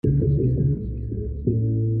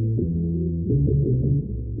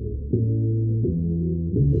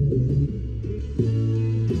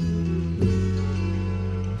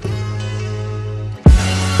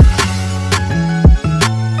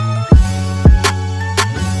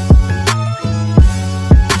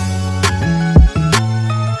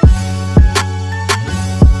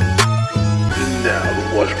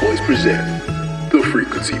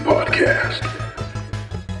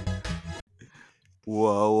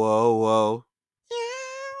Whoa, whoa, whoa.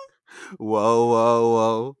 Whoa, whoa,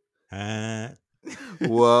 whoa. I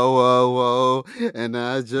Whoa, whoa, whoa. And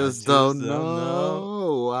I just just don't don't know.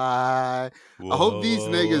 know why. I hope Whoa, these whoa,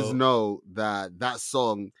 niggas whoa. know that that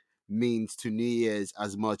song means to New Year's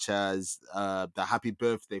as much as the Happy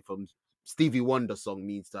Birthday from Stevie Wonder song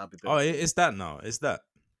means to Happy Oh, Birthday. it's that now. It's that.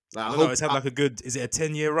 Like, I I don't know. hope It's had like a good. Is it a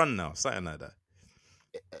 10-year run now? Something like that.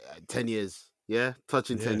 10 years. Yeah,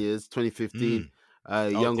 touching Yeah. 10 years, 2015,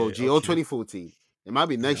 Mm. Young Okay. OG, or Okay. 2014. It might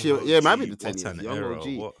be next Young year. Yeah, it might be OG. the 10 What years. an Young era.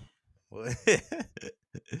 OG. What? What?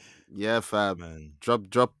 Yeah, fab. Man.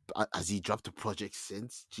 Drop. Has he dropped a project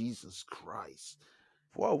since? Jesus Christ.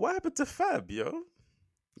 Whoa. What happened to Fab, yo?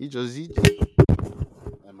 He just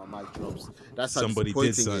and my mic drops. That's how Somebody did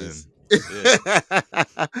disappointing it is. something. Yeah.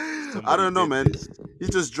 I Somebody don't know, did man. this. He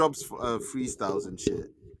just drops freestyles and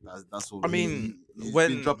shit. That's all. I mean, He's been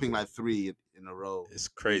when dropping like 3 in a row it's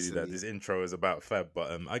crazy that recently. this intro is about Fab,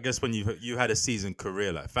 but I guess when you had a seasoned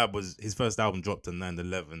career, like Fab was his first album dropped on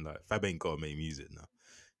 9/11. Like Fab ain't got to make music now.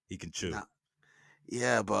 He can chill. Nah,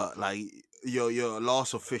 yeah, but like your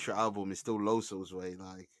last official album is still Loso's way.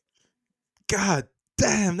 Like, God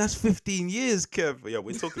damn, that's 15 years, Kev. Yeah,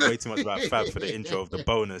 we're talking way too much about Fab for the intro of the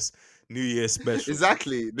bonus New Year special.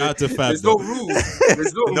 exactly. Shout out to Fab There's though. no rules.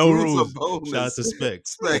 There's no No rules of rules. Shout out bonus to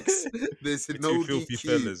Specs. specs. There's We two no filthy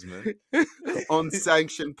DQ. fellas, man.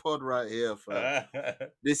 Unsanctioned pod right here, fam.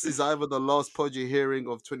 This is either the last pod you're hearing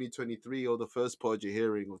of 2023 or the first pod you're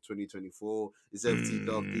hearing of 2024. It's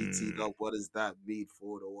FTDUBBTDUB. What does that mean?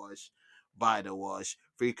 For the wash, by the wash.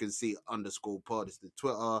 Frequency _ pod is the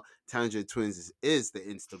Twitter. Tangent Twinz is the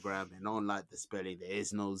Instagram. And unlike the spelling, there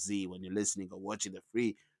is no Z when you're listening or watching the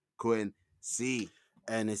frequency.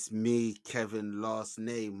 And it's me, Kevin. Last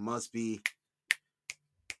name must be.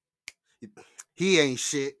 He ain't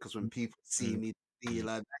shit because when people see me, be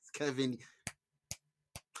like, that's Kevin.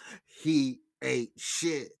 He ain't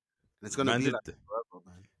shit. And it's gonna Man be did like forever,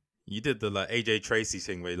 man. you did the like AJ Tracy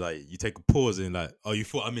thing where like you take a pause and like, oh, you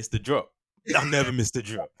thought I missed the drop. I'll never miss the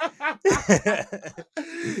drop.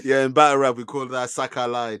 Yeah, in battle rap we call that Psych I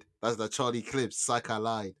Lied. That's the Charlie Clips, Psych I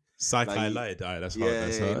Lied. Psych, Like, I lied. All right, that's hard. Yeah,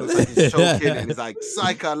 That's yeah, it hard. looks like he's choking and he's like,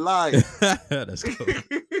 Psych I Lied. That's cool.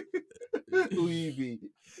 Who you be?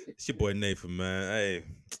 It's your boy Nathan, man. Hey,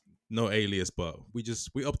 no alias, but we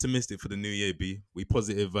optimistic for the new year, B. We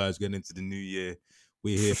positive vibes going into the new year.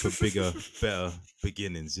 We're here for bigger, better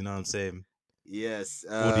beginnings. You know what I'm saying? Yes.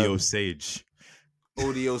 Audio Sage.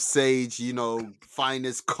 Audio Sage,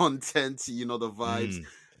 finest content, the vibes. Mm.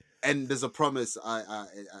 And there's a promise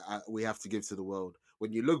we have to give to the world.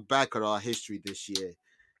 When you look back at our history this year,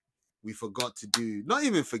 we forgot to do, not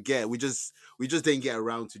even forget, we just didn't get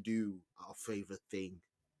around to do our favorite thing.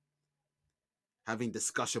 Having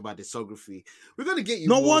discussion about discography. We're gonna get you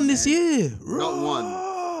Not more, one this man. year. Not one.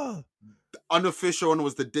 Raw. The unofficial one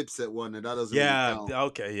was the Dipset one, and that doesn't really Yeah, count.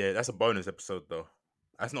 okay, yeah. That's a bonus episode, though.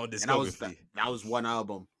 That's not a And that discography. was one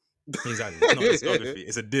album. Exactly. It's not a discography.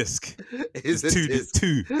 It's a disc. It's It's a disc.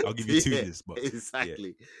 two. I'll give you two Yeah, discs, but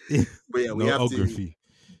exactly. yeah. But yeah, No ography.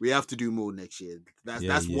 we have to do more next year. That's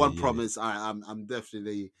Yeah, one yeah. promise. I'm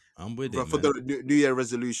definitely I'm with for it, man. the New Year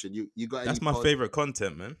resolution. You got That's any my pod? favorite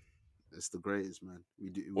content, man. It's the greatest, man. We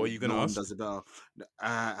do. What are you gonna no one ask? does it better.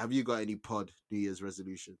 Have you got any pod New Year's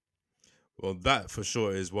resolution? Well, that for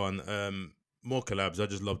sure is one. More collabs. I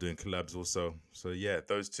just love doing collabs also. So yeah,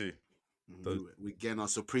 those two. We getting our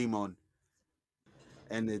Supreme on,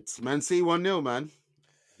 and it's Man City 1-0, man.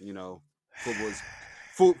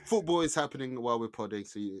 Football is happening while we're podding.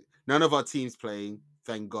 So none of our teams playing.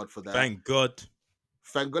 Thank God for that. Thank God.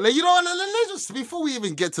 Thank God. Like, let's just before we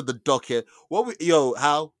even get to the dock here.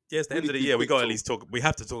 How? Yeah, it's the end Really of the do year. We quick got to talk. at least talk. We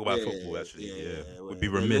have to talk about football. Actually, yeah. Would be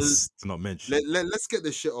remiss to not mention. Let's get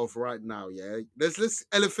this shit off right now. Yeah, let's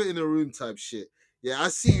elephant in the room type shit. Yeah, I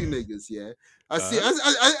see you niggas. Yeah, I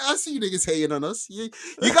see you niggas hating on us. You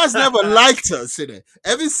guys never liked us, innit?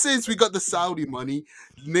 Ever since we got the Saudi money,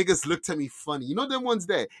 niggas looked at me funny. You know them ones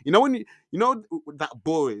there. You know when that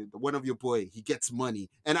boy, one of your boy, he gets money,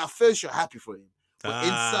 and at first you're happy for him, but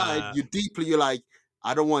inside you're like,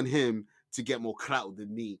 I don't want him to get more clout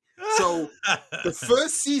than me. So the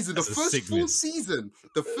first season, the first full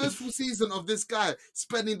season of this guy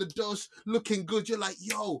spending the dosh, looking good, you're like,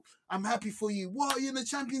 yo, I'm happy for you. What, you're in the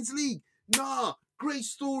Champions League? Nah, great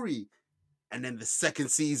story. And then the second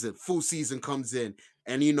season, full season comes in,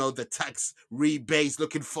 and the tax rebates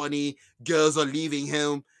looking funny, girls are leaving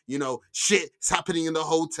him, shit's happening in the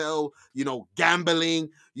hotel, gambling,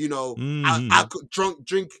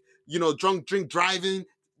 drunk driving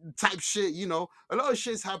type shit, a lot of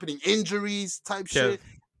shit's happening, injuries type shit.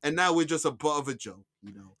 and now we're just a butt of a joke.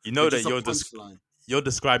 You We're know that just a punchline. you're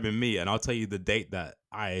describing me, and I'll tell you the date that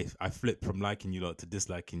I flipped from liking you lot to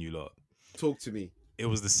disliking you lot. Talk to me. It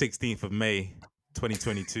was the 16th of May,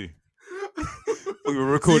 2022. We were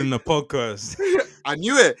See, recording a podcast. I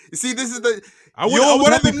knew it. You see, this is the. I was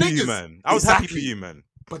one of happy them for you, niggas. man. I was happy for Exactly. you, man.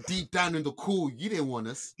 But deep down in the core, you didn't want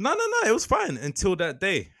us. No, it was fine until that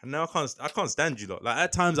day, and now I can't stand you lot. Like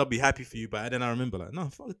at times I'll be happy for you, but then I remember like, no,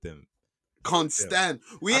 fuck them. Can't stand.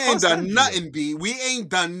 We I ain't can't done stand you, nothing, B. We ain't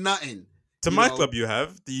done nothing. To my club, you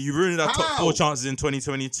have. You ruined our top 4 How? chances in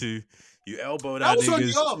 2022. You elbowed That our was on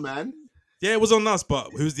niggas. y'all, man. Yeah, it was on us,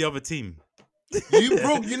 but who's the other team? You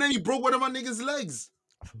broke one of my niggas' legs.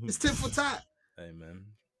 It's tit for tat. Hey, man.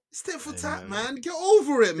 It's tit for tat, man. Get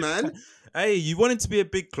over it, man. Hey, you want it to be a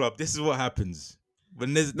big club. This is what happens.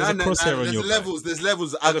 When there's a crosshair on your back. There's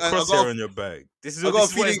levels. There's a crosshair on your back. This is what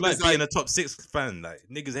it's like being a top 6 fan. Like,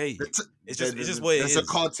 niggas hate you. It's just what it is. There's a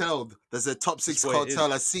cartel. There's a top 6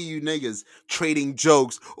 cartel. I see you niggas trading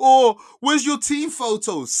jokes. Oh, where's your team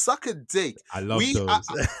photos? Suck a dick. I love those.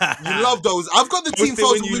 You love those. I've got the team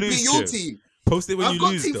photos when we beat your team. Post it when you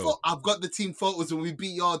lose, though. I've got the team photos when we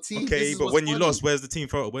beat your team. Okay, but when you lost, where's the team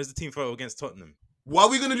photo? Where's the team photo against Tottenham? Why are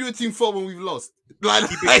we gonna do a team photo when we've lost? Like,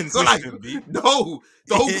 Keep it consistent, B. No,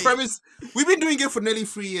 the whole premise. We've been doing it for nearly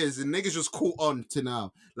 3 years, and niggas just caught on to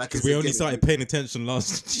now. Like, because we only started paying attention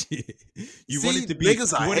last year. You wanted to be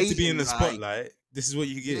in the spotlight. This is what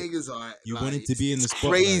you get. You wanted to be in the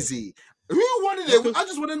spotlight. Crazy. Who wanted it? I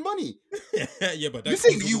just wanted money. Yeah, but you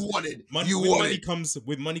think you wanted?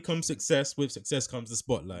 With money comes success. With success comes the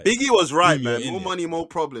spotlight. Biggie was right, man. More money, more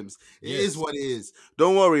problems. It is what it is.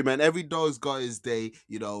 Don't worry, man. Every dog's got his day.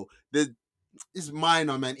 It's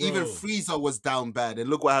minor, man. Bro. Even Frieza was down bad, and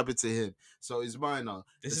look what happened to him. So it's minor.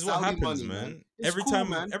 This is what happens, man. Every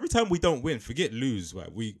time we don't win, forget lose. Right?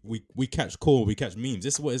 We catch call, we catch memes.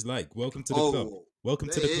 This is what it's like. Welcome to the club. Welcome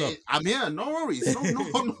to the club. I'm here. No worries.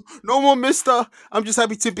 No more mister. I'm just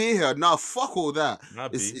happy to be here. Nah, fuck all that.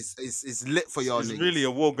 It's lit for y'all niggas. There's really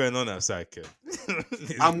a war going on outside, kid.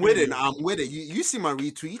 I'm with it. You see my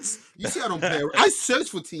retweets. You see I don't play. I search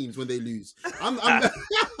for teams when they lose. I'm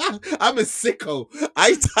I'm a sicko.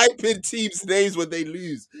 I type in teams' names when they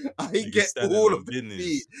lose. I get all of the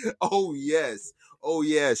feed. Oh, yes. Oh,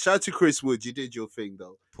 yeah. Shout out to Chris Wood. You did your thing,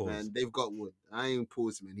 though. Pause. Man, they've got Wood. I ain't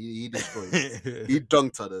paused, man. He destroyed it. He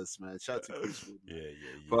dunked on us, man. Shout out to Chris Wood. Man. Yeah.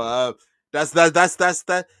 But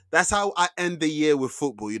that's how I end the year with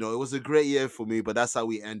football. It was a great year for me, but that's how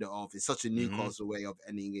we end it off. It's such a Newcastle way of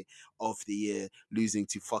ending it off the year, losing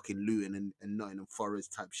to fucking Luton and Nottingham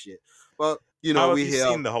Forest type shit. But how have you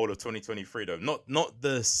seen the whole of 2023 though? Not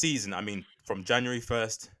the season. I mean, from January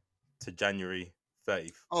 1st to January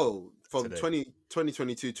 30th. Oh, from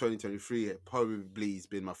 2022, 2023, it probably has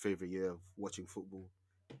been my favorite year of watching football.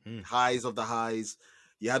 Highs of the highs.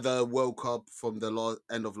 You had the World Cup from the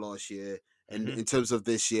end of last year. And in terms of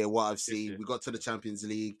this year, what I've seen, we got to the Champions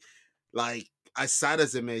League. Like, as sad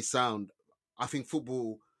as it may sound, I think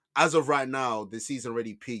football, as of right now, the season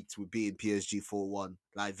already peaked with beating PSG 4-1.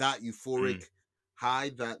 Like, that euphoric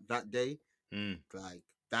high that day. Like,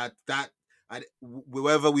 that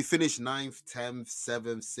wherever we finish 9th, 10th,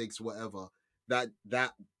 7th, 6th, whatever,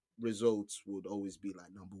 that result would always be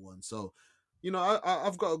like number one. So,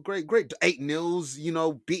 I've got a great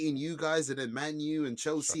 8-0, beating you guys and then Man U and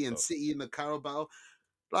Chelsea and City in the Carabao.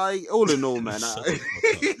 Like, all in all, man.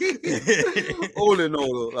 All in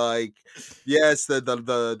all, like, yes,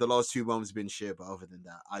 the last 2 months have been shit, but other than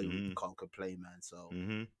that, I can't complain, man. So,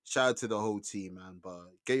 shout out to the whole team, man. But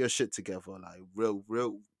get your shit together, like,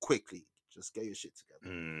 real quickly. Just get your shit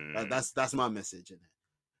together. That's my message, innit?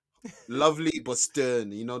 Lovely but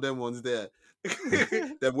stern, them ones there.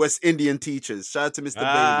 They're West Indian teachers. Shout out to Mr.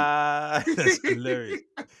 Bailey. That's hilarious.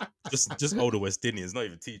 Just older West Indians, not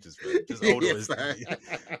even teachers, bro. Just older West Indians.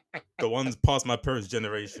 The ones past my parents'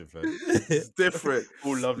 generation, man. It's different.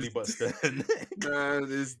 All lovely but stern. Man,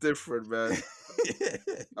 it's different, man.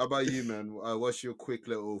 How about you, man? What's your quick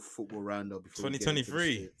little football roundup before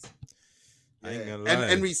 2023? I ain't gonna lie.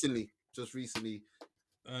 And recently. Just recently.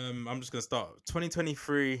 I'm just gonna start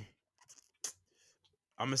 2023.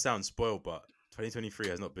 I'm gonna sound spoiled, but 2023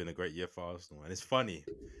 has not been a great year for Arsenal, and it's funny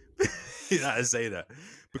that I say that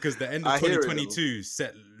because the end of 2022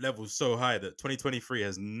 set levels so high that 2023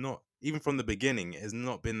 has not, even from the beginning, has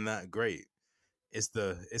not been that great. It's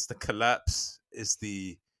the collapse. It's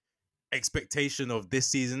the expectation of this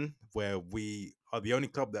season where we are the only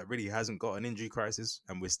club that really hasn't got an injury crisis,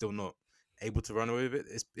 and we're still not able to run away with it.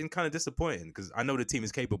 It's been kind of disappointing because I know the team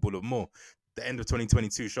is capable of more. The end of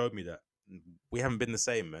 2022 showed me that we haven't been the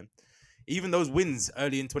same, man. even those wins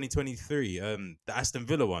early in 2023, the Aston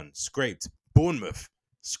Villa one, scraped. Bournemouth,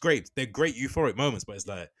 scraped. They're great euphoric moments, but it's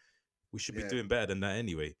like, we should be doing better than that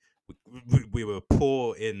anyway. We were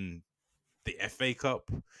poor in the FA Cup.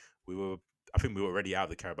 I think we were already out of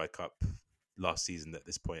the Carabao Cup last season at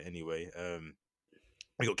this point anyway.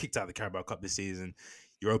 We got kicked out of the Carabao Cup this season.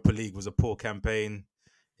 Europa League was a poor campaign.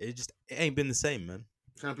 It ain't been the same, man.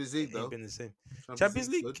 Champions League, though. Ain't been the same. Champions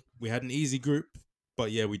League, good. We had an easy group,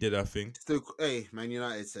 but yeah, we did our thing. Still, hey, Man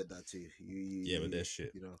United said that too. Yeah, but they're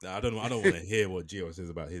shit. You know. I don't want to hear what Gio says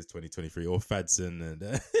about his 2023 or Fadson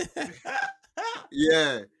and.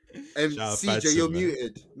 Yeah, and CJ, Fadson, you're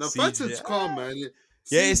muted. No, Fadson's calm, man.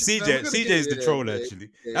 Yeah, it's CJ. CJ's the troll, actually.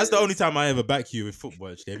 That's the only time I ever back you with football,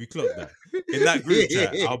 actually. Have you clocked that? In that group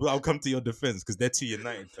chat, I'll come to your defense because they're two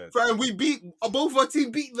United fans. Fam, both our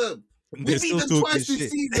team beat them. We beat them twice this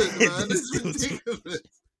season, man. This is ridiculous.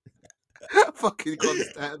 Fucking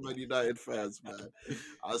constant Man United fans, man.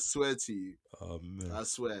 I swear to you. Oh, man. I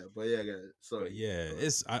swear. But yeah, guys. Sorry. But yeah,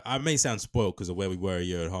 I may sound spoiled because of where we were a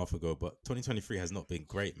year and a half ago, but 2023 has not been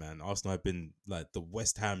great, man. Arsenal have been like the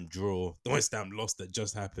West Ham draw, the West Ham loss that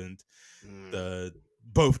just happened. The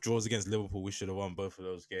both draws against Liverpool, we should have won both of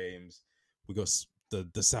those games. We got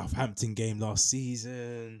the Southampton game last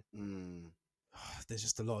season. There's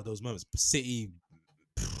just a lot of those moments. City,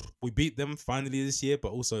 we beat them finally this year,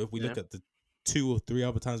 but also if we look at the 2 or 3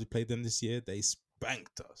 other times we played them this year, they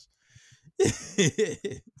spanked us.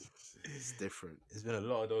 It's different. It's been a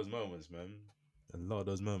lot of those moments, man. A lot of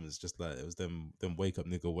those moments, just like it was them wake up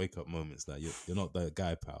nigga, wake up moments. Like you're not that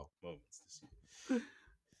guy, pal. Moments.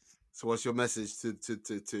 So what's your message to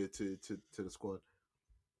the squad?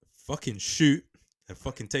 Fucking shoot and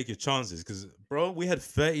fucking take your chances, because bro, we had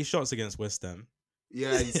 30 shots against West Ham.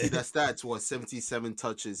 Yeah, you see that stats. What 77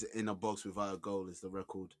 touches in a box without a goal is the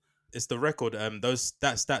record. It's the record.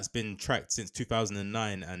 That stat's been tracked since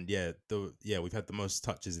 2009, and we've had the most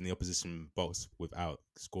touches in the opposition box without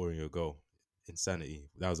scoring a goal. Insanity.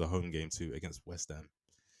 That was a home game too against West Ham.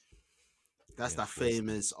 That's that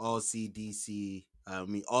famous RDC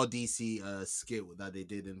skill that they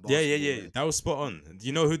did in basketball. Yeah. That was spot on. Do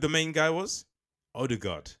you know who the main guy was?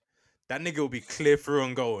 Odegaard. That nigga will be clear through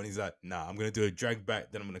on goal, and he's like, nah, I'm going to do a drag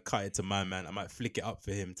back, then I'm going to cut it to my man. I might flick it up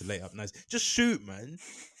for him to lay it up nice. Just shoot, man.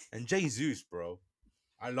 And Jesus, bro.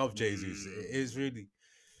 I love Jesus. It is really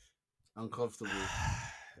uncomfortable.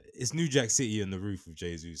 It's New Jack City on the roof of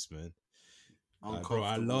Jesus, man. Bro,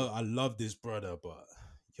 I love this brother, but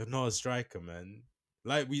you're not a striker, man.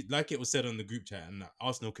 Like it was said on the group chat, and the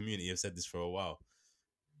Arsenal community have said this for a while.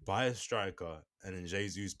 Buy a striker, and then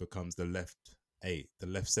Jesus becomes the left 8, the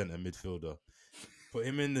left centre midfielder. Put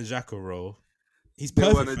him in the Xhaka role. He's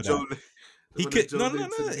perfect for that. He could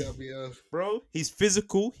no, bro. He's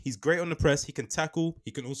physical. He's great on the press. He can tackle. He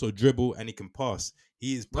can also dribble, and he can pass.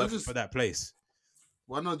 He is perfect for that place.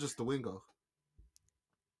 Why not just the winger?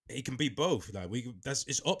 He can be both. Like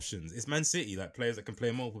it's options. It's Man City, like players that can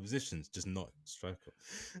play multiple positions, just not striker.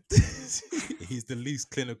 He's the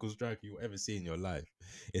least clinical striker you'll ever see in your life.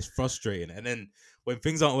 It's frustrating. And then when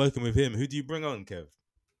things aren't working with him, who do you bring on, Kev?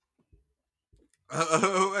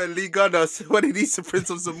 Lee Gunners. What did he say? Prince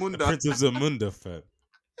of Zamunda. Prince of Zamunda, fam.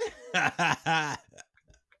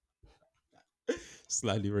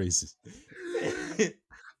 Slightly racist.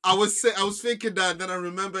 I was thinking that, then I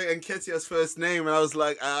remember Nketiah's first name, and I was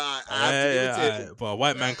like, I have to imitate it. But a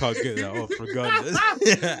white man can't get that off, regardless.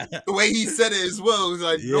 The way he said it as well, was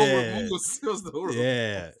like, no.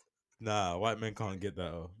 Yeah. Nah, white men can't get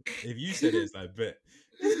that off. If you said it, it's like, bet.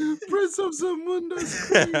 Prince of Zamunda's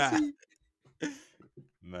crazy.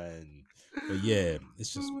 Man. But yeah,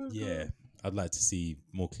 it's just, I'd like to see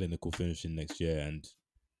more clinical finishing next year and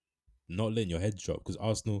not letting your head drop, because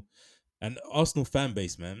Arsenal fan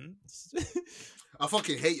base, man. I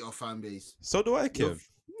fucking hate your fan base. So do I, Kev.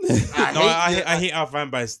 I hate our fan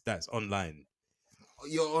base that's online.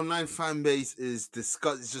 Your online fan base is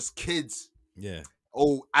disgusting. It's just kids. Yeah.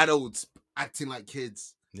 Oh, adults acting like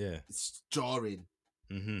kids. Yeah. It's jarring.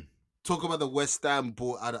 Mm-hmm. Talk about the West Ham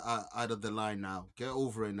ball out of the line now. Get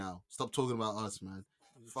over it now. Stop talking about us, man.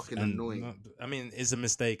 Fucking annoying. I mean, it's a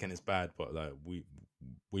mistake and it's bad, but like we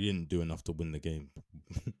didn't do enough to win the game.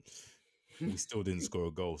 We still didn't score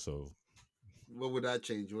a goal, so what would that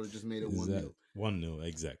change? You would have just made it 1-0. 1-0,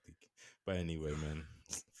 exactly. But anyway, man,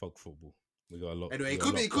 fuck football. We got a lot. Anyway,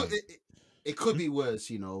 it could be worse,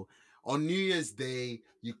 you know. On New Year's Day,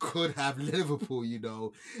 you could have Liverpool, you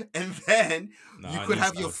know, and then you could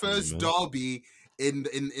have your first derby in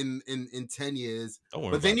 10 years.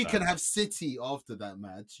 But then you can have City after that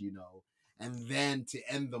match, you know, and then to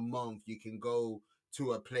end the month, you can go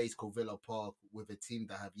to a place called Villa Park with a team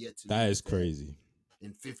that have yet to That lose is crazy.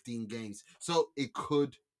 in 15 games. So it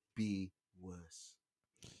could be worse.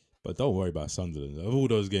 But don't worry about Sunderland. Of all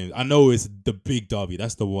those games, I know it's the big derby.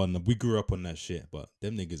 That's the one. We grew up on that shit. But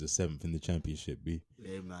them niggas are 7th in the championship, B.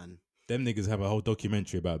 Yeah, man. Them niggas have a whole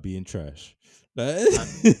documentary about being trash.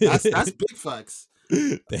 That's big facts.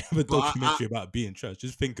 They have a documentary about being trash.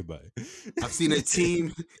 Just think about it. I've seen a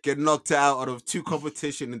team get knocked out of 2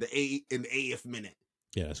 competition in the 80th minute.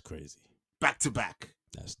 Yeah, that's crazy. Back to back.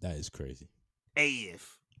 That is crazy. 80th.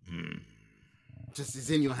 Just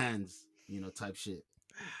is in your hands, type shit.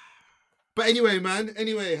 But anyway, man.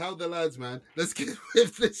 Anyway, how the lads, man? Let's get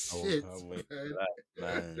with this shit.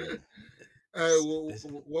 Man.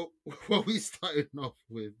 What we starting off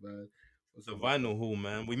with, man? The vinyl haul,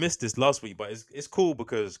 man. We missed this last week, but it's cool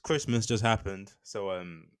because Christmas just happened. So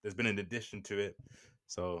there's been an addition to it.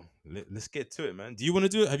 So let's get to it, man. Do you want to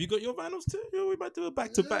do it? Have you got your vinyls too? We might do a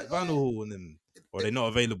back-to-back vinyl haul, and then or are they not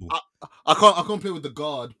available? I can't play with the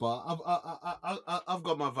guard, but I've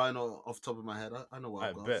got my vinyl off the top of my head. I know what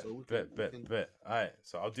I've got. Bet. All right,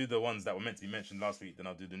 so I'll do the ones that were meant to be mentioned last week. Then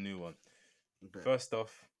I'll do the new one. Bet. First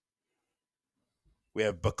off, we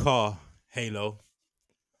have Bakar Halo.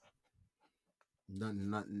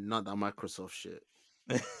 Not that Microsoft shit.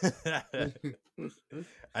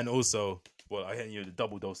 And also, well, I hit you the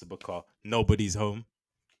double dose of Bakar. Nobody's Home.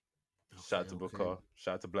 Shout out to Bakar.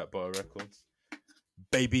 Shout out to Black Bar Records.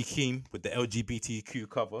 Baby Keem with the LGBTQ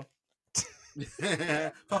cover.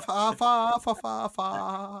 I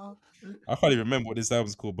can't even remember what this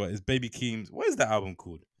album's called, but it's Baby Keem's. What is that album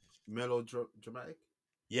called? Melodramatic?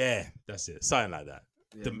 Yeah, that's it. Something like that.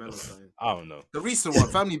 Yeah, I don't know. The recent one,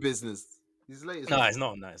 Family Business. His latest. No, it's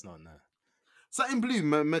not. Something blue,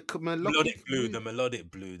 melodic blue. The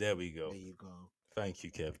melodic blue. There we go. There you go. Thank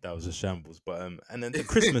you, Kev. That was a shambles. But and then the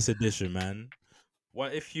Christmas edition, man.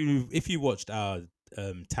 What if you watched our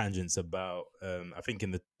tangents about I think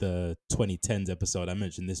in the 2010s episode, I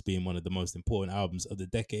mentioned this being one of the most important albums of the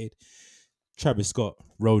decade. Travis Scott,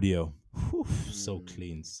 Rodeo. Whew, so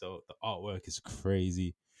clean. So the artwork is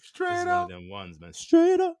crazy. Straight up. One of them ones, man.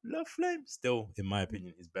 Straight up, Love Flame. Still, in my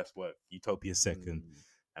opinion, his best work. Utopia second,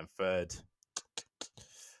 and third,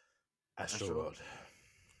 Astro World.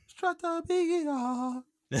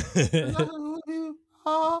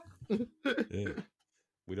 Yeah.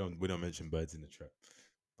 We don't mention birds in the trap,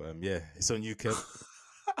 but yeah, it's on you, Kev.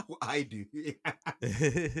 I do.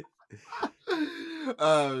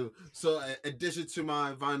 So addition to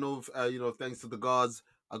my vinyl, thanks to the gods,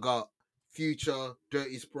 I got Future,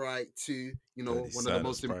 Dirty Sprite 2, one of the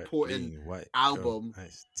most important album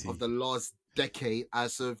of the last decade. I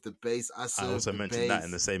serve the bass. I also mentioned that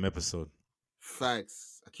in the same episode.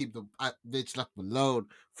 Facts. I keep the bitch left alone.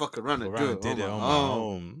 Fuck around and do it on my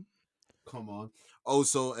own. Come on.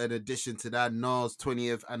 Also, in addition to that, Nas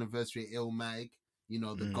 20th anniversary Illmatic,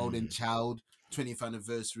 the Golden Child 20th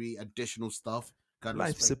anniversary additional stuff.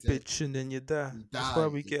 Life's a bitch and then you die. That's why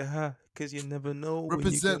we get high, because you never know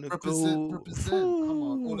represent. Come on,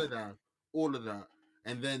 all of that.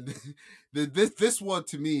 And then this one,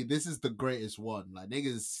 to me, this is the greatest one. Like,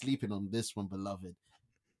 niggas sleeping on this one, beloved.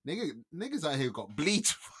 Niggas out here got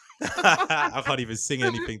bleach. I can't even sing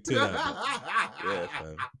anything to that. Yeah,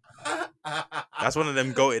 fam. That's one of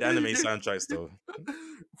them goated anime soundtracks, though.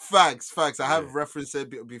 Facts. I have referenced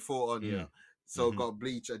it before on here. So got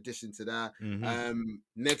Bleach addition to that.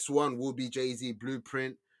 Next one will be Jay-Z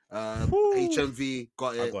Blueprint. HMV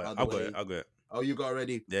got it. I got it. Oh, you got it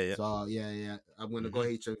already? Yeah. So yeah. I'm gonna go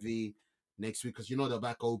HMV next week because they're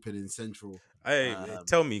back open in Central. Hey,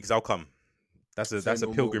 tell me, because I'll come. That's a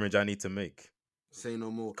pilgrimage I need to make. Say no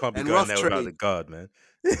more. Can't be going there without the guard, man.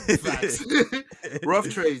 Facts. Rough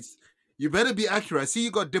Trades. You better be accurate. I see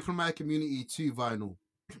you got Diplomatic Community 2 vinyl.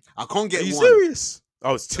 I can't get one. Are you serious?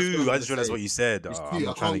 Oh, it's 2. I just realized what you said. I'm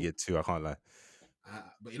not trying to get 2. I can't lie.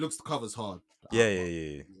 But it looks the cover's hard.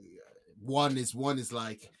 Yeah. One is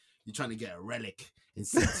like you're trying to get a relic in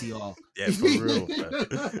CTR. Yeah, for real.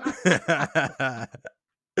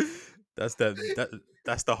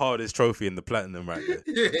 That's the hardest trophy in the platinum right there.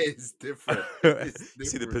 Yeah, it's different.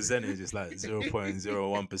 See the percentage, it's like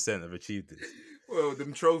 0.01% have achieved this. Well,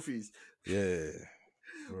 them trophies. Yeah.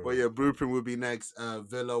 But yeah, Blueprint will be next.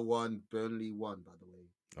 Villa 1, Burnley 1, by the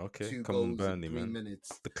way. Okay, 2 come on, goals Burnley, in 3 man.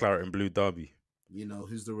 minutes. The claret and blue derby.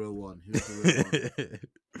 Who's the real one?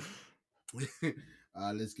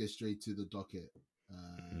 Let's get straight to the docket.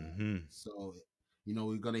 So,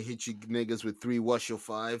 we're going to hit you niggas with 3 Wash Your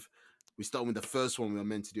 5. We start with the first one we were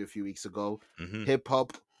meant to do a few weeks ago.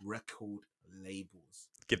 Hip-hop record labels.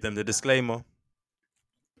 Give them the disclaimer.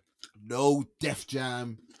 No Def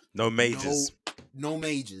Jam. No majors. no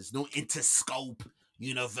majors, no Interscope,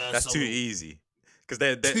 Universal. That's too easy. Because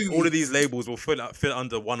they're Too all of these easy. labels will fit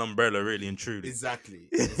under one umbrella, really and truly. Exactly.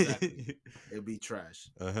 It'll be trash.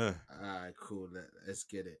 Uh-huh. All right, cool. Let's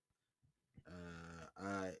get it. All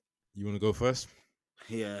right. You want to go first?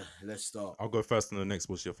 Yeah, let's start. I'll go first on the next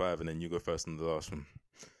What's Your Five, and then you go first on the last one.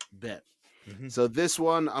 Bet. Mm-hmm. So this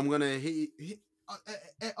one, I'm going to hit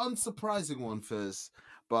an unsurprising one first.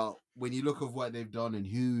 But when you look at what they've done and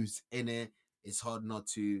who's in it, it's hard not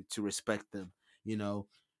to respect them.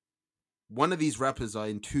 One of these rappers are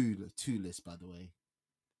in two lists, by the way.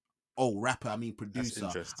 Oh, rapper, I mean producer.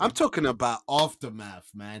 I'm talking about Aftermath,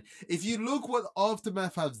 man. If you look what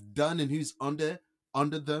Aftermath has done and who's under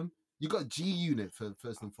them, you got G Unit for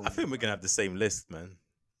first and foremost. I think we're gonna have the same list, man,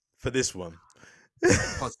 for this one.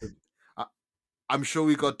 Possibly. I'm sure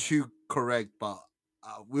we got two correct, but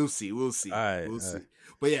we'll see. We'll see.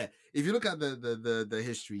 But yeah, if you look at the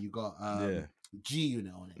history, you got G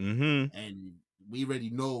Unit on it, and we already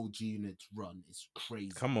know G Unit's run is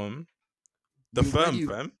crazy. Come on, the firm,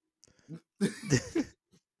 fam.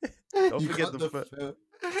 Don't forget the firm.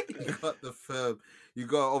 You got the firm. You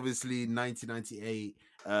got obviously 1998.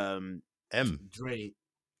 M. Dre.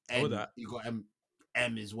 And you got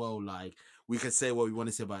M as well. Like we can say what we want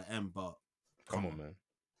to say about M, but come on, man.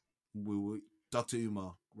 We Dr.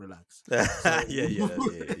 Umar, relax. Yeah,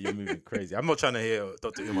 you're moving crazy. I'm not trying to hear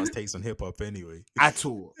Dr. Umar's takes on hip hop anyway. At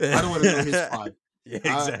all. I don't want to know his five. Yeah,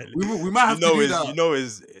 exactly. We might have to do that.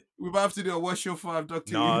 We might have to do a What's Your Five,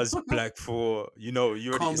 Dr. Nas, Black 4.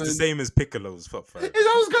 It's the same as Piccolo's top 5. I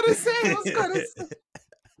was gonna say.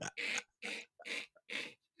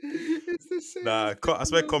 It's the same. Nah, I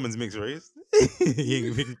swear Common's mixed race. He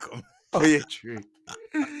ain't even Common. Oh yeah, true.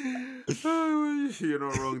 You're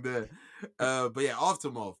not wrong there. But yeah,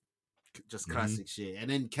 Aftermath, just classic shit.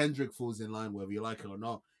 And then Kendrick falls in line whether you like it or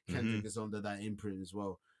not. Kendrick is under that imprint as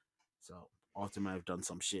well. So Aftermath have done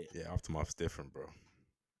some shit. Yeah, Aftermath's different, bro.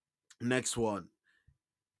 Next one.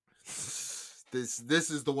 This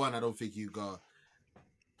is the one I don't think you got.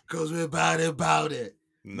 Cause we're about it.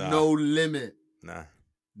 Nah. No Limit. Nah.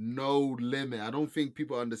 No Limit. I don't think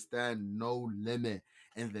people understand No Limit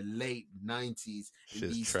in the late 90s in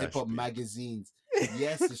these hip-hop magazines.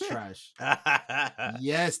 Yes, it's trash.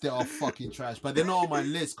 Yes, they are fucking trash. But they're not on my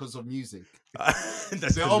list because of music.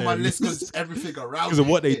 They're on my list because everything around because of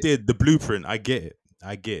what they did, the blueprint. I get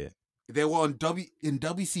it. They were in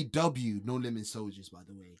WCW, No Limit Soldiers, by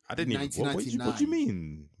the way. I didn't even. What do you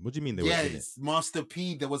mean? What do you mean they were in it? Yes, Master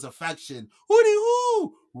P. There was a faction.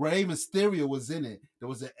 Hootie-hoo! Rey Mysterio was in it. There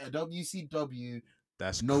was a WCW.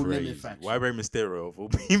 That's No crazy. Limit faction. Why Rey Mysterio of all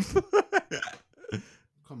people?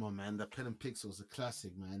 Come on, man. The Pen and Pixels, a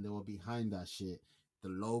classic, man. They were behind that shit. The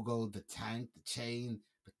logo, the tank, the chain,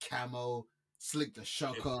 the camo, Slick the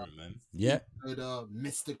Shocker, yeah,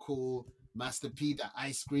 Mystical, Master P, the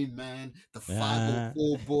Ice Cream Man, the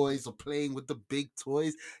 504 boys are playing with the big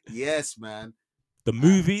toys. Yes, man. The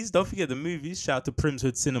movies, don't forget the movies. Shout out to Prim's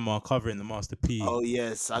Hood Cinema covering the Master P. Oh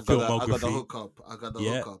yes, I got the hookup.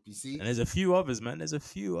 Hookup. You see, and there's a few others, man. No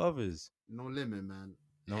Limit, man.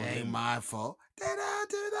 Ain't my fault. Did I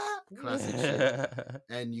do that? Classic shit.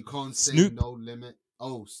 And you can't say Snoop. No Limit.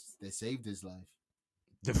 Oh, they saved his life.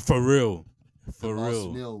 For real.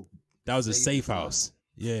 Mill. That was a safe house.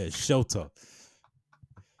 Yeah, shelter.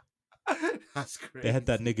 That's crazy. They had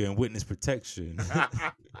that nigga in witness protection.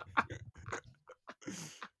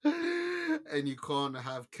 And you can't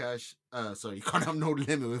have you can't have No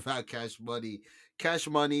Limit without Cash Money. Cash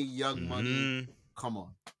Money, Young Money. Come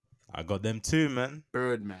on. I got them too, man.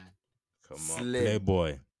 Birdman. Come on. Slim,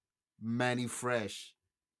 Playboy. Manny Fresh.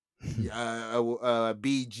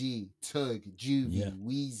 BG, Tug, Juvie,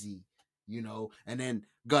 Wheezy, and then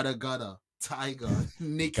Gutta, Tiger,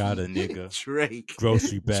 Nicki, Gotta nigga, Drake,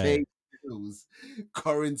 Grocery Bag,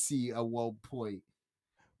 Currency at one point.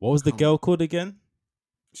 What was the girl called again?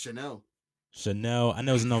 Chanel, and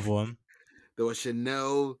there was another one. There was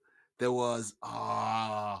Chanel. There was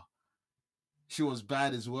she was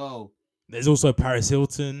bad as well. There's also Paris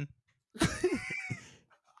Hilton.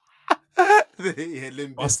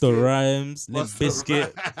 Busta Rhymes, Limp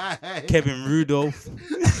Bizkit, Kevin Rudolph.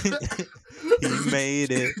 He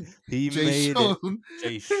made it.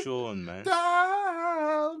 Jay Sean, man.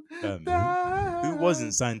 Who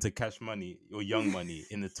wasn't signed to Cash Money or Young Money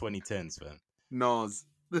in the 2010s, man? Nas.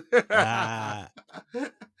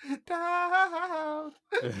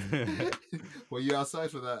 Were you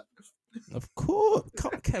outside for that? Of course.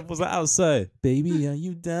 Kev was outside. Baby, are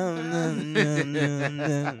you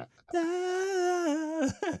down?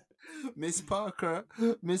 Miss Parker.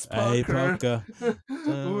 Hey, Parker.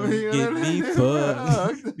 Get me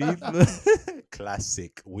fucked.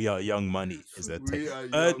 classic. We Are Young Money is a We Are Young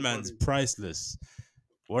Birdman's Money. priceless.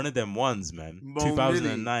 One of them ones, man. Mo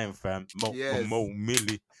 2009, fam. Yes. Mo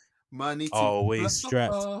Millie. Money to Always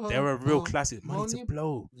strapped. They're a real blow. classic. Money to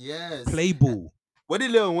blow. Yes. Play ball. What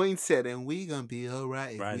did Lil Wayne said? And we gonna be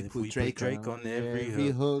alright Right, if if we put Drake on every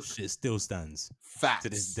every hook. shit still stands Facts. to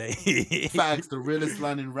this day. Facts. The realest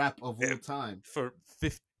line in rap of all time. For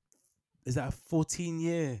 50, is that a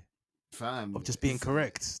 14-year Fam. of just being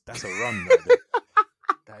correct? That's a run, right there.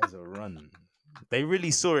 That is a run. They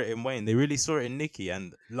really saw it in Wayne. They really saw it in Nicki.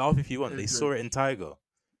 And laugh if you want. They saw it in Tiger.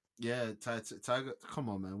 Yeah, Tiger. Come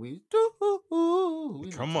on, man. We do.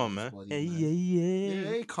 Come on, man. Body,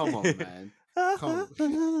 yeah. Come on, man. Come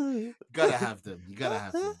on. Gotta have them. You gotta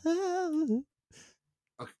have them.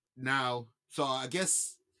 Okay, now, so I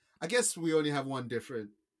guess we only have one different.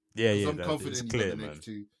 Yeah. I'm confident you clear, got the man. next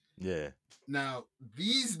two. Yeah. Now,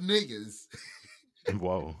 these niggas.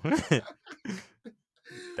 Whoa.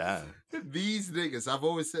 Damn. These niggas, I've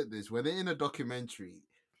always said this, when they're in a documentary,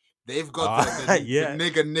 they've got the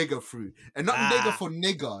nigger through. And not nigger for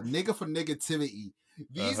negativity.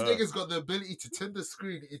 These niggas got the ability to turn the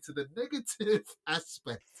screen into the negative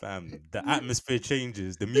aspect. Fam, the atmosphere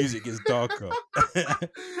changes. The music gets darker.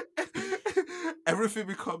 Everything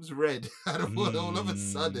becomes red. All of a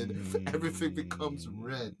sudden, everything becomes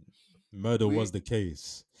red. Murder was the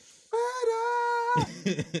case.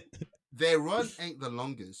 Murder! Their run ain't the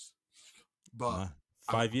longest. But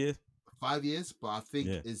 5 years? 5 years, but I think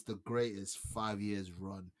it's the greatest 5 years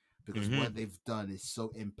run. Because what they've done is so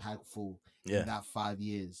impactful in that 5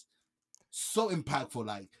 years. So impactful.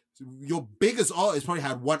 Like, your biggest artist probably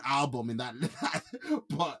had one album in that,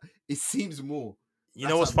 but it seems more. You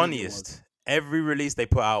know what's funniest? Every release they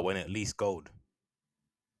put out went at least gold.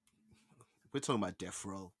 We're talking about Death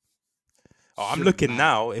Row. Oh, I'm looking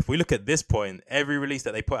now. If we look at this point, every release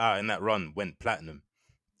that they put out in that run went platinum.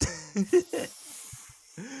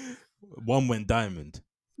 One went diamond.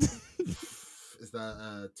 Is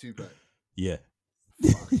that Tupac? Yeah.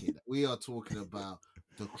 Fuck it. We are talking about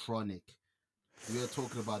The Chronic. We are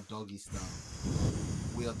talking about Doggy Style.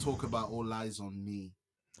 We are talking about All Eyes on Me.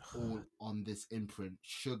 All on this imprint.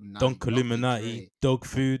 Suge Knight. Donk Illuminati. Dog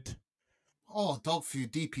Food. Oh, Dog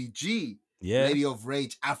Food. DPG. Yeah. Lady of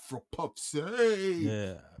Rage. Afro Pops. Hey.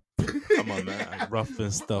 Yeah. Come on, man. Rough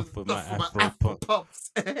and stuff with my Afro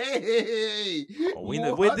Pops. Hey. Oh, we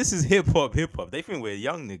know. This is hip hop. They think we're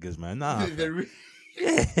young niggas, man. Nah.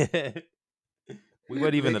 We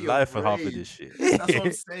weren't even alive for half of this shit. That's what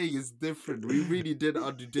I'm saying. It's different. We really did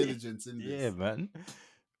our due diligence in this. Yeah, man.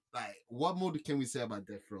 Like, what more can we say about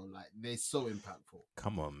Death Row? Like, they're so impactful.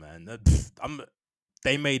 Come on, man.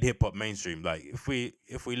 They made hip hop mainstream. Like, if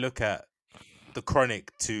we look at The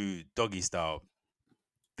Chronic to Doggy Style,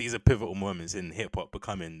 these are pivotal moments in hip hop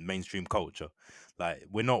becoming mainstream culture. Like,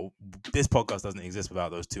 this podcast doesn't exist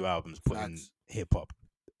without those two albums putting hip hop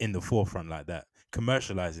in the forefront like that,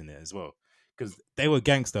 commercializing it as well. Because they were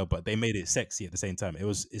gangster, but they made it sexy at the same time.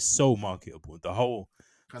 It's so marketable. The whole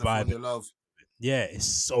vibe. Your love. Yeah, it's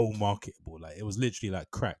so marketable. Like, it was literally like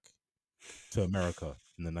crack to America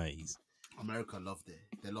in the 90s. America loved it.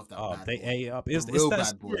 They loved that. Oh, bad they boy. ate up. It's that bad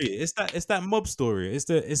story. Boy. It's that mob story. It's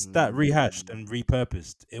that rehashed and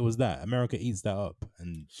repurposed. It was that. America eats that up.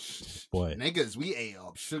 And boy, niggas, we ate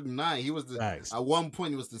up. Suge Knight, he was at one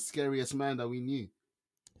point he was the scariest man that we knew.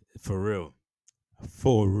 For real.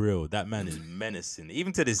 That man is menacing.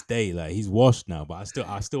 Even to this day, like, he's washed now, but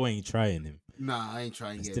I still ain't trying him. Nah, I ain't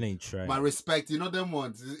trying. I still ain't trying. My respect, you know them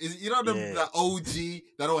ones. You know them the OG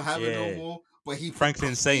that don't have it no more. But he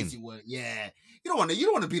Franklin Sane. Yeah, you don't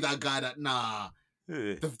want to be that guy that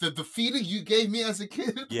the feeling you gave me as a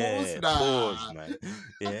kid. Pause, man.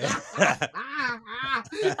 Yeah,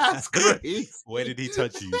 that's crazy. Where did he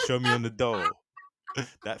touch you? Show me on the door.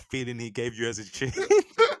 That feeling he gave you as a kid.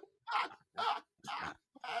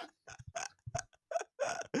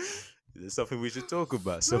 There's something we should talk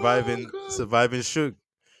about. Surviving Suge.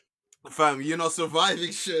 Fam, you're not surviving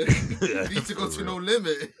Suge. You need to go to No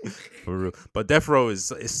Limit. For real. But Death Row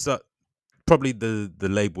is probably the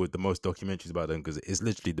label with the most documentaries about them, because it's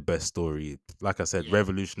literally the best story. Like I said,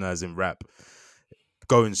 revolutionizing rap,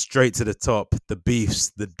 going straight to the top, the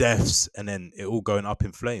beefs, the deaths, and then it all going up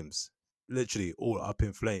in flames. Literally all up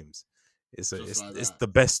in flames. It's the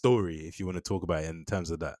best story if you want to talk about it in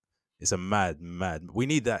terms of that. It's a mad. We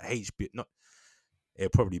need that HBO. It'll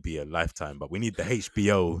probably be a Lifetime, but we need the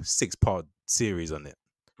HBO 6-part series on it.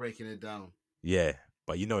 Breaking it down. Yeah,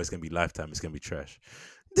 but you know it's gonna be Lifetime. It's gonna be trash.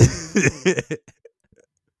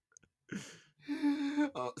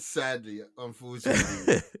 Sadly,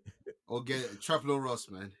 unfortunately, or get Trap Lil Ross,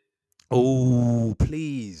 man. Oh,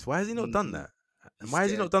 please! Why has he not done that? He's Why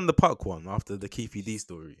has he scared. not done the Puck one after the Keefy D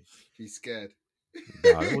story? He's scared.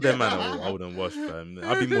 Nah, all them man are old and washed, fam.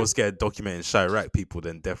 I'd be more scared documenting Chirac people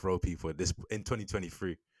than death row people in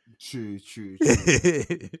 2023. True.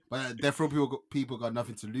 They But death row people got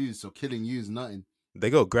nothing to lose, so killing you is nothing.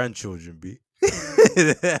 got grandchildren, B.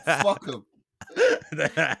 Fuck them.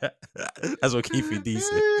 That's what Keefy D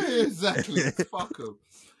said. Exactly. Fuck them.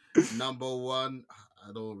 Number one,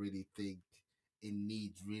 I don't really think it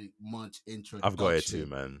needs really much introduction. I've got it too,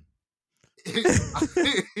 man.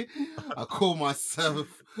 I call myself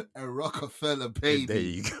a Rockefeller baby. There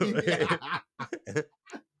you go.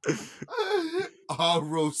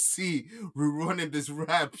 ROC, we're running this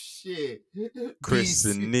rap shit. Chris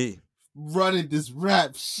BC, and Nee, running this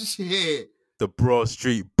rap shit. the Broad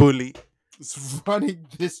Street Bully. It's running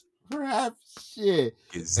this rap shit.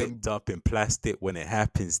 Get zipped up in plastic when it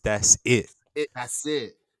happens. That's it. That's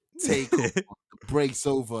it. Take over. Breaks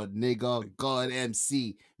over, nigga. God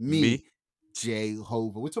MC. Me?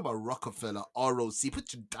 Jehovah. We're talking about Rockefeller, ROC.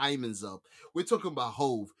 Put your diamonds up. We're talking about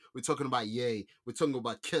Hove. We're talking about Ye. We're talking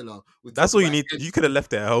about Killer. That's all you need. You could have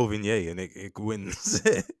left it at Hove and Ye and it wins.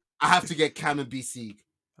 I have to get Cam and BC.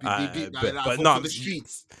 But for the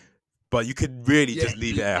streets. But you could really just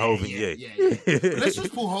leave it at Hove and Ye. Let's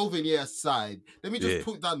just put Hove and Ye aside. Let me just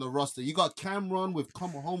put down the roster. You got Cameron with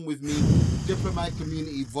Come Home With Me, Diplomat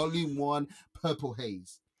Community, Volume 1, Purple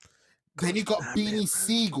Haze. Then you got Beanie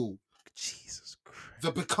Siegel. Jesus Christ.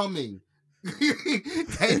 The Becoming.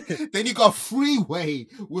 then you got Freeway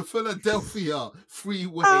with Philadelphia.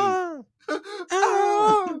 Freeway.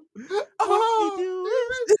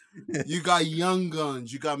 You got Young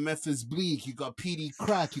Guns, you got Memphis Bleak, you got PD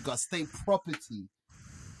Crack, you got State Property.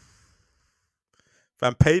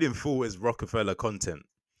 Fam, Paid in Full is Rockefeller content.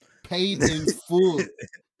 Paid in Full.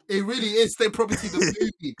 It really is State Property, the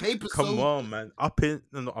movie. Paper Come on, man.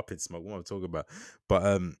 Not Up in Smoke. What am I talking about?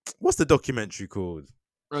 But what's the documentary called?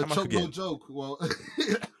 Choke No Joke. Well,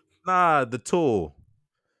 nah, the tour.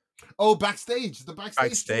 Oh, Backstage. The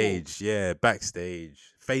Backstage. Tour. Yeah, Backstage.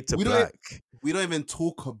 Fade to Black. We don't even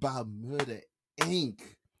talk about Murder Inc.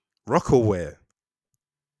 Rockaware.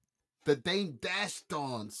 The Dame Dash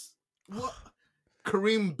Dance. What?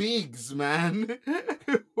 Kareem Biggs, man.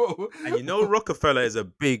 And you know, Rockefeller is a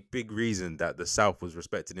big reason that the South was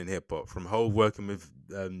respected in hip hop. From Hov working with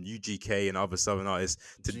UGK and other Southern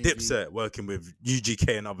artists to Dipset working with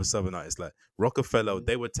UGK and other Southern artists. Like Rockefeller,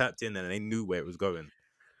 they were tapped in and they knew where it was going.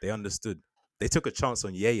 They understood. They took a chance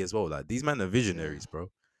on Ye as well. Like these men are visionaries,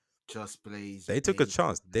 bro. Just Blaze. They took a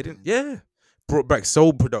chance. They didn't. Yeah. Brought back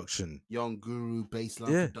soul production. Young Guru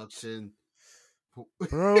baseline production.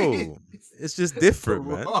 Bro, it's just different,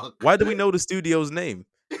 man. Why do we know the studio's name?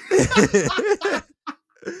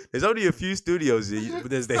 There's only a few studios.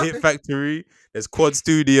 There's the Hit Factory, there's Quad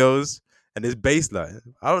Studios, and there's Baseline.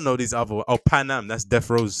 I don't know these other. Oh, Pan Am, that's Death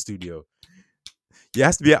Row's studio. It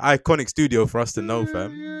has to be an iconic studio for us to know,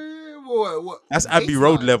 fam. What? That's Abbey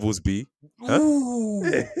Road levels, B. Huh?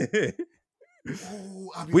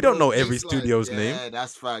 We don't know every studio's name. Yeah,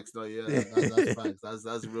 that's facts, though. Yeah, that's facts.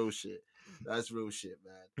 That's real shit. That's real shit,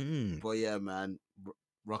 man. But yeah, man,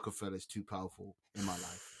 Rockefeller's too powerful in my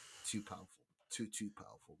life. Too powerful. Too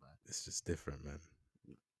powerful, man. It's just different, man.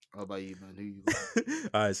 How about you, man? Who you got?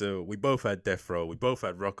 All right, so we both had Death Row. We both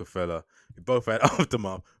had Rockefeller. We both had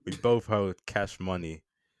Aftermath. We both had Cash Money.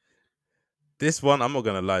 This one, I'm not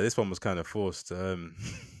going to lie, this one was kind of forced.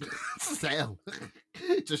 Damn.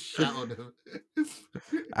 Just shout on him.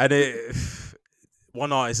 And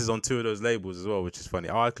one artist is on two of those labels as well, which is funny.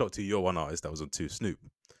 I clocked to your one artist that was on two, Snoop.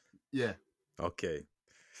 Yeah. Okay.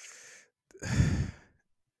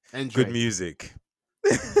 Andre. Good music.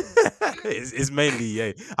 It's mainly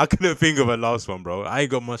Ye. I couldn't think of a last one, bro. I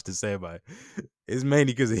ain't got much to say about it. It's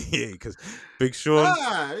mainly because of Ye, because Big Sean.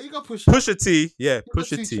 You got Pusha T. Yeah,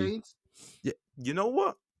 Pusha T. Chains. Yeah, you know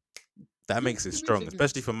what? That makes it strong,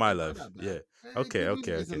 especially for my life. Yeah. Okay.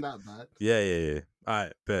 Isn't that bad? Yeah. All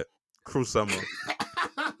right, bet. Cruel Summer.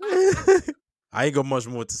 I ain't got much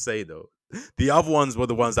more to say though. The other ones were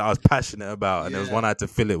the ones that I was passionate about, and there was one I had to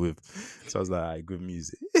fill it with. So I was like, all right, good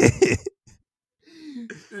music. You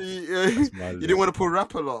didn't want to put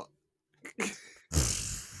rap a lot.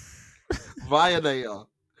 Violator.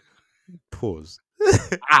 Pause.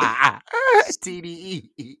 TDE.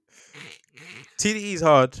 TDE is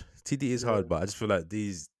hard. TDE is hard, but I just feel like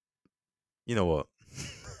these. You know what?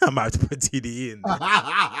 I might have to put TDE in there.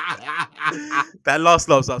 That last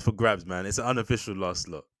slot's up for grabs, man. It's an unofficial last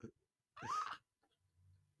slot.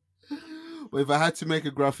 Well, if I had to make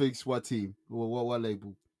a graphics, what team? What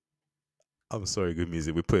label? I'm sorry, good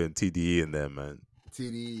music. We're putting TDE in there, man.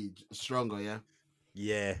 TDE stronger, yeah.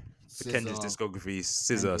 Yeah. For Kendrick's SZA, discography,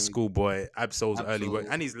 SZA, Kendrick, Schoolboy, Absol's early work,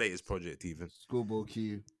 Absol, and his latest project even. Schoolboy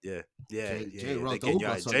Q, Yeah, yeah, yeah, J yeah. They're Rock. They getting all you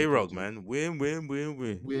got out. solid J-Rock, projects. man. Win, win, win,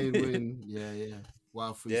 Win, win. win. Yeah, yeah.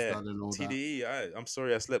 Wild Yeah. freestyle and all that. TDE, I'm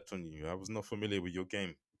sorry I slept on you. I was not familiar with your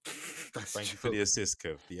game. That's Thank you for true. the assist,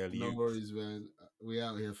 Kev. The alley No oop. worries, man. We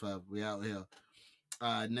out here, fam. We out here.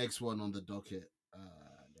 Next one on the docket.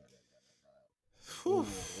 Whew.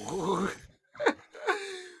 Oh.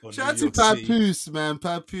 For Shout New out to York City, Papoose, man.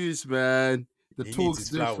 Papoose, man. The he needs talk's his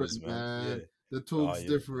flowers, different, man. Yeah. man. The Oh, talk's yeah.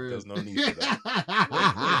 different. There's no need for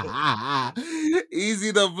that.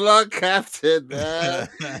 Easy the block captain, man.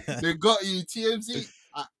 They got you. TMZ.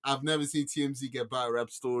 I've never seen TMZ get battle rap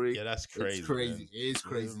story. Yeah, that's It's crazy, crazy. man. It is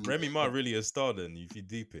crazy. Remy Ma really a star then, if you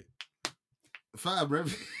deep it. Fam,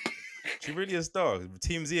 Remy. She really a star.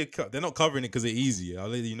 TMZ, they're not covering it because they're easy. I'll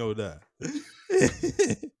let you know that.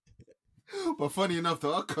 But funny enough, they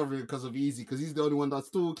are covering it because of Easy, because he's the only one that's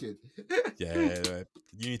talking. Yeah,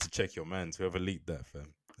 you need to check your man. Whoever leaked that,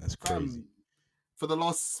 fam. That's crazy. For the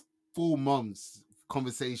last 4 months,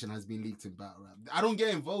 conversation has been leaked in battle rap. I don't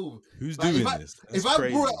get involved. Who's Like, doing this? That's if I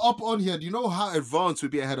crazy. brought it up on here, do you know how advanced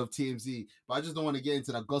we'd be ahead of TMZ? But I just don't want to get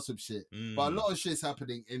into that gossip shit. But a lot of shit's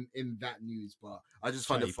happening in that news. But I just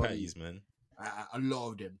find it funny. Patties, man. A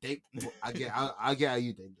lot of them. I get how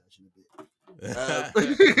you think actually a bit.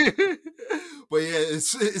 But yeah,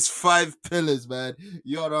 it's 5 pillars, man.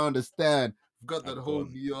 You ought to understand. I've got that whole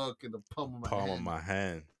New York in the palm of my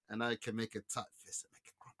hand. And I can make a tight fist and make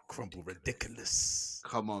it crumble ridiculous.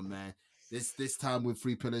 Come on, man. This time with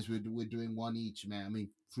 3 pillars, we're doing 1 each, man. I mean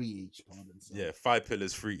 3 each, pardon. So. Yeah, 5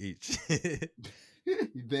 pillars, 3 each.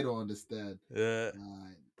 They don't understand. Yeah. All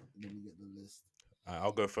right, let me get the list.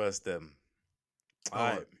 I'll go first then. All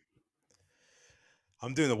right.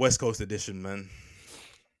 I'm doing the West Coast edition, man.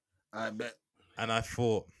 I bet. And I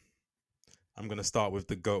thought I'm going to start with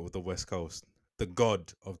the GOAT of the West Coast. The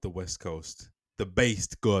God of the West Coast. The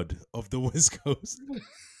based God of the West Coast.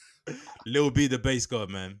 Lil B, the bass God,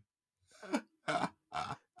 man.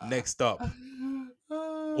 Next up.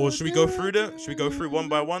 Or should we go through them? Should we go through one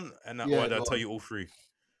by one? And or I'll tell you all 3.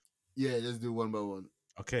 Yeah, let's do one by one.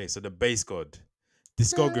 Okay, so the bass God.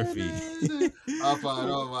 Discography. Up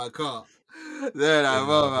and on my car. Then I'm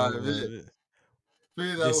on my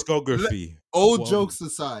discography. Old jokes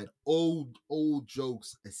aside. Old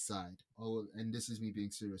jokes aside. Oh, and this is me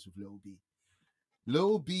being serious with Lil B.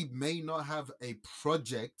 Lil B may not have a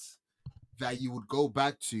project that you would go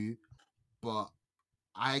back to, but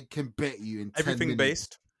I can bet you in 10 everything minutes,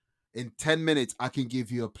 based. In 10 minutes, I can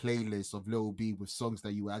give you a playlist of Lil B with songs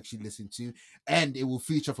that you will actually listen to, and it will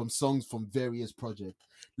feature from songs from various projects.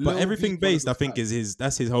 But everything based, I think, is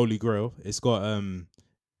that's his holy grail. It's got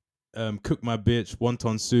Cook My Bitch,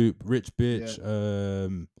 Wonton Soup, Rich Bitch.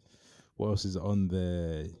 Yeah. What else is on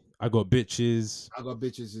there? I got bitches.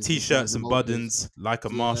 T-shirts and buttons, like a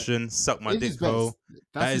Martian. Suck my dick hole.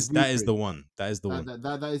 That is the one. That is the one.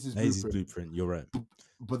 That is his blueprint. You're right.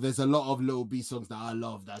 But there's a lot of Lil B songs that I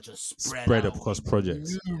love that just spread across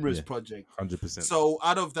projects, numerous projects. 100%. So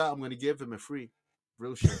out of that, I'm gonna give him a 3.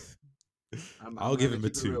 Real shit. I'll give him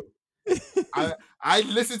a 2. I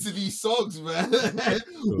listen to these songs, man.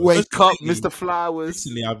 Wake up, Mr. Flowers.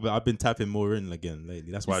 Recently, I've been tapping more in again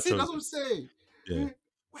lately. That's why I chose. That's what I'm saying. Yeah.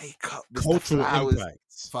 Wake up, Mr. Cultural Flowers. impact.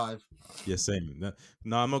 5. Yeah, same.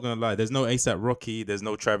 No, I'm not gonna lie. There's no ASAP Rocky. There's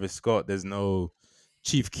no Travis Scott. There's no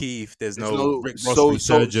Chief Keef. There's no Rick Ross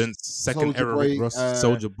resurgence. Second era Rick Ross,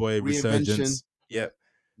 Soldier Boy resurgence. Yep.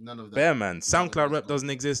 None of that. Bear man. SoundCloud rap doesn't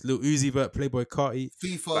exist. Lil Uzi Vert, Playboy Carti.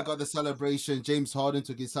 FIFA got the celebration. James Harden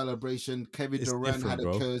took his celebration. Kevin Durant had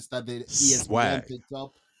a curse that the ESPN picked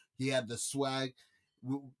up. He had the swag.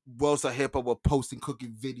 Worlds of Hip Hop were posting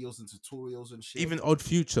cooking videos and tutorials and shit. Even Odd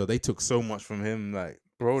Future, they took so much from him. Like,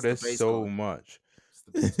 bro, there's so much.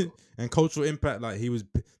 And cultural impact, like, he was,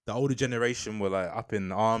 the older generation were like up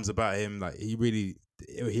in arms about him. Like, he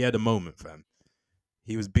had a moment, fam.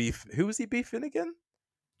 He was beef. Who was he beefing again?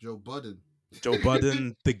 Joe Budden.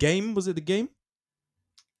 The Game? Was it The Game?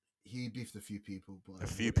 He beefed a few people. But a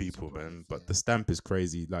few people, man. But the stamp is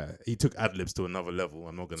crazy. Like, he took ad-libs to another level.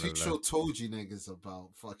 I'm not going to lie. Too sure told you niggas about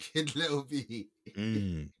fucking Lil B.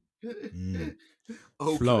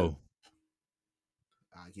 Flow.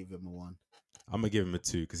 I give him a 1. I'm going to give him a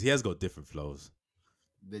 2 because he has got different flows.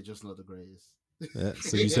 They're just not the greatest. Yeah,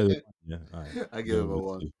 so you said, yeah, all right. I give him a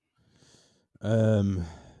 1.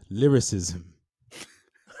 Lyricism.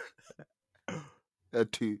 A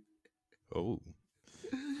 2. Oh.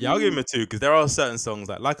 Yeah, I'll give him a 2 because there are certain songs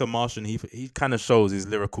like a Martian. He kind of shows his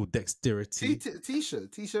lyrical dexterity.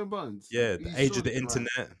 T-shirt and buns. Yeah, the age of the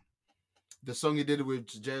internet. The song he did with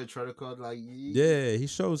Jared Trudicott, like Yeah, he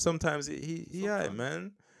shows sometimes he alright, sometimes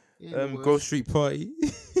man. he ain't the Grove worst. Street Party.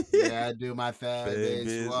 Yeah, I do my thing, bitch.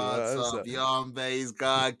 Babies, What's what's up? up? Young bass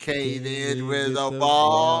God came Came in in with with the the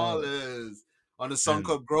ball. ballers on a song And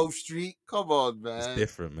called Grove Street. Come on, it's man.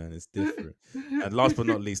 different, man. It's different. And last but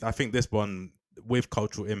not least, I think this one with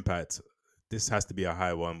cultural impact, this has to be a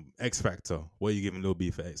high one. X Factor. What are you giving Lil B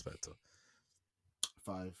for X Factor?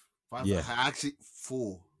 5. Yeah. Actually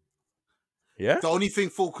 4. Yeah? The only thing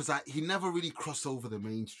 4 because he never really crossed over the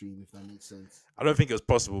mainstream, if that makes sense. I don't think it was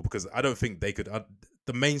possible because I don't think they could.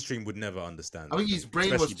 The mainstream would never understand. I think his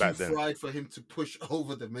brain especially was too back then. fried for him to push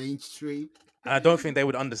over the mainstream. And I don't think they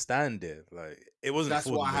would understand it. Like it wasn't. That's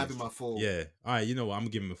for what the I have in my mainstream. 4. Yeah. All right. You know what? I'm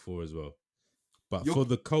giving him a 4 as well. But Your for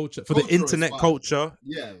the culture, for the culture is internet 5. culture,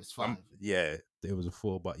 Yeah, it's 5. yeah, it was a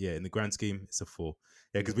 4. But yeah, in the grand scheme, it's a 4.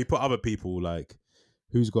 Yeah, because we put other people like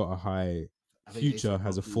who's got a high. I think Future A$AP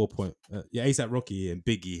has a Rocky 4 point. Yeah, ASAP Rocky and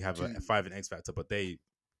Biggie have a 2. 5 in X Factor, but these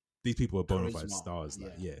people are bona fide Charisma, stars.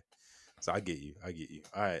 Like, yeah. yeah. So I get you.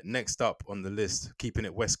 All right, next up on the list, keeping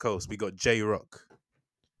it West Coast, we got J Rock.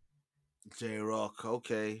 J Rock,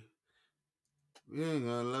 okay. We ain't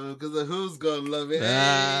gonna love it because who's gonna love it?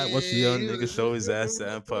 Watch the young nigga show his ass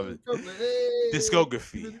and public.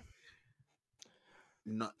 Discography.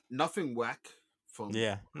 Nothing whack from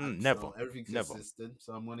never. So everything's Never. consistent.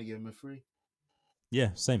 So I'm gonna give him a 3.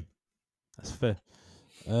 Yeah, same. That's fair.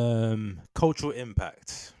 Cultural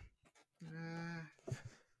impact.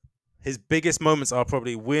 His biggest moments are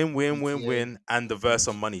probably win, and the verse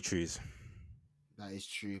on Money Trees. That is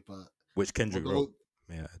true, but which Kendrick wrote.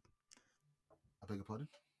 Yeah. I beg your pardon?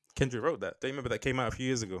 Kendrick wrote that. Don't you remember that came out a few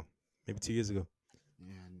years ago? Maybe 2 years ago.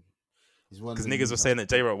 Yeah. Because niggas were saying that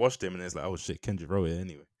J-Rock watched him and it's like, oh shit, Kendrick wrote it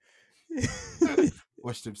anyway.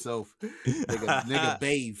 Washed himself. Nigga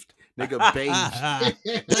bathed. Nigga bathed.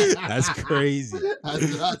 That's crazy.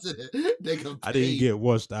 Nigga I didn't get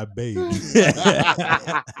washed, I bathed.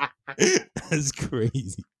 That's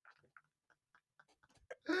crazy.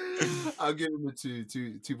 I'll give him a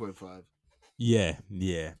 2.5. Yeah.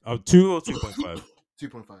 Oh, 2 or 2.5?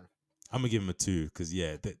 2.5. I'm gonna give him a 2 because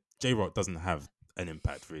J-Rock doesn't have an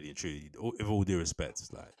impact really and truly. With all due respect,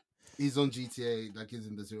 it's like he's on GTA, that gives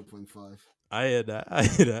him the 0.5. I hear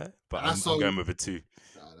that. But I'm going with a 2.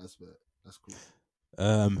 That's bad. That's cool.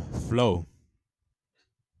 Flow.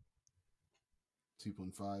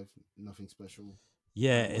 2.5. Nothing special.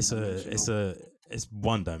 Yeah, it's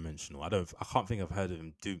one dimensional. I can't think I've heard of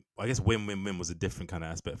him do. I guess win was a different kind of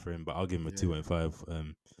aspect for him, but I'll give him a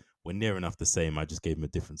 2.5. We're near enough the same. I just gave him a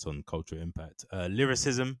difference on cultural impact.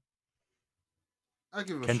 Lyricism. I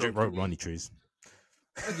give him Kendrick wrote Ronnie Trees.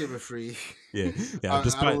 I give him a 3. Yeah.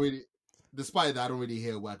 Despite that, I don't really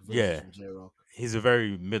hear whack verses from J-Rock. He's a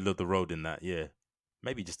very middle of the road in that. Yeah,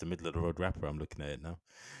 maybe just a middle of the road rapper. I'm looking at it now.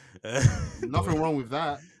 Nothing wrong with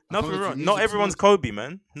that. Nothing wrong. Not everyone's Kobe,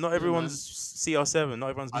 man. Not everyone's CR7. Not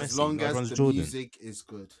everyone's Messi. As long not as everyone's the Jordan. music is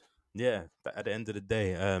good. Yeah, but at the end of the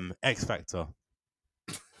day, X Factor.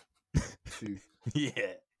 2.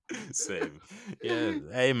 Yeah, same. Yeah,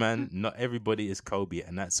 hey man, not everybody is Kobe,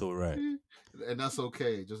 and that's all right. And that's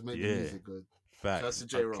okay. Just make the music good. Facts. That's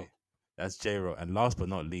J-Rock. Okay. That's J-Rock. And last but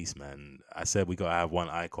not least, man, I said we gotta have one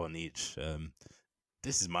icon each.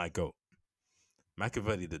 This is my goat.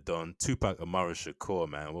 Machiavelli the Don, Tupac Amaru Shakur,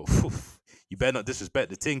 man. Well, you better not disrespect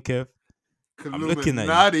the thing, Kev. I'm looking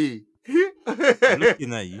at you. I'm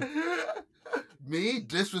looking at you. Me?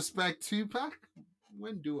 Disrespect Tupac?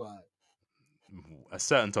 When do I? A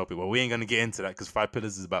certain topic. Well, we ain't gonna get into that because 5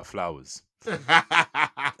 Pillars is about flowers.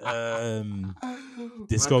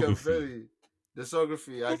 Discography.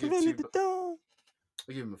 I give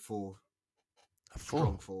him a 4. A 4.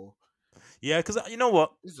 Strong 4. Yeah, because you know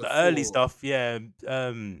what? The early 4. stuff, yeah.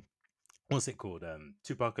 What's it called?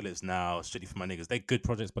 Tupacalypse Now, Strictly for My Niggas. They're good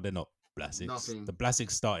projects, but they're not Blasics. Nothing. The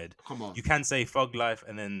Blasics started. Come on. You can say Thug Life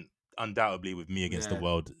and then undoubtedly with Me Against the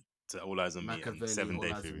World to All Eyes on Me and 7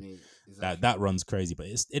 Day Theory. Exactly. That runs crazy, but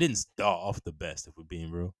it didn't start off the best if we're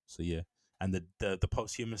being real. So yeah. And the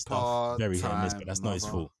posthumous stuff, very hit and miss, but that's not his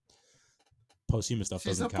fault. Posthumous stuff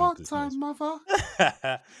doesn't count. She's a part-time mother.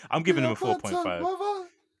 I'm giving him a 4.5.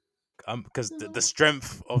 Because the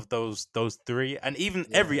strength of those 3, and even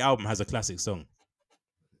every album has a classic song.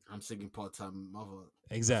 I'm singing part-time mother.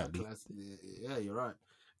 Exactly. Yeah, you're right.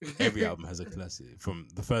 Every album has a classic. From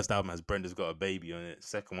the first album has Brenda's Got a Baby on it.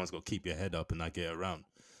 Second one's got Keep Your Head Up and I Get Around.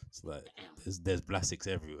 It's like there's Blasics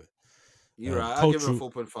everywhere. You're right. I'll give it a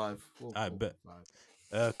 4.5. I bet.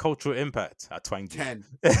 Cultural impact at Twang. 10.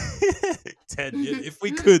 10. If we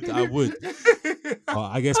could, I would.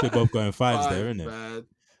 I guess we're both going 5s there, isn't it? Man.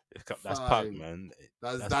 That's Puck, man.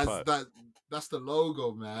 That's That's the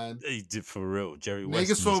logo, man. He did for real. Jerry West Niggas in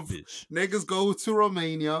this from bitch. niggas go to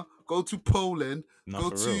Romania, go to Poland, Not go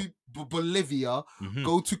for to real. Bolivia, Mm-hmm.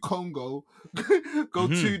 go to Congo, go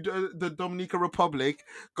Mhm. to the Dominican Republic,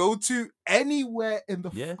 go to anywhere in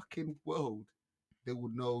the Yeah. fucking world. They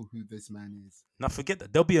would know who this man is. Now forget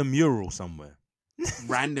that. There'll be a mural somewhere.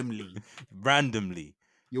 Randomly. Randomly.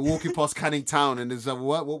 You're walking past Canning Town and there's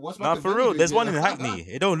what's Nah, for Machiavelli real. doing There's here? one in Hackney.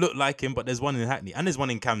 It don't look like him, but there's one in Hackney. And there's one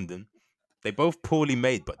in Camden. They both poorly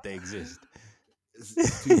made, but they exist.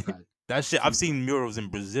 It's too bad. That shit, Too I've seen murals in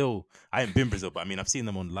Brazil. I ain't been Brazil, but I mean, I've seen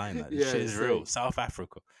them online. Like, this Yeah, shit is real. same. South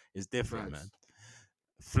Africa is different, Facts. man.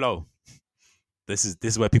 Flow. This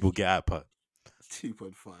is where people get at, but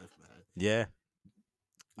 2.5, man. yeah,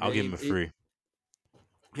 I'll give him a 3.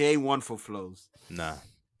 He ain't one for flows. Nah,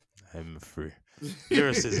 I give him a 3.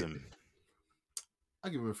 Lyricism, I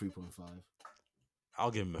give him a 3.5. I'll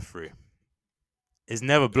give him a 3. It's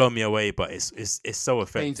never blown me away, but it's so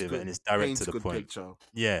effective and it's direct to the good point. Picture.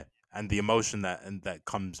 Yeah, and the emotion that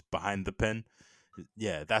comes behind the pen,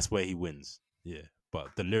 yeah, that's where he wins. Yeah,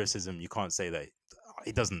 but the lyricism, you can't say that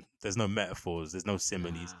he doesn't. There's no metaphors. There's no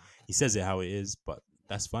similes. Nah. He says it how it is, but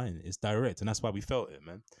that's fine. It's direct, and that's why we felt it,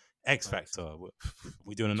 man. X Factor.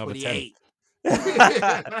 We doing another 10.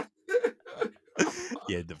 28.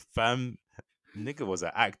 Yeah, the fam nigga was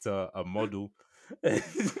an actor, a model,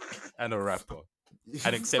 and a rapper.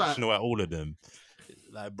 And exceptional at all of them.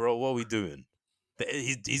 Like, bro, what are we doing?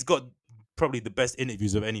 He's got probably the best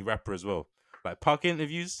interviews of any rapper as well. Like Park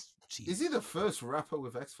interviews. Jeez. Is he the first rapper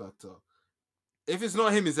with X Factor? If it's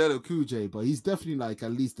not him, it's LL Cool J, but he's definitely like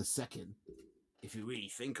at least the second. If you really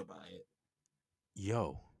think about it.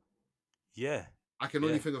 Yo. Yeah. I can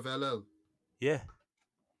only think of LL. Yeah.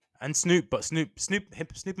 And Snoop, but Snoop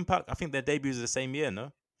and Park, I think their debuts are the same year,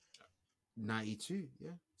 no? 92,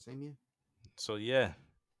 yeah, same year. So yeah.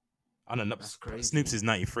 I don't know. That's crazy. Snoop's is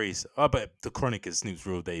 93. So, but The Chronic is Snoop's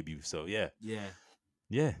real debut. So yeah. Yeah.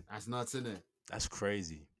 Yeah. That's nuts, isn't it? That's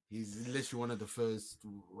crazy. He's literally one of the first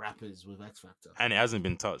rappers with X Factor. And it hasn't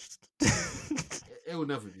been touched. It will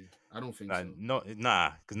never be. I don't think so.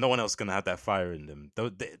 Nah, because no one else is going to have that fire in them.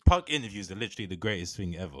 The Park interviews are literally the greatest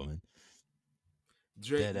thing ever, man.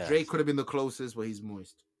 Drake could have been the closest, but he's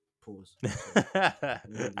moist. Pause.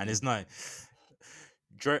 And it's not.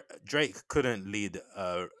 Drake couldn't lead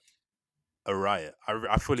a riot.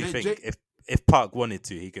 I fully think if Park wanted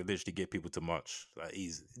to, he could literally get people to march like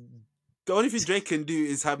easy. The only thing Drake can do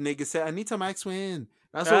is have niggas say, "Anita Max win."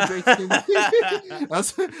 That's what Drake can do.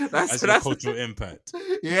 That's a cultural impact.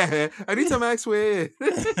 Yeah, Anita Max win.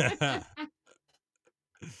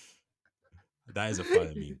 That is a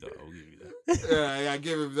fire meme, though. I'll give you that. Yeah, I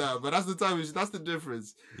give him that. But that's the time. That's the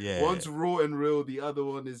difference. Yeah. One's raw and real. The other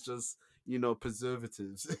one is just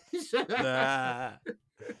preservatives.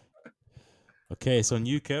 Okay, so on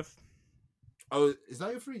you, Kev. Oh, is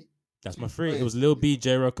that your 3? That's my 3. It was Lil B,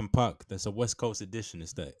 J Rock, and Park. That's a West Coast edition.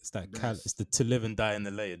 It's the To Live and Die in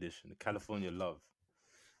LA edition, the California Love.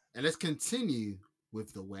 And let's continue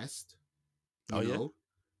with the West. You know.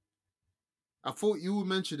 I thought you would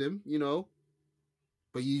mention him,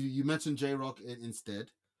 but you mentioned J Rock instead.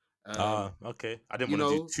 Okay. I didn't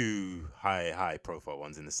want to do two high profile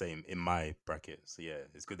ones in my bracket. So yeah,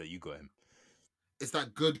 it's good that you got him. It's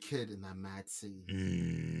that good kid in that mad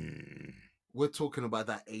scene. We're talking about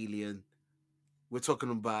that alien. We're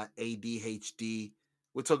talking about ADHD.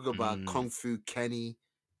 We're talking about Kung Fu Kenny,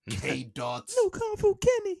 K Dot. No Kung Fu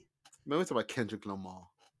Kenny. Man, we're talking about Kendrick Lamar.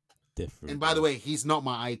 Different. And by the way, he's not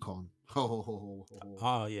my icon. Oh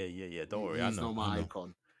yeah. Don't worry, he's not my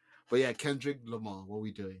icon. But yeah, Kendrick Lamar. What are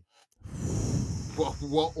we doing?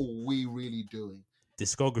 What are we really doing?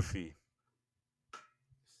 Discography.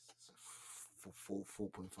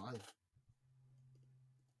 4.5.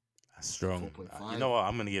 That's strong. 4.5. You know what?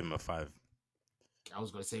 I'm gonna give him a 5. I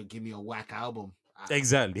was gonna say, give me a whack album.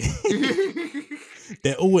 Exactly.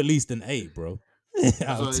 They're all at least an 8, bro.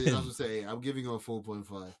 I was gonna say, I'm giving him a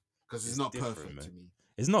 4.5 because it's not perfect, man. To me.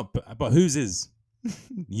 It's not, but whose is?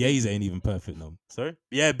 Ye's ain't even perfect, no. Sorry?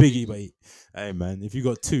 Yeah, Biggie, but hey, man, if you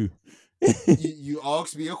got 2. you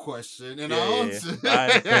asked me a question and I answered.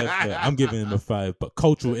 Fair. I'm giving him a 5, but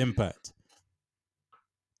cultural impact.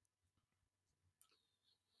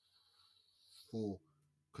 4.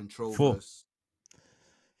 Control 4. verse.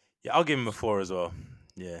 Yeah, I'll give him a 4 as well.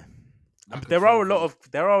 Yeah. There are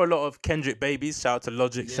a lot of Kendrick babies. Shout out to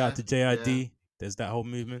Logic, shout out to JID. Yeah. There's that whole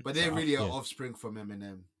movement. But they're really an offspring from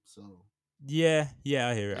Eminem. So yeah,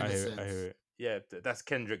 I hear it. Yeah, that's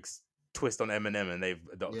Kendrick's twist on Eminem, and they've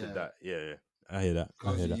adopted that. Yeah. I hear that.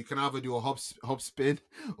 You can either do a hop spin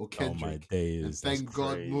or Kendrick. Oh my days! And thank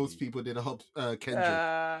God most people did a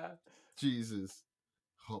Kendrick. Jesus.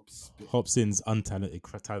 Hop spit. Hobson's untalented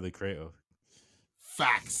Tyler the Creator.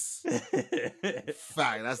 Facts.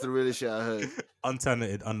 Fact. That's the realest shit I heard.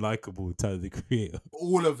 Untalented, unlikable Tyler the Creator.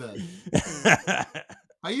 All of them.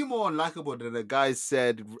 Are you more unlikable than the guy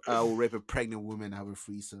said I will rape a pregnant woman and have a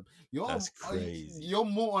threesome? That's crazy. You're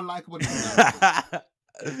more unlikable than that.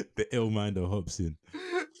 The ill mind of Hobson.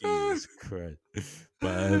 Jesus Christ.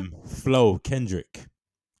 But Flo, Kendrick,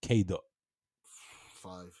 K. Dot.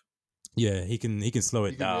 5. Yeah, he can slow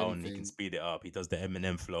it He can do down. He anything. can speed it up. He does the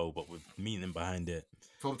Eminem flow, but with meaning behind it.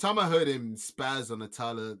 From the time I heard him spaz on a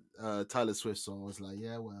Tyler Swift song, I was like,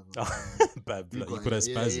 yeah, whatever. Bad blood. You You got put a it.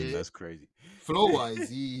 spaz Yeah, in. yeah. That's crazy. Flow wise,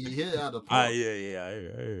 he hit it out of the park.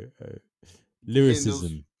 Yeah.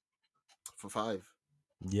 Lyricism. For 5.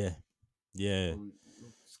 Yeah.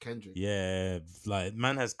 It's Kendrick. Yeah. Like,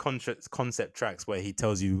 man has concept tracks where he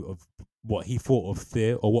tells you of what he thought of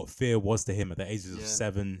fear or what fear was to him at the ages of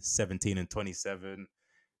 7, 17, and 27.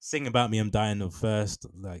 Sing About Me, I'm Dying of First.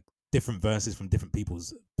 Like, different verses from different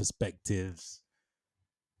people's perspectives.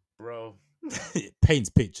 Bro. It paints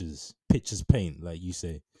pictures. Pictures paint, like you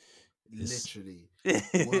say. Literally.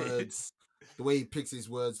 Words. The way he picks his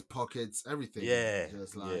words, pockets, everything. Yeah.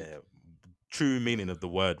 Just like True meaning of the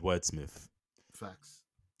word wordsmith. Facts.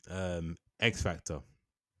 X Factor.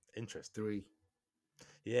 Interesting. 3.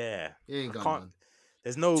 Yeah. He ain't got none.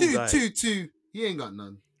 There's no 2. He ain't got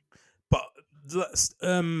none. But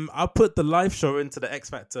I'll put the live show into the X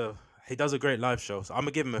Factor. He does a great live show, so I'm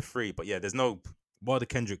gonna give him a 3. But yeah, there's no what are the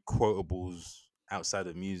Kendrick quotables outside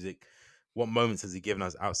of music. What moments has he given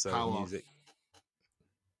us outside of music?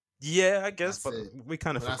 Yeah, I guess, but we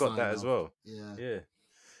kind of forgot that as well.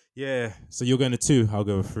 Yeah. So you're going to 2. I'll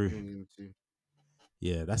go with 3.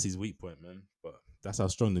 Yeah, that's his weak point, man. But that's how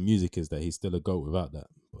strong the music is that he's still a GOAT without that.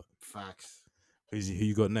 But Facts. who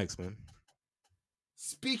you got next, man?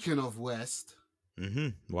 Speaking of West.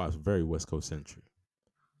 Wow, it's very West Coast centric.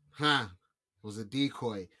 It was a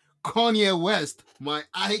decoy. Kanye West, my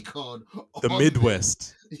icon. The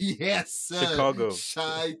Midwest. Yes, sir. Chicago.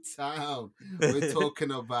 Chi-Town. We're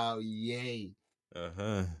talking about Ye.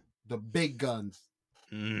 The big guns.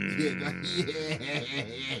 Yeah.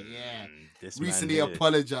 Recently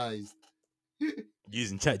apologized.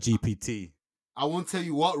 Using ChatGPT. I won't tell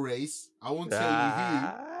you what race. I won't tell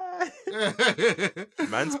you who.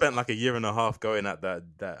 Man spent like a year and a half going at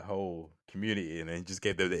that whole community and then just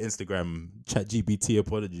gave them the Instagram ChatGPT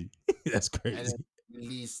apology. That's crazy. And then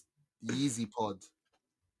released Yeezy Pod.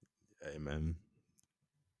 Hey, man.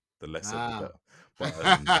 The less of the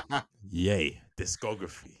better. But Yay,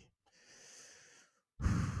 discography.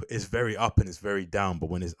 It's very up and it's very down, but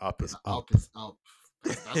when it's up, it's up. It's up.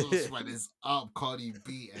 That's when it's up, Cardi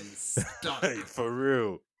B and stuck. For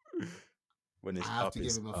real. When it's I have up, to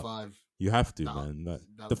give him a 5. You have to, man. Like,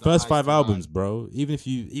 the first 5 albums, bro. Even if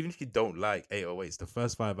you don't like 808s, the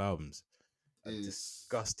first 5 albums are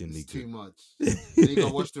disgustingly it's good. Too much. Then you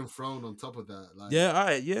got Watch Them Throne on top of that. Like, yeah, all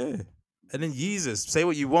right, yeah. And then Yeezus, say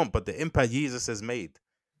what you want, but the impact Yeezus has made.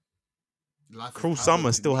 Cruel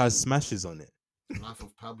Summer still has smashes on it. Life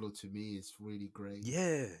of Pablo to me is really great.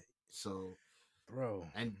 Yeah. So, bro.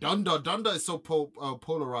 And Donda is so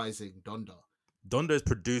polarizing. Donda is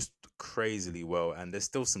produced crazily well, and there's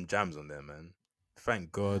still some jams on there, man.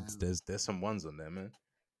 Thank God, there's some ones on there, man.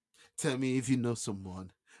 Tell me if you know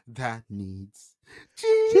someone that needs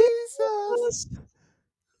Jesus,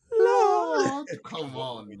 Lord. Come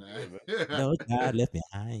on, man. No child left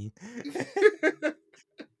behind.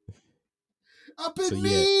 Up in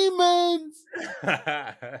demons.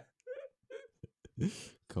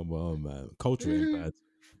 Come on, man. Culture ain't bad.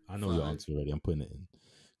 I know your answer already. I'm putting it in.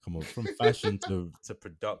 Come on, from fashion to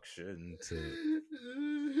production to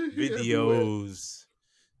videos.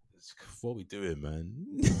 What we doing, man?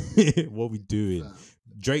 What we doing?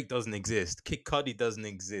 Drake doesn't exist. Kid Cudi doesn't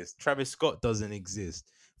exist. Travis Scott doesn't exist.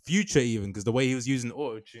 Future even, because the way he was using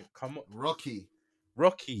auto-tune. Come on.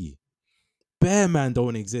 Rocky. Bear Man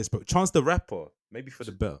don't exist, but Chance the Rapper, maybe for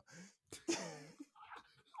the better.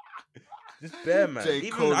 Just Bear Man. J.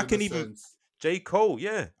 Cole,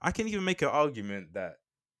 yeah. I can even make an argument that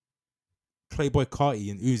Playboy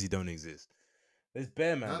Carti and Uzi don't exist. There's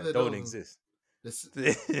Bear Man that don't exist.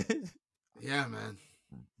 Yeah, man.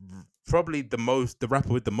 Probably the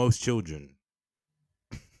rapper with the most children.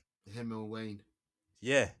 Him and Wayne.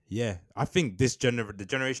 Yeah. I think the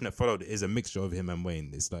generation that followed is a mixture of him and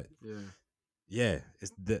Wayne. It's like,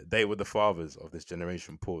 it's they were the fathers of this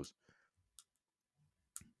generation. Pause.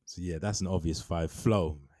 So yeah, that's an obvious 5.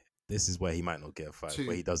 Flo, this is where he might not get a 5,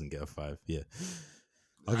 where he doesn't get a 5. Yeah,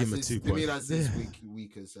 I'll give him a 2. To me, that's his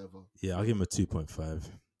weak as ever. Yeah, I'll give him a 2.5.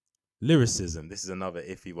 Lyricism. This is another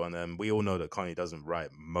iffy one. We all know that Kanye doesn't write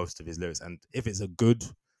most of his lyrics, and if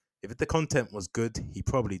the content was good, he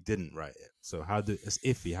probably didn't write it. So it's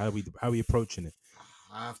iffy. How are we approaching it?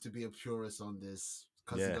 I have to be a purist on this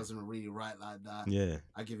because he Yeah. doesn't really write like that. Yeah.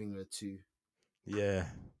 I give him a 2. Yeah.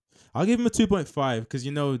 I'll give him a 2.5 because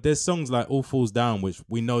there's songs like All Falls Down, which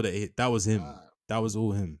we know that was him. That was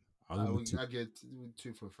all him. I get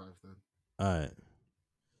 2.5 then. All right.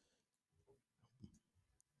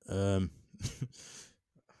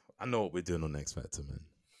 I know what we're doing on X Factor, man.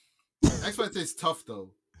 X Factor is tough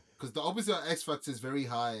though, because the opposite of X Factor is very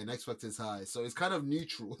high and X Factor is high, so it's kind of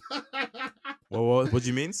neutral. Well, what do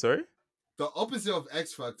you mean? Sorry. The opposite of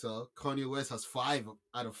X Factor, Kanye West has 5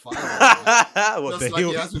 out of 5. What,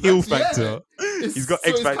 the heel factor? Yeah. He's got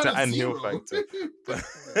X Factor and heel factor.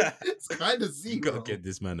 It's kind of 0. You gotta get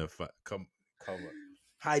this man a come on.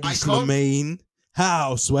 Heidi Slimane.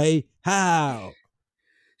 How, Sway? How?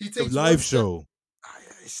 He takes a live show.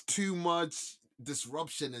 It's too much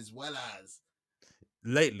disruption as well as.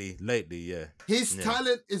 Lately, yeah. His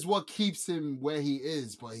talent is what keeps him where he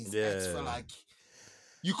is, but he's extra like.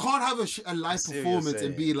 You can't have a live performance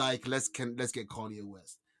and be like, let's get Kanye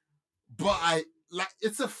West. But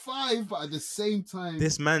it's a 5, but at the same time,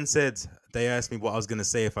 this man said they asked me what I was gonna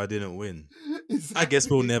say if I didn't win. Exactly. I guess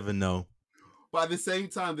we'll never know. But at the same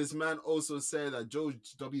time, this man also said that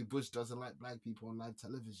George W. Bush doesn't like black people on live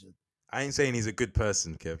television. I ain't saying he's a good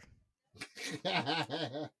person, Kev.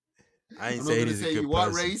 I ain't saying he's a good person.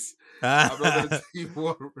 What race? I'm not gonna say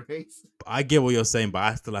what race. I get what you're saying, but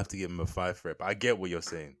I still have to give him a 5 for it. But I get what you're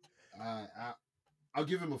saying. I'll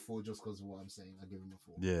give him a 4 just because of what I'm saying. I'll give him a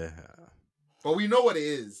 4. Yeah. But we know what it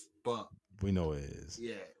is. We know what it is.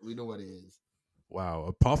 Yeah, we know what it is. Wow.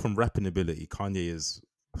 Apart from rapping ability, Kanye is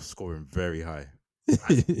scoring very high.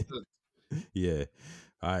 Yeah.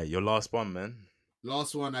 All right, your last one, man.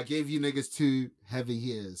 Last one. I gave you niggas 2 heavy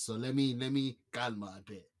hitters, so let me calma a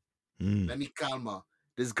bit. Let me calma.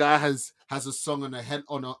 This guy has a song got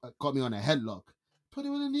me on a headlock. Put it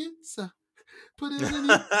on the news. Put it on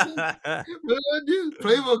the news.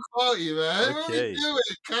 Playboy Carti, man. Okay. What are we doing?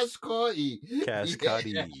 Cash Carti.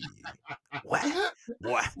 Carti.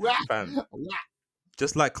 What? Fam.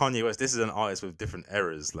 Just like Kanye West, this is an artist with different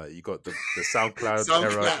eras. Like you got the SoundCloud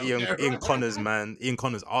era, Ian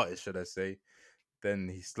Connor's artist, should I say? Then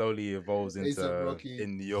he slowly evolves into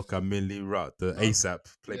In New York, Millie Rock, the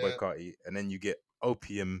ASAP Playboy Carti, and then you get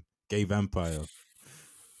Opium, Gay Vampire.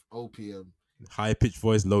 Opium. High pitched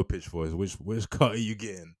voice, low pitched voice. Which Carti you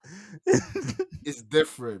getting? It's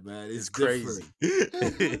different, man. It's crazy.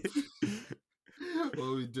 What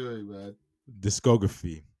are we doing, man?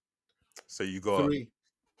 Discography. So you got 3.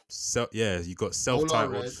 you got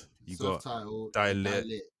self-titled. You got Dial-Lit.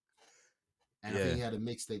 And I think he had a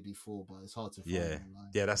mixtape before, but it's hard to find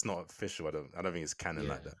online. Yeah, that's not official. I don't think it's canon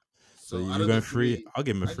like that. So you're going 3. I'll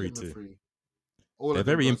give him a 3 too. They're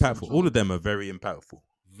very impactful. All of them are very impactful.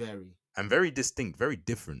 Very. And very distinct, very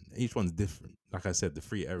different. Each one's different. Like I said, the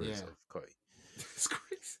 3 eras of Carti. It's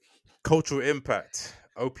crazy. Cultural impact.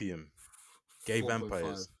 Opium. Gay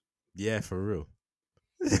Vampires. Yeah, for real.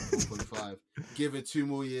 4.5. Give it 2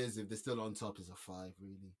 more years. If they're still on top, it's a 5,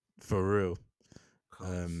 really. For real.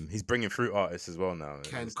 He's bringing through artists as well now.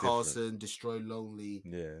 Ken Carson, Destroy Lonely.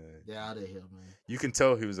 Yeah. They're out of here, man. You can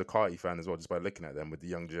tell he was a Carti fan as well just by looking at them with the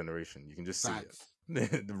young generation. You can just see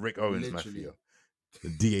it. The Rick Owens Mafia.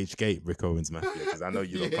 The DH Gate Rick Owens Mafia. Because I know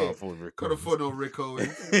you can't afford Rick Owens. Can't afford no Rick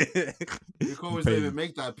Owens. Rick Owens didn't even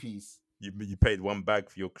make that piece. You paid 1 bag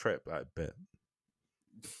for your crepe, I bet.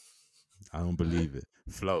 I don't believe it.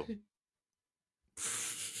 Flow.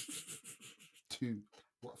 2.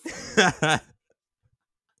 What?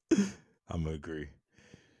 I'm gonna agree.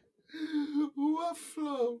 What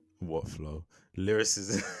flow? What flow?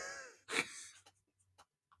 Lyricism.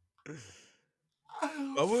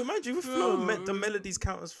 Oh, well, mind you, with flow, the melodies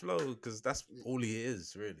count as flow because that's all he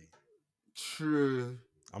is, really. True.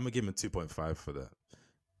 I'm gonna give him a 2.5 for that.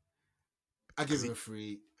 I give him a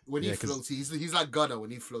 3. When he floats, he's like Gunna.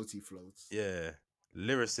 When he floats, Yeah.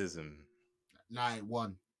 Lyricism. 9,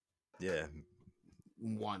 1. Yeah.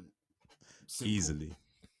 1. Simple. Easily.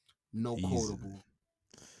 No quotable.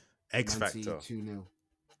 X Factor. 2-0.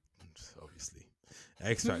 Obviously.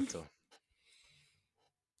 X Factor.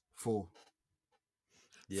 4.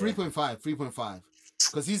 Yeah. 3.5.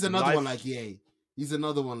 Because he's another one like Ye. He's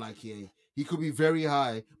another one like Ye. He could be very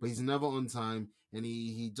high, but he's never on time. And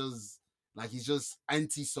he does, like, he's just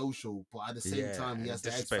antisocial. But at the same time, he has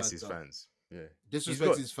the X Factor. Disrespects his fans. Yeah.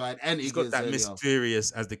 Disrespects his fans. And he's got that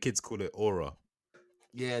mysterious, as the kids call it, aura.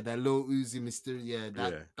 Yeah, that little Uzi mysterious. Yeah,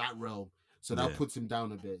 that realm. So that Yeah. puts him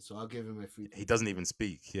down a bit. So I'll give him a 3. He doesn't even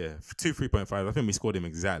speak. Yeah. For 3.5. I think we scored him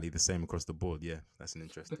exactly the same across the board. Yeah. That's an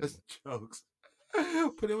interesting That's one. jokes.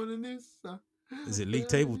 Put him on the news. Is it Put league him on the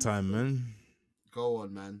table news, time, man? Go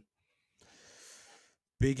on, man.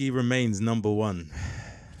 Biggie remains number 1.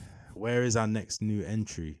 Where is our next new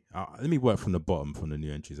entry? Let me work from the bottom from the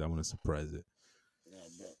new entries. I want to surprise it.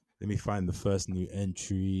 Let me find the first new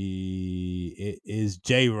entry. It is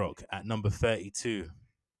J-Rock at number 32.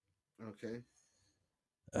 Okay.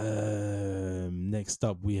 Next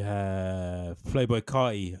up we have Playboy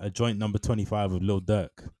Carti, a joint number 25 with Lil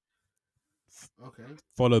Durk. Okay.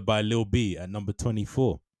 Followed by Lil B at number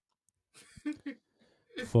 24.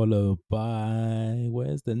 Followed by,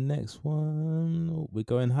 where's the next one? Oh, we're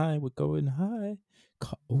going high.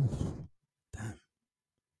 Oh,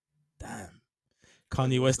 damn.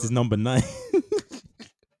 Kanye West is number 9.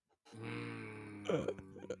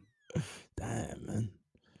 Damn, man.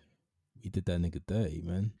 We did that nigga dirty,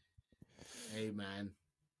 man. Hey, man.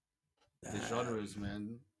 The genres,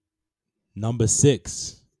 man. Number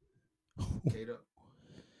 6. Kato.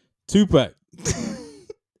 Tupac.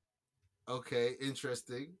 Okay,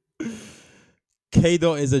 interesting.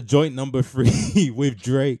 K-Dot is a joint number 3 with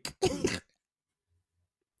Drake.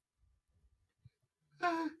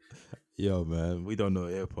 Yo, man, we don't know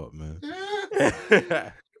hip hop, man.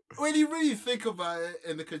 When you really think about it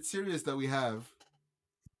and the criteria that we have,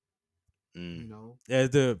 you know.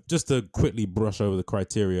 Yeah, just to quickly brush over the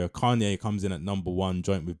criteria, Kanye comes in at number 1,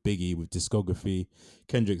 joint with Biggie with discography.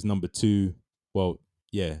 Kendrick's number 2. Well,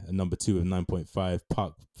 yeah, a number 2 with 9.5.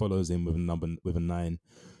 Puck follows in with a 9.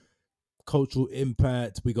 Cultural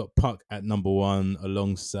impact, we got Puck at number 1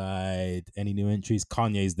 alongside any new entries.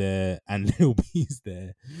 Kanye's there and Lil B's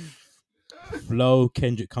there. Flow,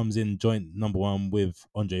 Kendrick comes in joint number 1 with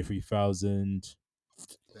Andre 3000.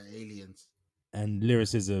 The aliens. And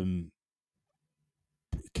lyricism,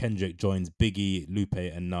 Kendrick joins Biggie, Lupe,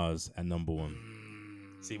 and Nas at number 1.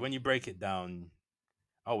 See, when you break it down,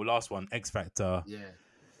 last one, X Factor. Yeah.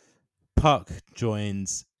 Puck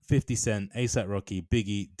joins 50 Cent, A$AP Rocky,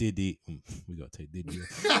 Biggie, Diddy. We got to take Diddy.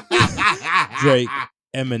 Drake,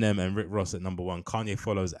 Eminem, and Rick Ross at number 1. Kanye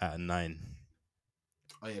follows at 9.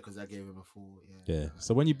 Oh, yeah, because I gave him a 4. Yeah.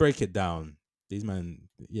 So when you break it down, these man,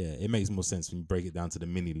 yeah, it makes more sense when you break it down to the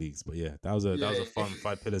mini leagues. But yeah, that was a fun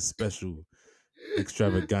 5 pillars special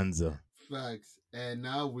extravaganza. Facts. And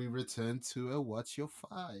now we return to a What's Your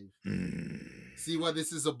 5. See why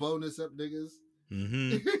this is a bonus up, niggas?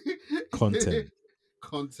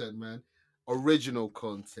 Content, man. Original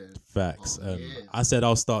content. Facts. I said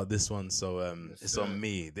I'll start this one, so it's on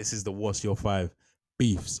me. This is the What's Your 5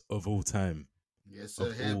 beefs of all time. Yes,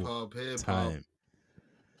 sir. Hip hop.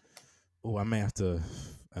 Oh, I may have to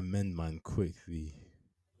amend mine quickly.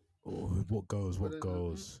 Oh, what goes?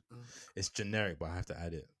 It's generic, but I have to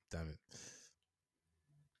add it. Damn it.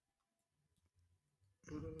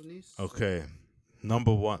 Okay.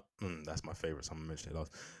 Number 1. That's my favorite, so I'm going to mention it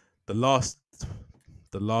last.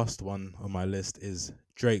 The last one on my list is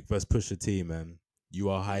Drake versus Pusha T, man. You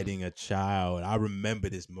are hiding a child. I remember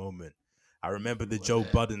this moment. I remember the Joe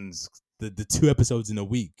Buddens, the 2 episodes in a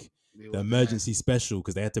week. The emergency special,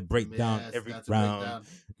 because they had to break down every round.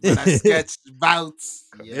 Sketch bouts.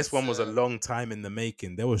 Yes, this one was a long time in the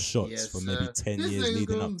making. There were shots for maybe 10 years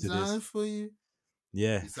leading up to this. For you.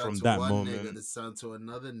 Yeah, from that moment. Nigga, son to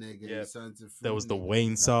another nigga. Yeah, there was the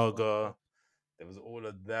Wayne saga. There was all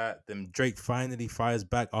of that. Then Drake finally fires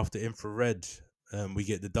back after Infrared. We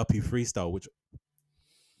get the Duppy freestyle, which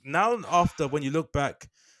now after, when you look back,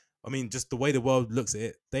 I mean, just the way the world looks at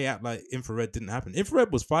it, they act like Infrared didn't happen.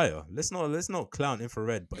 Infrared was fire. Let's not clown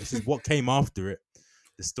Infrared, but it's just what came after it.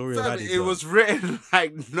 The story of Adidon. It was written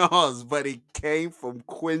like Nas, but it came from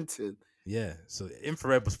Quentin. Yeah, so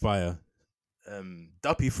Infrared was fire.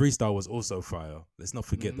 Duppy freestyle was also fire. Let's not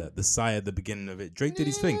forget that. The sigh at the beginning of it. Drake did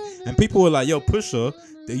his thing. And people were like, yo, Pusha,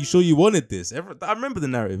 are you sure you wanted this? I remember the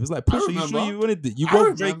narrative. It was like, Pusha, you sure you wanted it? You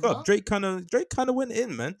woke Drake up. Drake kind of went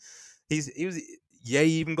in, man. He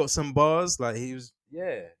even got some bars. Like he was,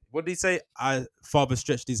 yeah. What did he say? Father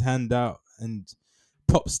stretched his hand out and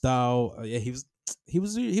pop style. Yeah, he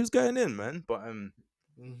was going in, man. But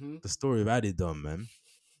the story of Adidon, man.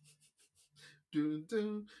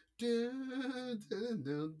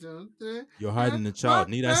 You're hiding the child.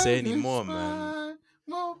 Need I say any more, man?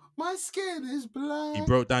 My skin is black. He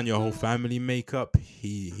broke down your whole family makeup.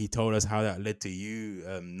 He told us how that led to you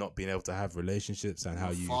not being able to have relationships and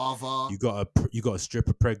how you got a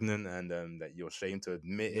stripper pregnant and that you're ashamed to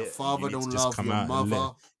admit your it. Father don't love your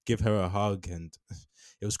mother. Give her a hug, and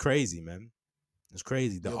it was crazy, man. It was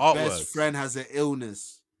crazy. The your artwork. Best friend has an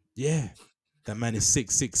illness. Yeah, that man is sick.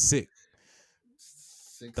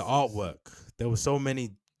 the artwork. There were so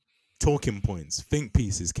many talking points, think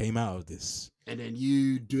pieces came out of this. And then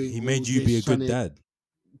you doing. He made you be a good dad.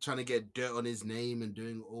 Trying to get dirt on his name and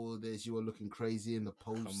doing all this. You were looking crazy in the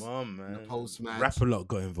post. Come on, man. In the post match. Rap-A-Lot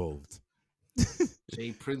got involved.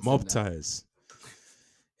 Jay Prince. Mob ties.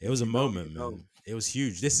 It was a moment, man. It was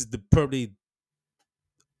huge. This is probably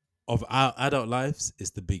of our adult lives. It's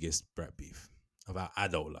the biggest rap beef of our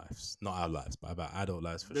adult lives, not our lives, but about adult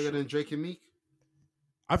lives for Bigger sure. than Drake and Meek.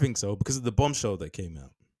 I think so because of the bombshell that came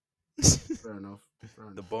out. Fair enough.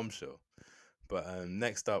 The bombshell. But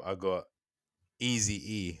next up, I got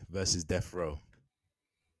Eazy-E versus Death Row.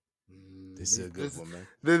 This is a good one, man.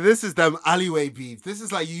 This is them alleyway beef. This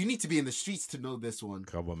is like you need to be in the streets to know this one.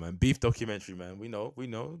 Come on, man. Beef documentary, man. We know.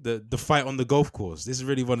 The fight on the golf course. This is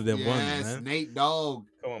really one of them ones, man. Nate Dogg.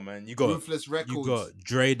 Come on, man. You got Ruthless Records. You got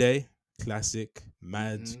Dre Day, classic,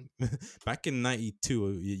 mad. Back in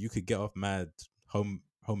 '92, you could get off mad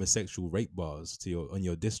homosexual rape bars on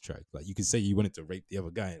your diss track. Like you could say you wanted to rape the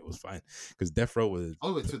other guy and it was fine because Death Row was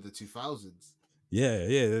all the way to the 2000s.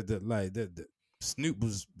 Yeah. Snoop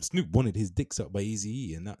wanted his dick sucked by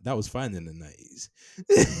Eazy-E, and that was fine in the 90s.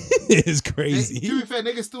 It's crazy. To be fair,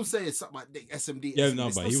 niggas still say it's suck my dick, SMD. Yeah, no,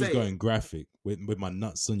 but he was going graphic with my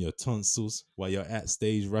nuts on your tonsils while you're at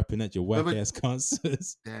stage rapping at your whack ass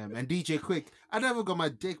concerts. Damn, and DJ Quick, I never got my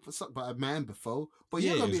dick sucked by a man before, but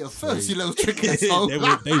you're gonna be a crazy. first, you little trick asshole. They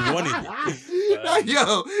wanted it.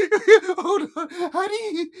 Yo, hold on. How do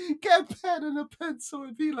you get a pen and a pencil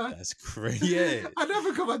and be like, that's crazy? Yeah. I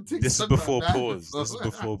never got my dick This is sucked before by a man pause. before. This is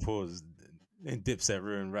before pause. And Dipset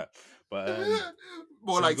ruined rap. But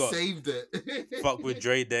more so like saved it. Fuck with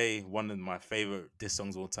Dre Day, one of my favorite diss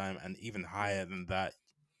songs of all time, and even higher than that.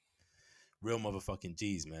 Real motherfucking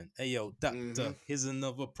G's, man. Hey yo, doctor, here's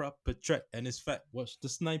another proper track, and it's fat. Watch the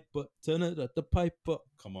sniper, turn it at the piper.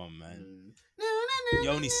 Come on, man.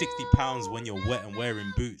 You're only 60 pounds when you're wet and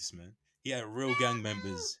wearing boots, man. He had real gang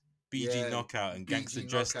members, BG Knockout and Gangsta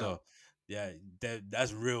Dressed. Yeah,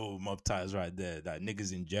 that's real mob ties right there. That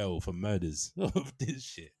niggas in jail for murders of this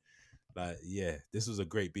shit. Like, yeah, this was a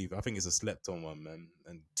great beef. I think it's a slept on one, man.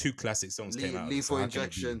 And 2 classic songs came out. Lethal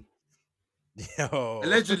Injection. Yo.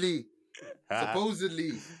 Allegedly.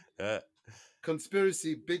 Supposedly.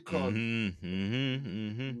 Conspiracy, big con.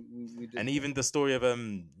 And even the story of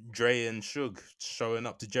Dre and Suge showing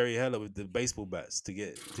up to Jerry Heller with the baseball bats to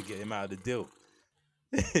get him out of the deal.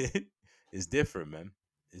 It's different, man.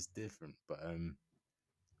 It's different. But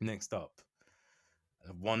next up,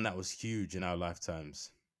 one that was huge in our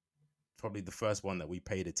lifetimes. Probably the first one that we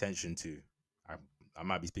paid attention to. I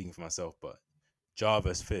might be speaking for myself, but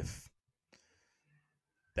Jarvis Fifth.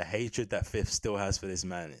 The hatred that Fifth still has for this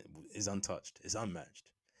man is untouched. It's unmatched.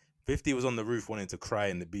 50 was on the roof wanting to cry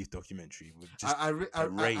in the beef documentary. With just I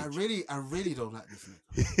really don't like this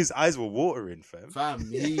nigga. His eyes were watering, fam.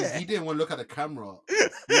 He didn't want to look at the camera.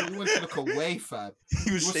 He wanted to look away, fam.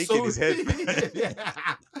 He was shaking his head,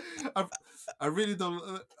 fam. I really don't.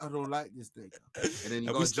 I don't like this nigga. And then you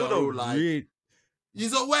and got Joe like.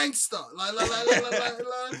 He's a wankster.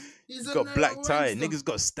 Like he's got black tie. Niggas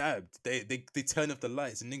got stabbed. They turned off the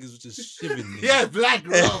lights and niggas was just shivering. Yeah, black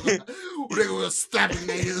love. They were stabbing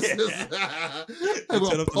niggas. They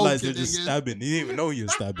turned off the lights. They're just stabbing. He didn't even know you were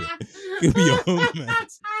stabbing. Give me your own, man.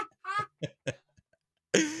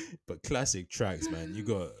 But classic tracks, man. You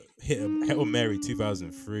got Hail Mary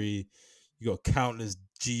 2003. You got countless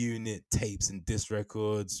G-Unit tapes and disc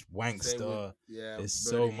records. Wankster. There's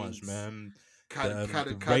so much, man.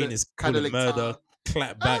 The Rain is Cool and Murder,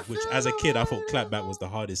 Clap Back, which as a kid I thought Clap Back was the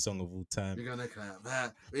hardest song of all time. We're gonna clap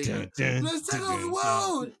back. Let's take over the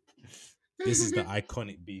world. This is the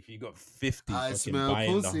iconic beef. You got 50 I fucking smell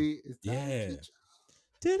buying pussy. Yeah.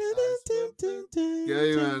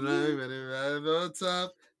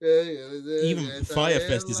 Even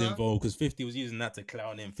Firefest is involved because 50 was using that to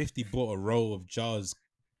clown him. 50 bought a row of jars,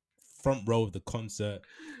 front row of the concert,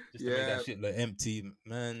 just to make that shit look empty.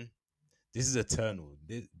 Man, this is eternal.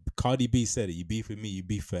 Cardi B said it. You beef with me, you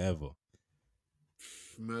beef forever.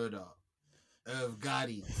 Murder. Of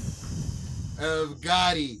Gotti.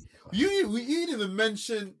 You didn't even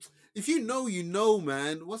mention. If you know, you know,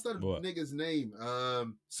 man. What's that nigga's name?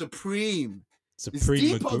 Supreme. It's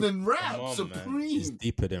deeper than rap. Supreme. Man. It's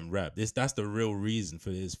deeper than rap. That's the real reason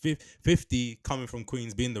for this. 50 coming from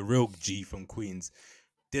Queens, being the real G from Queens,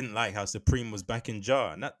 didn't like how Supreme was back in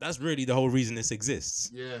Jar. And that's really the whole reason this exists.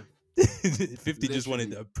 Yeah. 50 Literally. just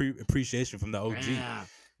wanted appreciation from the OG. Yeah.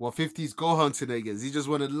 Well, 50's go hunting niggas. He just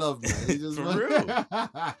wanted love, man. He just For wanted... real.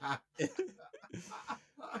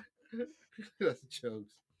 That's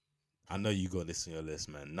jokes. I know you got this on your list,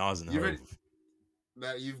 man. Nas and Hove.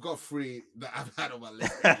 that you've got three that I've had on my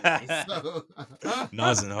list anyway. So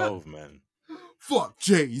Nas and Hove, man. Fuck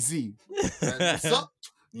Jay-Z.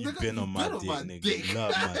 You've been on my dick, nigga.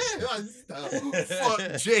 Love my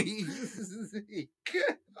Fuck Jay-Z.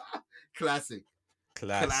 Classic,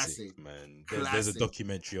 man. There's a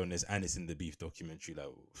documentary on this, and it's in the Beef documentary. Like,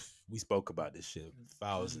 we spoke about this shit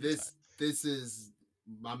thousands of times. This is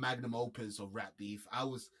my magnum opus of rap beef. I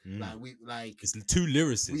was it's two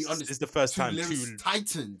lyricists. It's the first time two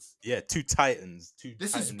titans. Yeah, two titans.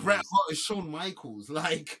 This is Bret Hart and Shawn Michaels.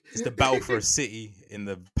 Like, it's the battle for a city in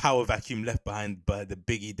the power vacuum left behind by the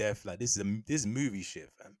Biggie death. Like, this is movie shit,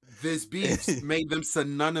 fam. This beef made them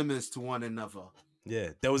synonymous to one another. Yeah,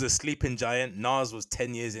 there was a sleeping giant. Nas was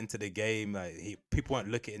 10 years into the game. Like, people weren't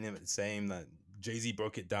looking at him the same. Like, Jay-Z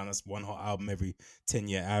broke it down. That's one hot album every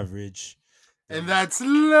 10-year average. And that's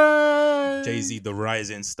lame. Jay-Z, the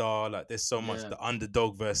rising star. Like, there's so much. The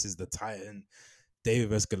underdog versus the titan. David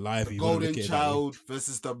versus Goliath. The golden child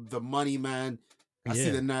versus the money man. I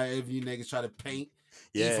see the narrative you niggas try to paint.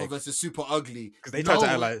 Evil versus super ugly. Because they try to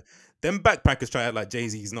act like... Them backpackers try to act like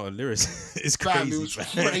Jay-Z's not a lyricist. It's crazy. It was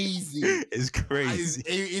crazy. It's crazy.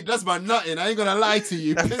 It does my nutting. I ain't gonna lie to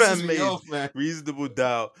you. It pisses me off, man. Reasonable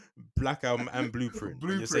Doubt, Black Album, and Blueprint.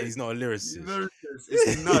 You're saying he's not a lyricist.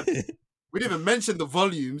 It's nuts. We didn't even mention the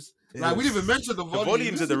volumes. Like, we didn't even mention the volumes. The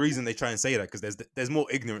volumes are the reason they try and say that, because there's more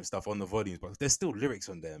ignorant stuff on the volumes, but there's still lyrics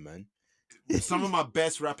on there, man. Some of my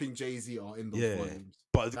best rapping Jay-Z are in those volumes.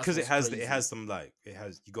 But because it has some, like,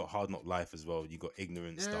 you got Hard Knock Life as well. You got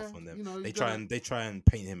ignorant stuff on them. You know, they try and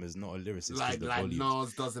paint him as not a lyricist. Like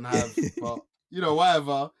Nas doesn't have, but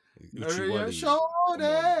whatever.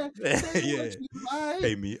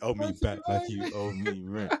 Pay me, owe me back like you owe me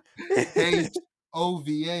rent. Hey,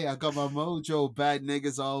 OVA, I got my mojo. Bad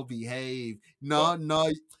niggas all behave. No.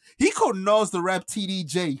 He called Nas the rap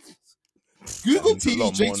TDJ. Google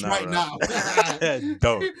TDJs right now.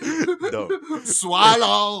 Don't.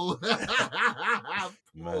 Swallow.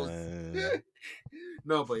 Man.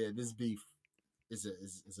 No, but yeah, this beef is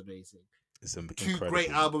amazing. It's two great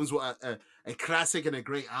albums. A classic and a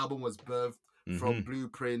great album was birthed from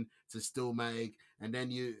Blueprint to Stillmatic, and then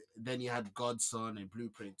you had Godson and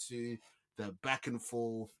Blueprint 2. The back and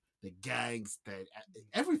forth, the gangs,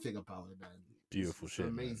 everything about it, man. Beautiful shit,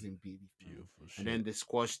 amazing beat. Beautiful shit. And then they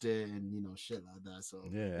squashed it, and shit like that. So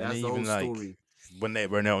that's the whole story. When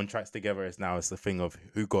they're on tracks together, it's the thing of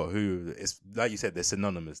who got who. It's like you said, they're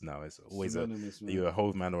synonymous now. It's always you're a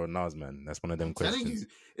Hove man or a Nas man. That's one of them questions.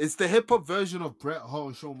 It's the hip hop version of Bret Hart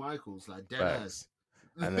and Shawn Michaels, like dead ass.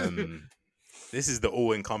 And this is the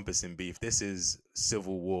all-encompassing beef. This is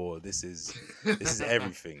Civil War. This is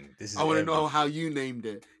everything. I want to know how you named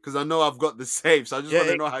it, because I know I've got the same. So I just want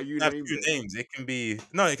to know how you named it. Names. It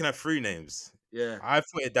can have 3 names. Yeah, I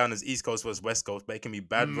put it down as East Coast versus West Coast, but it can be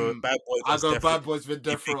Bad Boys. I got Bad Boys with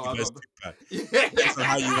Death Row. That's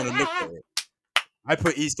how you want to look at it. I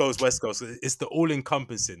put East Coast, West Coast. It's the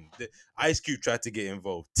all-encompassing. Ice Cube tried to get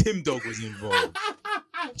involved. Tim Dog was involved.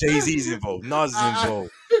 Jay-Z's involved. Nas is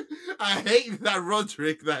involved. I hate that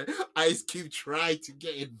Roderick that Ice Cube tried to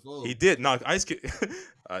get involved. He did. No, Ice Cube.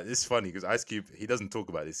 It's funny because Ice Cube, he doesn't talk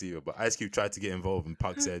about this either, but Ice Cube tried to get involved and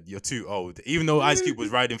Puck said, "You're too old." Even though Ice Cube was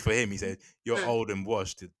riding for him, he said, "You're old and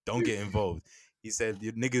washed. Don't get involved." He said,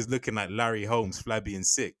 "Your niggas looking like Larry Holmes, flabby and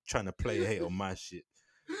sick, trying to play hate on my shit."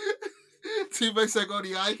 T-Max like,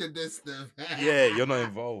 only I can diss them. Yeah, you're not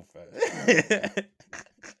involved, man.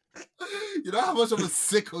 You know how much of a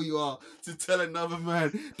sicko you are to tell another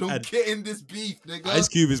man, don't get in this beef, nigga. Ice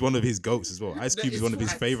Cube is one of his goats as well. Ice Cube is one of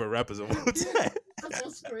his favorite rappers of all time.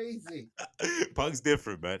 That's crazy. Punk's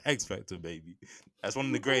different, man. X Factor, baby. That's one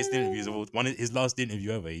of the greatest interviews of all. His last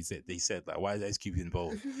interview ever. He said like, why is Ice Cube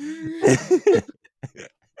involved?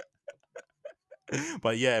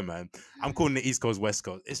 But yeah, man, I'm calling it East Coast, West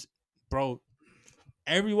Coast. Bro,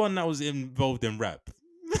 everyone that was involved in rap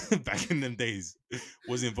back in them days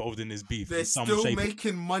was involved in this beef. They're still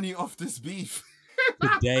making money off this beef.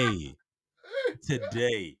 Today.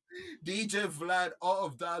 DJ Vlad, Art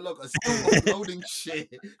of Dialogue are still uploading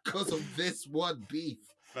shit because of this one beef.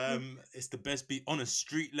 It's the best beef on a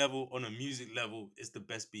street level, on a music level. It's the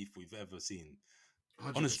best beef we've ever seen.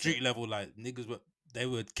 100%. On a street level, like niggas were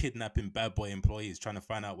kidnapping bad boy employees, trying to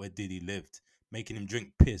find out where Diddy lived, making him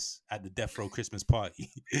drink piss at the Death Row Christmas party.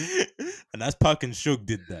 And that's Pac and Suge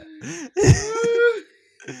did that.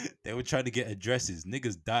 They were trying to get addresses.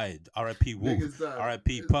 Niggas died. R.I.P. Wolf.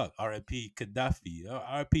 R.I.P. Pac. R.I.P. Gaddafi.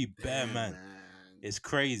 R.I.P. Bear Man. It's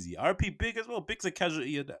crazy. R.I.P. Big as well. Big's a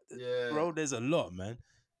casualty of that. Yeah. Bro, there's a lot, man.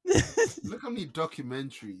 Look how many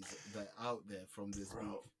documentaries that are out there from this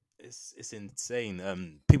beef. It's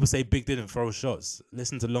insane. People say Big didn't throw shots.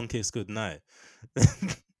 Listen to Long Kiss Goodnight.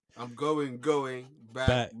 I'm going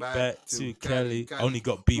back Back to Cali, Kelly. Cali. Only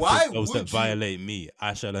got beef Why with those that would you? violate me.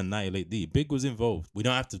 I shall annihilate thee. Big was involved. We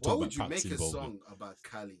don't have to Why talk would about you Pac's make a involvement. song about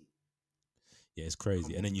Cali? Yeah, it's crazy.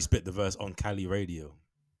 Come And then on, you man. spit the verse on Cali radio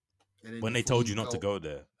And then when you they thought told he'd you not to go. go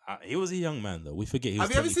there. He was a young man though. We forget he was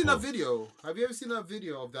Have you ever seen that 24. video? Have you ever seen that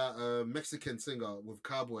video of that Mexican singer with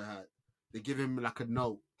cowboy hat? They give him like a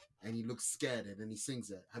note and he looks scared and then he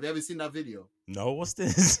sings it. Have you ever seen that video? No, what's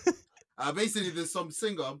this? Basically, there's some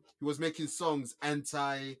singer who was making songs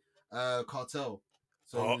anti cartel.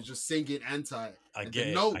 So he was just singing anti. I And get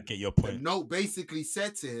the it. note, I get your the point. note basically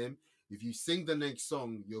said to him, if you sing the next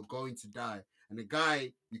song, you're going to die. And the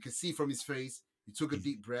guy, you can see from his face, he took a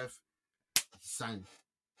deep breath, he sang,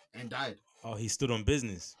 and died. Oh, he stood on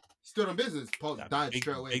business. Stood on business, died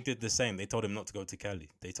straight away. Big did the same. They told him not to go to Cali.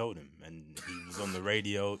 They told him, and he was on the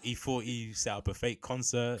radio. He thought he set up a fake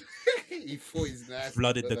concert. He thought he's nasty.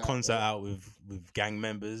 Flooded the concert out with gang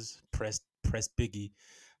members. Pressed Biggie.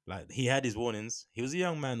 Like, he had his warnings. He was a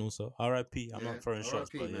young man also. R.I.P. I'm not throwing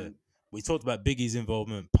shots, but man. Yeah. We talked about Biggie's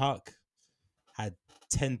involvement. Pac had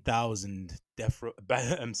 10,000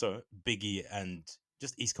 Biggie and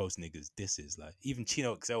just East Coast niggas. Disses. Like, even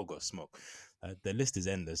Chino XL got smoked. The list is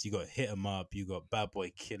endless. You got Hit 'Em Up. You got Bad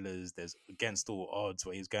Boy Killers. There's Against All Odds,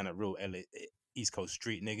 where he was going at real LA, East Coast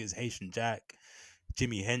street niggas. Haitian Jack.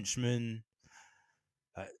 Jimmy Henchman.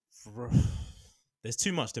 There's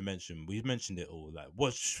too much to mention. We've mentioned it all. Like,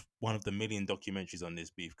 watch one of the million documentaries on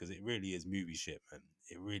this beef because it really is movie shit, man.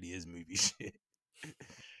 It really is movie shit.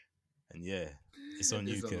 And yeah, it's on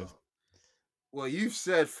you, Kev. Well, you've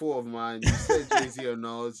said 4 of mine. You said Jay-Z and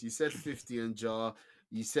Nas. You said 50 and Jar.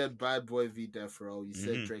 You said Bad Boy v Death Row. You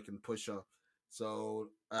said Drake and Pusha. So,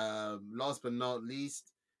 last but not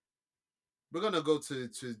least, we're gonna go to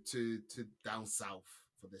down south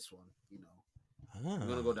for this one. You know, we're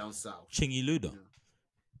gonna go down south. Chingy Luda. You know.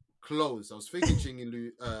 Close. I was thinking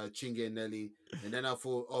Chingy and Nelly, and then I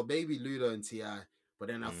thought, oh, maybe Luda and Ti. But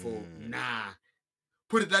then I thought, nah,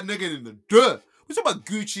 put that nigga in the dirt. We talking about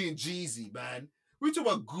Gucci and Jeezy, man. We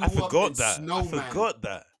talking about Goo Up and Snowman. I forgot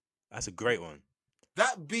that. That's a great one.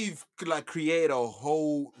 That beef could like create a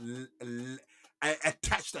whole,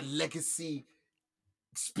 attached a legacy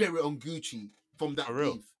spirit on Gucci from that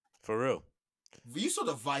beef. For real. You saw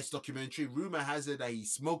the Vice documentary. Rumor has it that he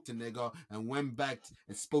smoked a nigga and went back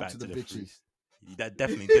and spoke to the bitches. That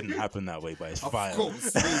definitely didn't happen that way, but it's fire. Of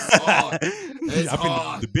course, it's hard. It's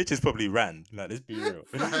hard. The bitches probably ran. Like, let's be real.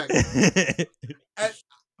 And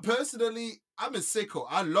personally, I'm a sicko.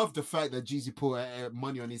 I love the fact that Jeezy put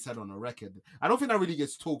money on his head on a record. I don't think that really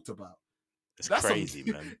gets talked about. That's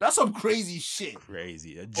crazy, man. That's some crazy shit.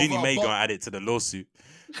 Crazy. Jeannie Mae gonna add it to the lawsuit.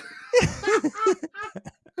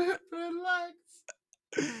 Relax.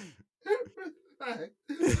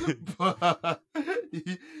 But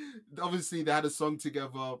obviously they had a song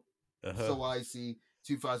together, So Icy,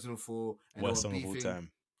 2004, and worst song of all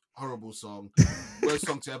time. Horrible song. Worst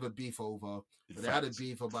song to ever beef over. But they had a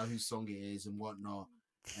beef about whose song it is and whatnot.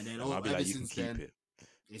 And then ever since then,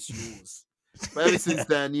 it's yours. But ever since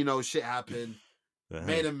then, you know, shit happened.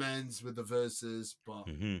 Made amends with the verses, but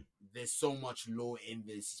there's so much lore in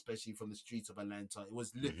this, especially from the streets of Atlanta. It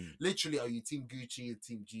was literally, are you Team Gucci or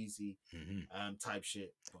Team Jeezy type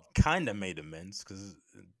shit. Kind of made amends because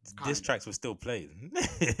diss tracks were still played.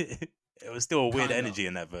 It was still a weird energy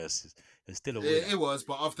in that verse. It was still a weird. It was,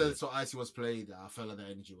 but after So Icy was played, I felt like the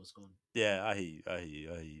energy was gone. Yeah, I hear you.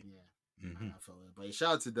 Yeah, I felt it. But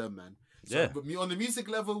shout out to them, man. So, but on the music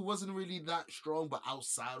level, it wasn't really that strong, but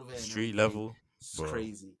outside of it, street level. It's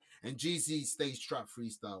crazy. And Jeezy Stage Trap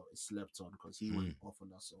freestyle is slept on because he went off on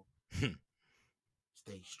that song.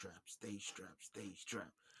 Stage trap.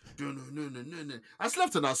 No. I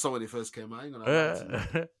slept on that song when it first came out. I ain't gonna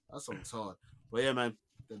lie. That song's hard. But yeah, man,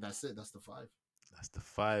 that's it. That's the 5. That's the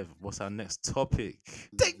 5. What's our next topic?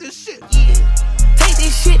 Take this shit. Take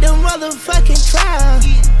this shit to motherfucking trial.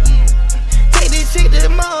 Take this shit to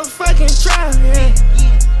motherfucking trial.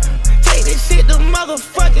 Take this shit to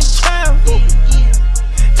motherfucking trial.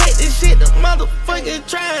 Take this shit to motherfucking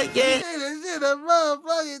trial, yeah. Take this shit to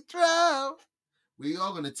motherfucking trial. We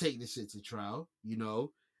are gonna take this shit to trial, you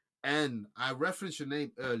know. And I referenced your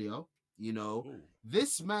name earlier, you know. Ooh.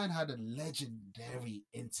 This man had a legendary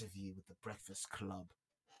interview with the Breakfast Club.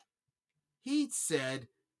 He said,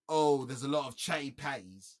 "Oh, there's a lot of chatty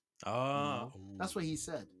patties." You know? That's what he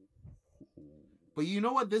said. But you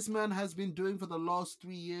know what this man has been doing for the last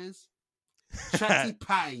 3 years? Chatty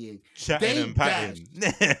pattying. Chatting and patting.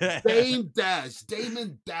 Damon Dash.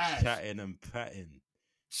 Chatting and patting.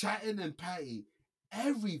 Chatting and patting.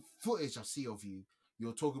 every footage I see of you,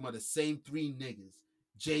 you're talking about the same three niggas: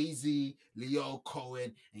 Jay-Z, Leo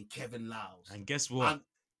Cohen, and Kevin Lyles. And guess what? And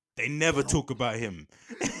They never talk about him.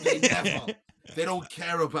 they never. They don't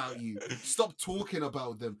care about you. Stop talking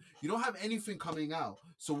about them. You don't have anything coming out.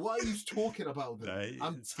 So what are you talking about them? Like,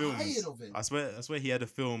 I'm films. tired of it. I swear he had a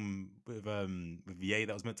film with Ye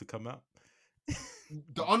that was meant to come out.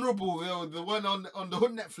 The Honorable, the one on the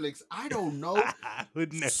Hood Netflix. I don't know.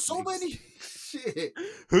 Hood Netflix. So many shit.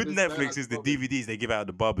 Hood This Netflix man, is the probably. DVDs they give out at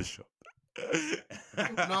the barbershop. No,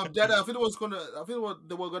 I'm dead. I think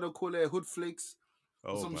they were gonna call it Hood Flicks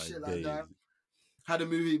or Oh some my shit days. like that. Had a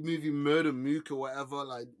movie Murder Mook or whatever.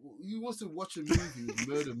 Like, who wants to watch a movie with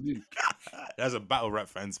Murder Mook? That's a battle rap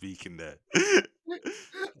fan speaking there.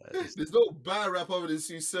 There's no bad rap other than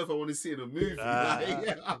Sue Surf I want to see in a movie.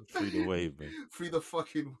 Free the wave, man. Free the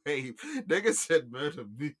fucking wave. Nigga said Murder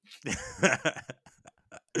Mook.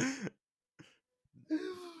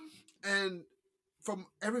 And from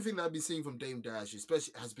everything that I've been seeing from Dame Dash,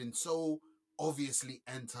 especially, has been so obviously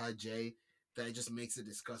anti-Jay that it just makes it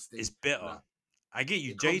disgusting. It's bitter. Like, I get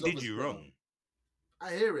you. it Jay comes off did as you bitter. wrong.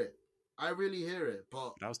 I hear it. I really hear it.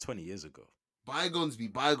 But That was 20 years ago. bygones be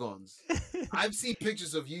bygones. I've seen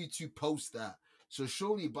pictures of you two post that. So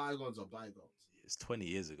surely bygones are bygones. It's 20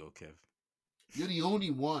 years ago, Kev. You're the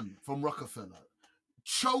only one from Rockefeller.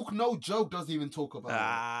 Choke No Joke doesn't even talk about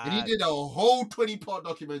it. And he did a whole 20-part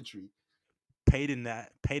documentary. Pain in the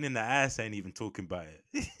ass ain't even talking about it.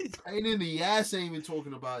 Pain in the ass ain't even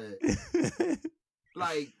talking about it.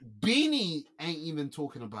 Like, Beanie ain't even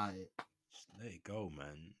talking about it. There you go,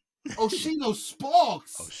 man. Oshino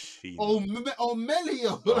Sparks. Oh, shit.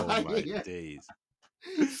 Melio. Oh, Like, my days.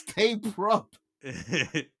 Stay Prop.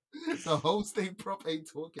 The whole Stay Prop ain't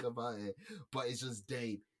talking about it. But it's just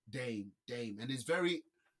Dame. And it's very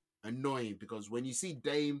annoying because when you see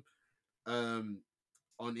Dame on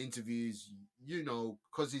interviews, you know,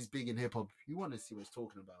 because he's big in hip-hop, you want to see what he's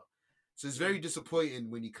talking about. So it's very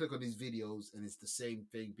disappointing when you click on these videos and it's the same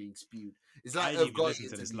thing being spewed. It's like I didn't even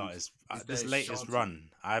listen to this latest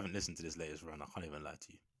run. I haven't listened to this latest run. I can't even lie to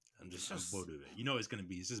you. I'm bored with it. You know, it's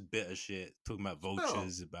just bitter shit. Talking about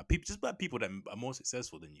vultures, about people that are more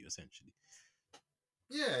successful than you, essentially.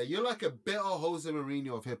 Yeah, you're like a bitter Jose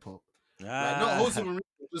Mourinho of hip hop. Like, not Jose Mourinho,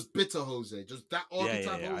 just bitter Jose. Just that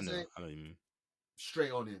archetype Jose. I know what you mean.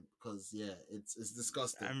 Straight on him, because it's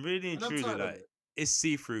disgusting. And really and I'm truly, tired of like, it. it's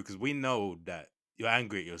see through because we know that you're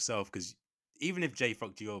angry at yourself. Because even if Jay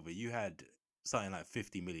fucked you over, you had something like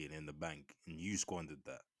 50 million in the bank and you squandered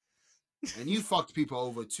that. And you fucked people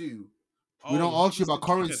over too. We don't ask you about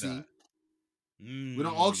currency. We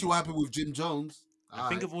don't ask you what happened with Jim Jones. I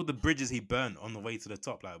think of all the bridges he burnt on the way to the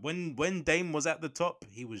top. Like when Dame was at the top,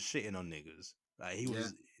 he was shitting on niggas. Like he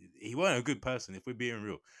wasn't a good person. If we're being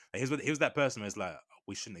real, like, he was that person who's like,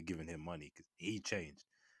 we shouldn't have given him money because he changed.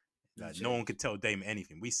 Like no one could tell Dame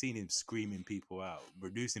anything. We seen him screaming people out,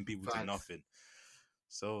 reducing people to nothing.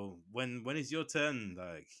 So when it's your turn,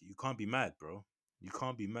 like, you can't be mad, bro. You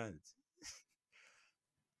can't be mad.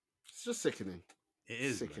 It's just sickening. It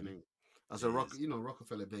is sickening. Man. As a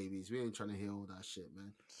Rockefeller babies, we ain't trying to hear all that shit,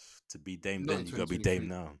 man. To be Dame then, you gotta be Dame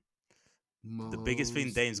now. The biggest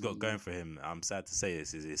thing Dame's got going for him, I'm sad to say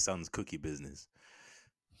this, is his son's cookie business.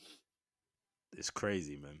 It's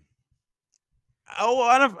crazy, man. Oh,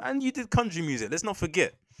 and you did country music. Let's not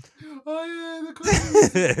forget. Oh yeah, the country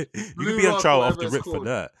music. You could be on trial off the rip for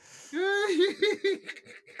that.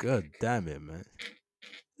 God damn it, man.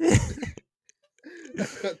 I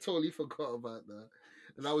totally forgot about that.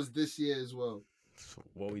 And that was this year as well. So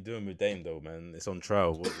what are we doing with Dame though, man? It's on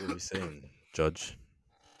trial. What are we saying, Judge?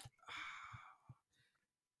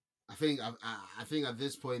 I think at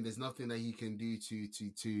this point there's nothing that he can do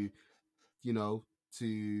to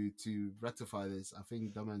rectify this. I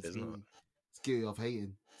think that man's guilty of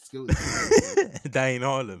hating. That ain't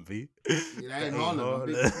Harlem, B. That ain't Harlem.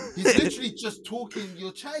 He's literally just talking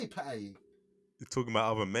your chai patty. You're talking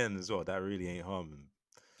about other men as well. That really ain't Harlem.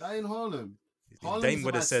 That ain't Harlem. Dame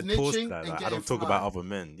would have said pause to that. Like, I don't talk about other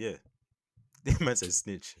men. Yeah. Dame man said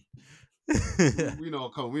snitching. we know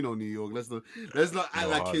New York. Let's not act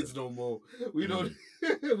like kids no more. We know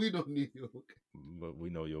New York. But we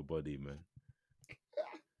know your body, man.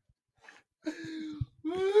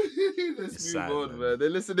 Let's move on, man. They're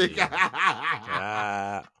listening.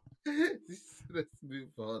 Yeah. Let's move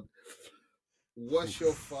on. What's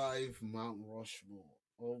your 5 Mount Rushmore?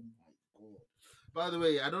 Oh my god. By the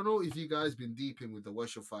way, I don't know if you guys been deep in with the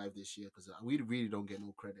What's Your 5 this year, because we really don't get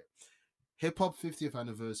no credit. Hip Hop 50th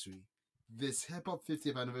anniversary. This Hip Hop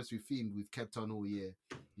 50th anniversary theme we've kept on all year.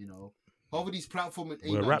 You know, Poverty's platform ain't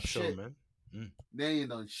We're a done rap shit. show, man. They ain't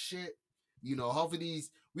done shit. You know, half of these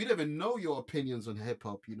we don't even know your opinions on hip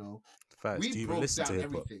hop. You know, Facts. we Do you even broke listen down to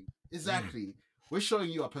hip hop? everything. Exactly. We're showing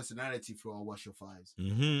you our personality through our Wash Your Fives. For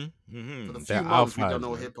the few They're months we our don't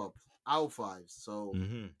know fives, hip hop, our fives. So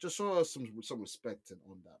just show us some respect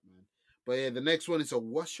on that, man. But yeah, the next one is a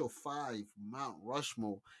Wash Your Five Mount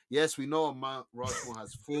Rushmore. Yes, we know Mount Rushmore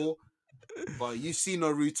has 4, but you see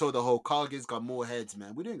Naruto, the whole Kage's got more heads,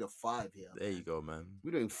 man. We're doing a 5 here. There you go, man.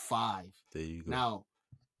 We're doing 5. There you go. Now,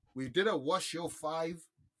 we did a Wash Your five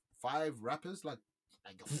rappers, like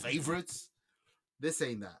your favorites. This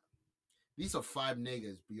ain't that. These are 5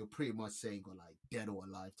 niggas, but you're pretty much saying are like dead or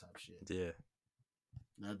alive type shit. Yeah.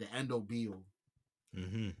 Now the end all be all.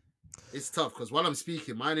 It's tough because while I'm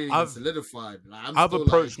speaking, mine ain't even I've solidified. Like, I've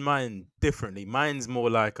approached mine differently. Mine's more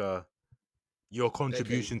like your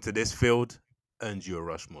contribution to this field earns you a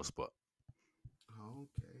Rushmore spot.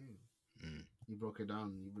 Okay. You broke it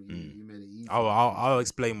down. You made it easy. I'll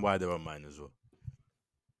explain why they're on mine as well.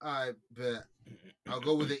 Alright, but I'll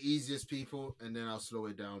go with the easiest people and then I'll slow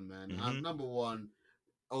it down, man. Number 1,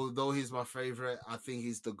 although he's my favorite, I think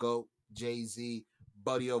he's the GOAT. Jay-Z,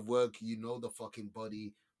 body of work, you know the fucking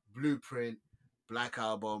body. Blueprint, Black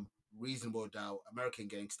Album, Reasonable Doubt, American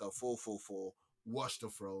Gangster, 444, Watch the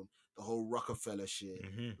Throne, the whole Rockefeller shit.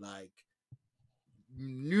 Like,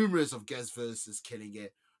 numerous of guest verses killing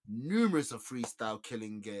it, numerous of freestyle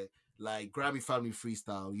killing it. Like, Grammy Family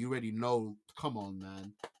Freestyle, you already know. Come on,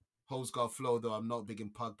 man. Hoes got flow, though. I'm not big in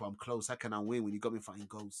pug, but I'm close. How can I win when you got me fighting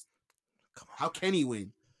Ghost? Come on. How can he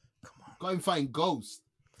win? Come on. Got him fighting Ghost.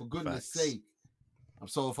 For goodness Facts. sake. I'm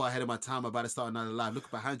so far ahead of my time. I'm about to start another live. Look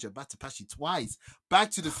behind you. I'm about to pass you twice. Back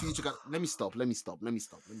to the Future. Let me stop.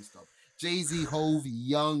 Jay-Z, Hove,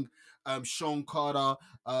 Young, Sean Carter,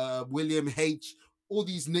 William H. All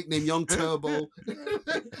these nicknames. Young Turbo.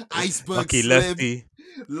 Iceberg Lucky Slim. Lefty.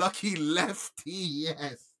 Lucky Lefty.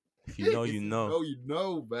 Yes. If you know, you know. You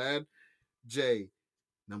know, man. Jay,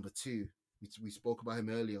 number 2. We spoke about him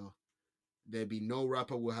earlier. There'd be no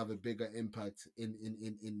rapper will have a bigger impact in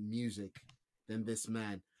music than this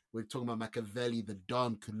man. We're talking about Machiavelli, the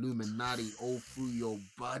Don, Illuminati, all through your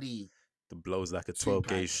body. The blows like a 12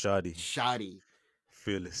 gauge shoddy.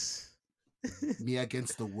 Fearless. Me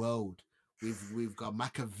Against the World. We've got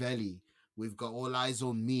Machiavelli. We've got All Eyes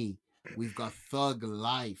on Me. We've got Thug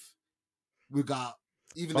Life. We've got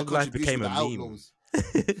even Thug the Life contribution became of a the meme. Outlaws.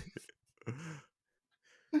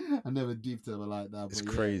 I never deeped it like that. It's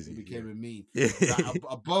but crazy. It became a meme. Yeah. Like,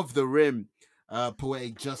 above the rim,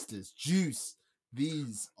 Poetic Justice, Juice.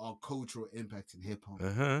 These are cultural impact in hip hop.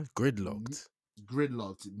 Gridlocked.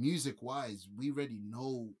 Music wise, we already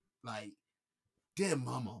know, like, Dear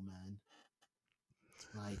Mama, man.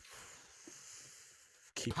 Like,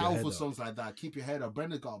 Keep powerful songs like that. Keep your head up.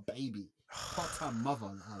 Brenda Got a Baby. Part-time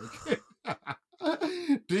mother. Like,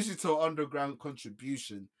 Digital Underground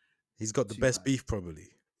contribution. He's got the best beef, probably.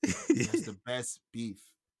 He has the best beef.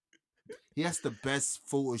 He has the best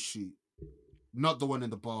photo shoot. Not the one in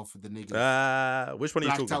the bar for the niggas. Which one are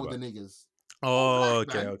you talking about? With the niggas. Oh,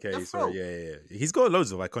 black, okay. man. Sorry, yeah. He's got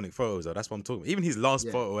loads of iconic photos, though. That's what I'm talking about. Even his last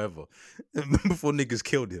photo ever, before niggas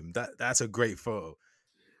killed him. That's a great photo.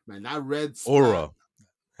 Man, that red aura.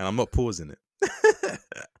 And I'm not pausing it.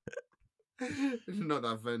 Not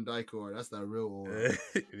that Van Dyke aura. That's that real aura.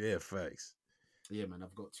 Yeah, facts. Yeah, man,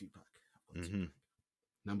 I've got Tupac.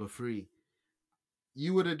 Number 3.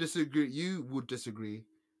 You would disagree,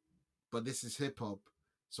 but this is hip hop,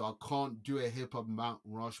 so I can't do a hip hop Mount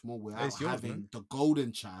Rushmore without having the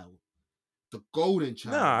golden child. The golden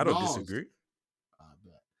child. Nah, I don't disagree.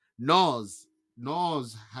 Nas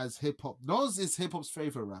has hip hop. Nas is hip hop's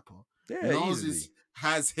favorite rapper. Yeah, Nas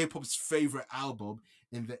has hip hop's favorite album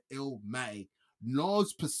in the Illmatic.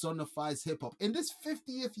 Nas personifies hip hop. In this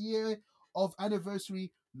 50th year of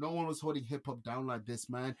anniversary, no one was holding hip hop down like this,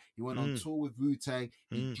 man. He went on tour with Wu-Tang.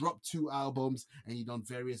 He dropped 2 albums and he done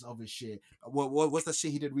various other shit. What's that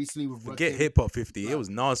shit he did recently with Forget hip hop 50. It was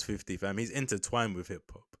Nas 50, fam. He's intertwined with hip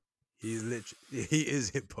hop. He is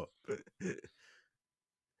hip hop.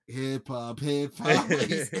 Hip hop.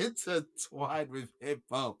 He's intertwined with hip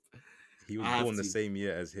hop. He was born the same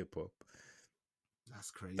year as hip hop.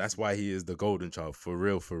 That's crazy. That's why he is the golden child. For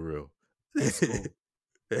real.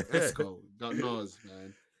 Let's go. Got Nas,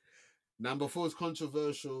 man. Number 4 is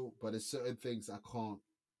controversial, but there's certain things I can't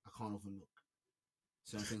overlook.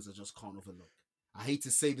 Certain things I just can't overlook. I hate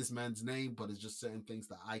to say this man's name, but it's just certain things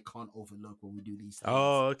that I can't overlook when we do these things.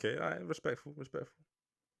 Oh, okay. All right. Respectful.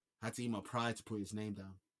 I had to eat my pride to put his name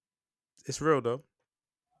down. It's real, though.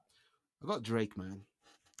 I got Drake, man.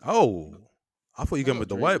 Oh, I thought you went with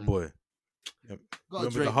the white man. boy. You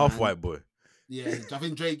went with the half white boy. Yeah, I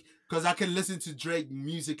think Drake, because I can listen to Drake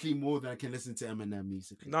musically more than I can listen to Eminem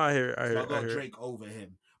musically. No, I hear it. I hear So I it. I got hear it. Drake over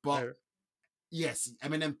him. I But hear it. yes,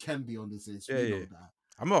 Eminem can be on this list. Yeah, We yeah. know that.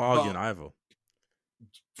 I'm not arguing But either.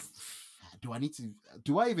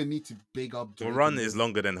 do I even need to big up The Drake run in is this?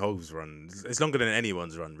 longer than Hove's run. It's longer than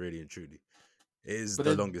anyone's run, really and truly. It is But the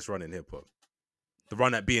then, longest run in hip hop. The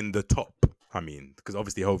run at being the top. I mean, because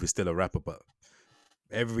obviously Hove is still a rapper, but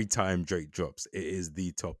every time Drake drops, it is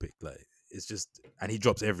the topic. Like it's just, and he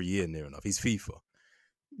drops every year near enough. He's FIFA.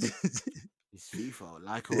 it's FIFA,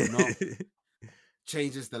 like or not,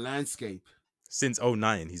 changes the landscape. Since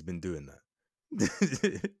 09, he's been doing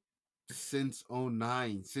that. Since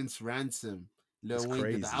 '09, since Ransom, It's Lil Wayne did the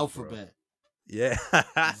crazy, bro. alphabet. Yeah.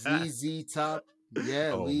 ZZ Top,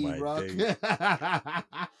 yeah, Oh we my rock. days.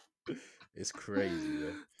 It's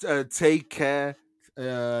crazy, man. Take care.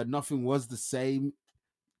 Nothing was the same.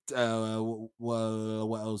 What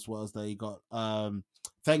else? What else? That you got?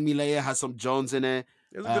 Thank Me Later has some Jones in it.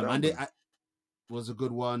 It was a good album. Was a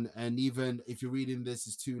good one. And even if you're reading this,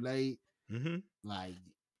 it's too late. Mm-hmm. Like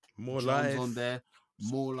More Jones life on there.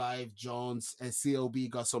 More Life, Jones, and CLB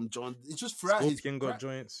got some Jones. It's just throughout Scorpion got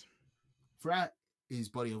joints. throughout his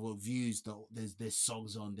body of work, views. There's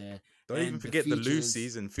songs on there. Don't And even forget the features,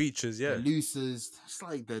 Lucy's and features. Yeah, the Luces. It's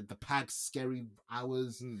like the Pack's Scary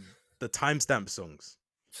Hours. the timestamp songs.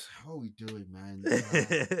 What are we doing, man?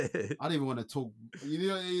 I don't even want to talk. You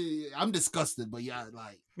know, I'm disgusted, but yeah,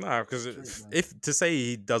 like Nah, because if to say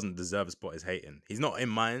he doesn't deserve a spot is hating. He's not in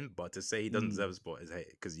mine, but to say he doesn't deserve a spot is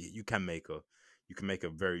hating because you can make a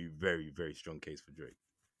very, very, very strong case for Drake.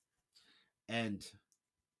 And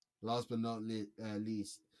last but not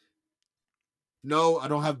least, no, I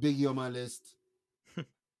don't have Biggie on my list.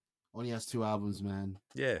 Only has 2 albums, man.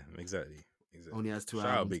 Yeah, exactly. Only has 2 Shout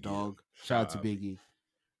out albums, Biggie, dog. though. Shout out to Biggie.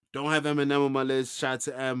 Don't have Eminem on my list. Shout out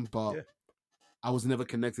to M, but Yeah. I was never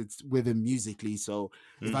connected with him musically. So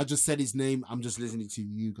if I just said his name, I'm just listening to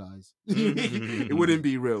you guys. It wouldn't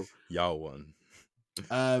be real. Y'all won.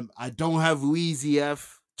 I don't have Weezy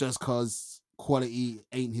F just because quality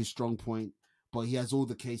ain't his strong point, but he has all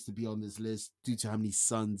the case to be on this list due to how many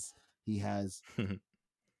sons he has.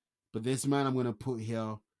 But this man I'm gonna put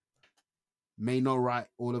here may not write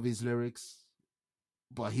all of his lyrics,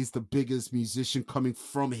 but he's the biggest musician coming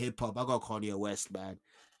from hip hop. I got Kanye West, man.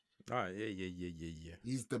 All right, yeah.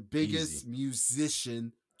 He's the biggest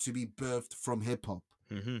musician to be birthed from hip hop.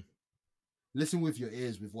 Mm-hmm. Listen with your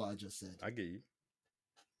ears with what I just said. I get you.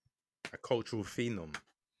 A cultural phenom.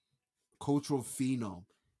 Cultural phenom.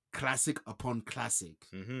 Classic upon classic.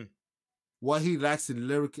 Mm-hmm. What he lacks in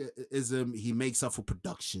lyricism, he makes up for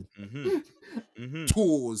production. Mm-hmm. Mm-hmm.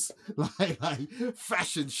 Tours. Like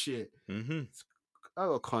fashion shit. Mm-hmm. I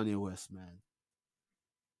got Kanye West, man.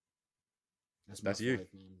 That's you. 5,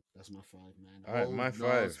 man. That's my 5, man. All right, my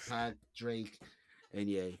 5. Pac, Drake, and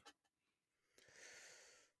Ye.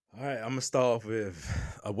 All right, I'm gonna start off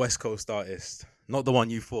with a West Coast artist, not the one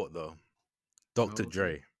you thought though. Dr.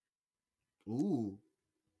 Dre. Ooh.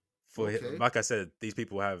 Like I said, these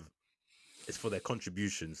people it's for their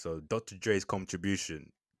contribution. So Dr. Dre's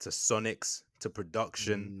contribution to sonics, to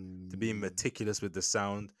production, to being meticulous with the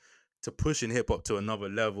sound, to pushing hip hop to another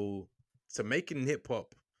level, to making hip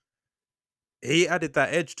hop. He added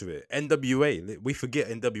that edge to it. NWA, we forget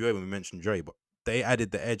NWA when we mention Dre, but they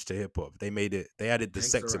added the edge to hip hop. They added the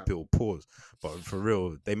sex appeal. Pause. But for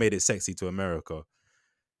real, they made it sexy to America.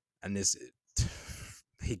 And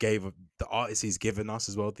he gave the artists he's given us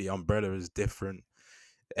as well. The umbrella is different.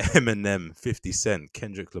 Eminem, 50 Cent,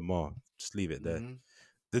 Kendrick Lamar. Just leave it there.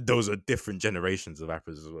 Mm-hmm. Those are different generations of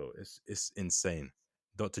rappers as well. It's insane.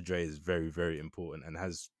 Dr. Dre is very, very important and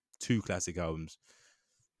has 2 classic albums.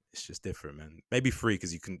 It's just different, man. Maybe 3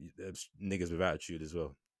 because you can niggas with attitude as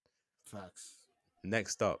well. Facts.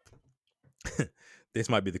 Next up, this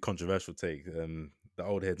might be the controversial take. The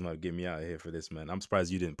old heads might get me out of here for this, man. I'm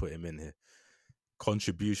surprised you didn't put him in here.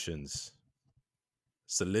 Contributions,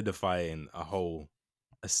 solidifying a whole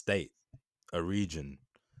estate, a region.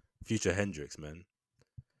 Future Hendrix, man.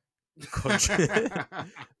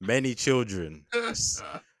 Many children.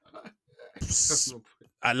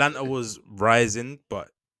 Atlanta was rising, but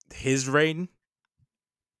his reign,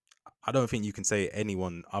 I don't think you can say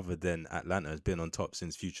anyone other than Atlanta has been on top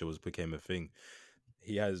since Future became a thing.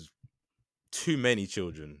 He has too many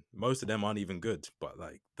children. Most of them aren't even good, but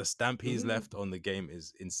like the stamp he's left on the game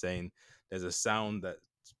is insane. There's a sound that's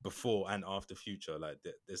before and after Future. Like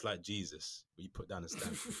there's like Jesus, where you put down a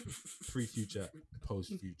stamp. Pre-Future,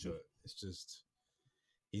 post-Future. It's just,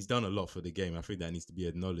 he's done a lot for the game. I think that needs to be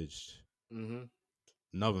acknowledged.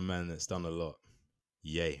 Another man that's done a lot.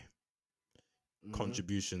 Ye.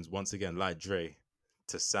 contributions once again, like Dre,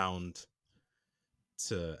 to sound,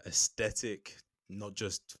 to aesthetic, not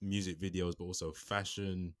just music videos, but also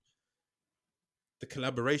fashion, the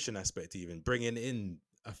collaboration aspect, even bringing in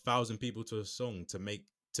 1,000 people to a song to make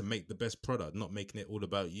the best product, not making it all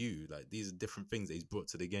about you. Like, these are different things that he's brought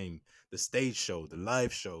to the game. The stage show, the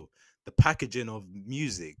live show, the packaging of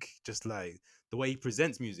music, just like the way he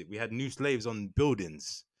presents music. We had New Slaves on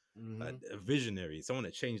buildings. Like a visionary, someone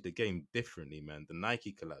that changed the game differently, man. The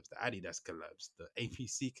Nike collabs, the Adidas collabs, the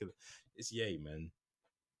APC collabs. It's yay, man.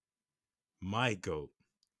 My goat,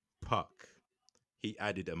 Puck, he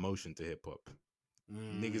added emotion to hip hop.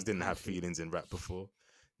 Niggas didn't have feelings in rap before.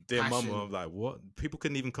 Dear Mama, I'm like, what? People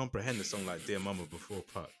couldn't even comprehend a song like Dear Mama before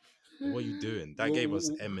Puck. What are you doing? That gave us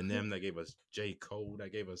Eminem, that gave us J. Cole,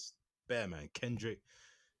 that gave us Bearman, Kendrick,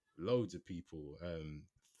 loads of people.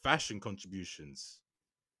 Fashion contributions.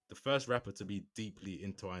 The first rapper to be deeply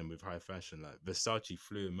entwined with high fashion, like Versace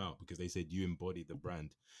flew him out because they said you embody the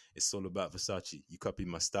brand. It's all about Versace. You copied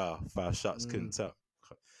my style. 5 shots couldn't tell.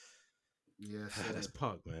 Yes, That's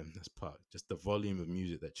Park, man. That's Park. Just the volume of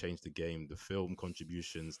music that changed the game, the film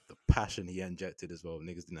contributions, the passion he injected as well.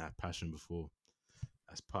 Niggas didn't have passion before.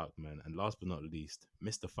 That's Park, man. And last but not least,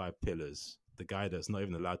 Mr. Five Pillars, the guy that's not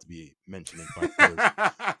even allowed to be mentioned in Five Pillars.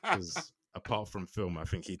 Because apart from film, I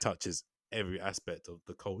think he touches every aspect of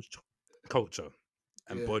the culture,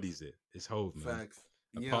 embodies it. It's Hove, man. Facts.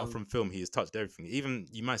 Apart from film, he has touched everything. Even,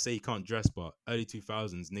 you might say he can't dress, but early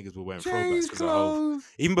 2000s, niggas were wearing throwbacks because of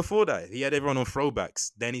Hove. Even before that, he had everyone on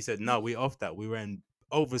throwbacks. Then he said, no, we're off that. We're wearing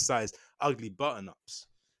oversized, ugly button-ups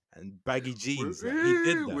and baggy jeans. Like, he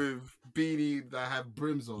did that. With beanie that have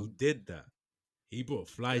brims on. He did that. He brought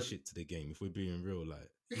fly shit to the game, if we're being real. Like,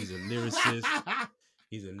 he's a lyricist.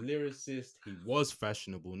 He's a lyricist. He was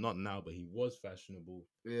fashionable. Not now, but he was fashionable.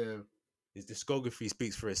 Yeah. His discography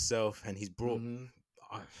speaks for itself, and he's brought...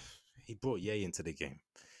 he brought Ye into the game.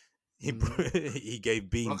 He gave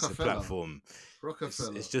Beans a platform.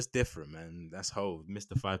 It's just different, man. That's Hove,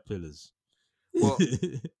 Mr. Five Pillars. Well,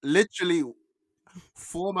 literally,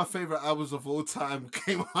 4 of my favorite albums of all time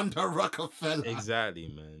came under Rockefeller. Exactly,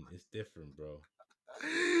 man. It's different, bro.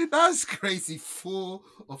 That's crazy. 4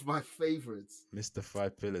 of my favorites. Mr.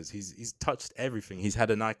 Five Pillars. He's touched everything. He's had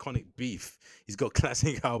an iconic beef. He's got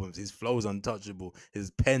classic albums. His flow's untouchable. His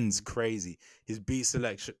pen's crazy. His beat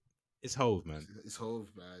selection. It's Hove, man. It's Hove,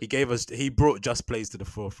 man. He brought Just Blaze to the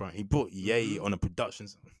forefront. He brought Ye on a production.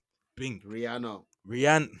 Bing. Rihanna.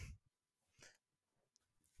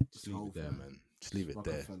 Just leave it there, man. Just leave it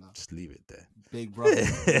there. Just leave it there. Big brother.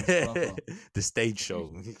 The stage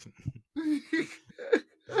show.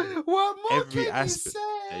 What more Every can aspect. you say?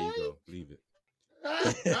 There you go. Leave it.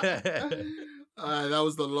 That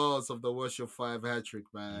was the loss of the What's Your 5 hat trick,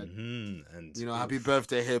 man. And happy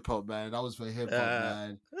birthday, hip hop, man. That was for hip hop,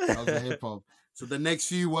 man. That was for hip hop. So the next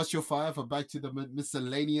few What's Your 5 are back to the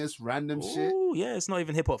miscellaneous random shit. Oh yeah, it's not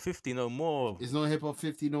even hip hop 50 no more. It's not hip hop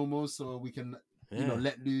 50 no more, so we can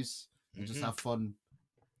let loose and just have fun.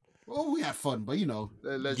 Well, we have fun, but I know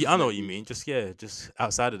what you mean. Just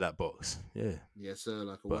outside of that box. Yeah. Yes, sir.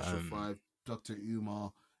 Like a What's Your 5, Dr.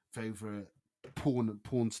 Umar, favorite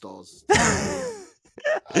porn stars.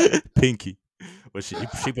 Pinky. Well, she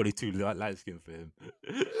probably too light skin for him.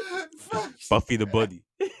 Buffy the Body.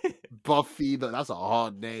 Buffy, that's a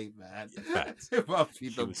hard name, man. Buffy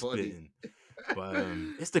the Body. Splitting. But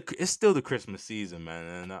it's still the Christmas season, man,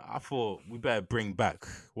 and I thought we better bring back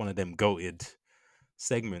one of them goated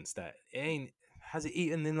segments that has it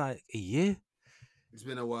eaten in like a year? It's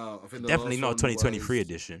been a while. I think definitely not a 2023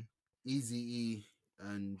 edition. Eazy-E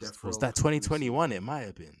and Death Row. Was that 2021? It might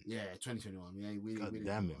have been. Yeah, 2021. Yeah, God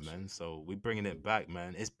damn it, man. So we're bringing it back,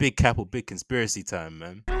 man. It's Big Capital, Big Conspiracy time,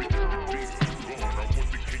 man.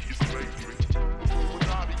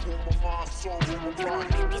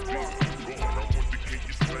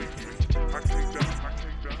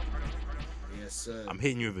 Yes, sir. I'm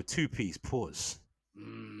hitting you with a 2-piece pause.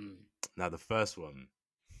 Now, the first one,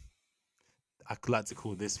 I like to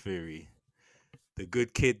call this theory the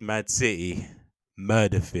Good Kid, Mad City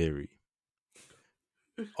murder theory.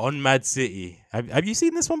 On Mad City, have you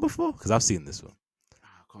seen this one before? Because I've seen this one.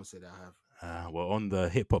 I can't say that I have. Well, on the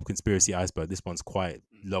hip hop conspiracy iceberg, this one's quite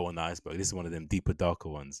low on the iceberg. This is one of them deeper, darker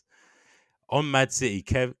ones. On Mad City,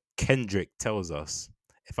 Kendrick tells us,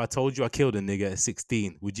 if I told you I killed a nigga at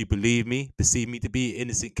 16, would you believe me? Perceive me to be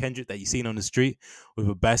innocent Kendrick that you seen on the street with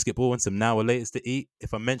a basketball and some now latest to eat?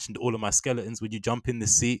 If I mentioned all of my skeletons, would you jump in the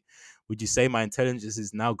seat? Would you say my intelligence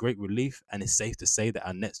is now great relief? And it's safe to say that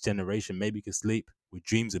our next generation maybe could sleep with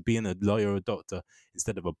dreams of being a lawyer or a doctor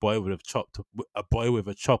instead of a boy with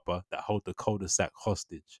a chopper that hold the cul-de-sac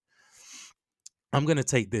hostage. I'm going to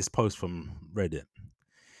take this post from Reddit.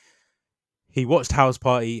 He watched House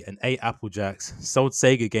Party and ate Apple Jacks, sold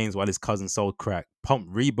Sega games while his cousin sold crack,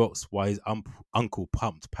 pumped Reeboks while his uncle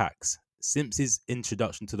pumped packs. Since his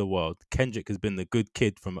introduction to the world, Kendrick has been the good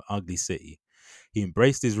kid from an ugly city. He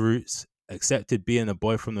embraced his roots, accepted being a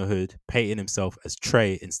boy from the hood, painting himself as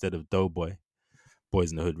Trey instead of Doughboy.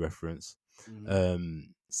 Boys in the Hood reference.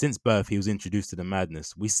 Since birth, he was introduced to the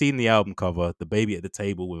madness. We seen the album cover, the baby at the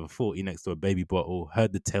table with a 40 next to a baby bottle,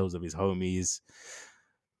 heard the tales of his homies,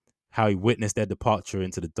 how he witnessed their departure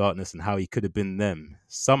into the darkness and how he could have been them.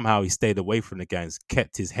 Somehow he stayed away from the gangs,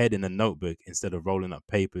 kept his head in a notebook instead of rolling up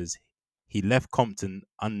papers. He left Compton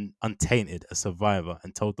untainted, a survivor,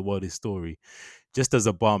 and told the world his story. Just as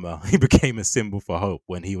Obama, he became a symbol for hope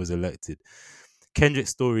when he was elected. Kendrick's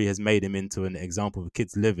story has made him into an example of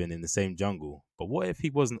kids living in the same jungle. But what if he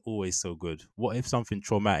wasn't always so good? What if something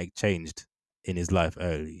traumatic changed in his life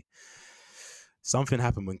early? Something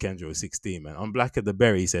happened when Kendrick was 16, man. On Black of the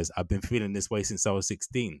Berry, he says, I've been feeling this way since I was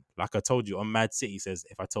 16. Like I told you, on Mad City, he says,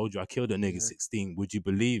 if I told you I killed a nigga at 16, would you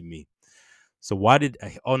believe me? So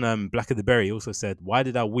on Black of the Berry, he also said, why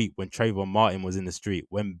did I weep when Trayvon Martin was in the street,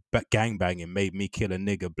 when gangbanging made me kill a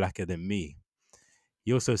nigga blacker than me?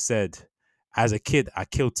 He also said, as a kid, I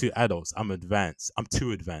killed 2 adults. I'm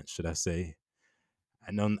too advanced, should I say.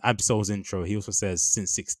 And on Absol's intro, he also says,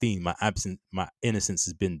 since 16, my innocence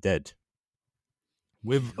has been dead.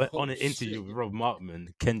 On an interview with Rob Markman,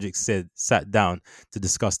 Kendrick sat down to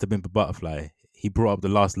discuss To Pimp a Butterfly. He brought up the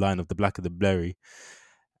last line of The Black of the Berry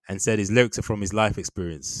and said his lyrics are from his life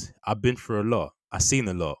experience. I've been through a lot. I've seen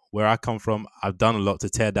a lot. Where I come from, I've done a lot to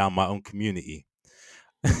tear down my own community.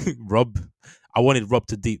 I wanted Rob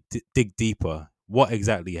to dig deeper. What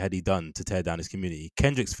exactly had he done to tear down his community?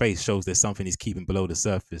 Kendrick's face shows there's something he's keeping below the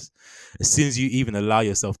surface. As soon as you even allow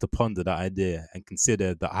yourself to ponder that idea and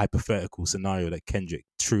consider the hypothetical scenario that Kendrick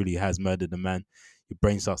truly has murdered a man, your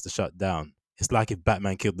brain starts to shut down. It's like if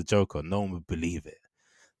Batman killed the Joker, no one would believe it.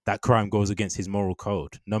 That crime goes against his moral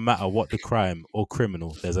code. No matter what the crime or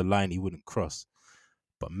criminal, there's a line he wouldn't cross.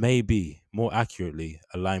 But maybe, more accurately,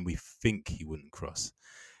 a line we think he wouldn't cross.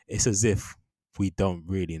 It's as if we don't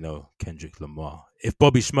really know Kendrick Lamar. If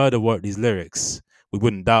Bobby Shmurda wrote these lyrics, we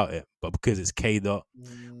wouldn't doubt it. But because it's K-Dot,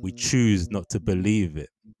 we choose not to believe it.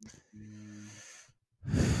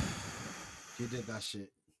 He did that shit.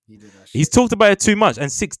 He's talked about it too much.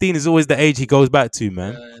 And 16 is always the age he goes back to,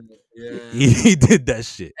 man. Yeah. He did that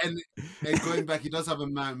shit. And going back, he does have a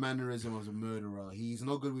mannerism of a murderer. He's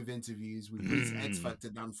not good with interviews. We put his X Factor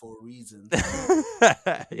down for a reason.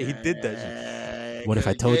 He did that shit. What if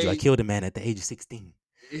I told you I killed a man at the age of 16?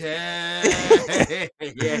 Yeah.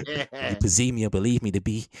 You perceive me or believe me to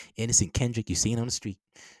be innocent Kendrick you seen on the street.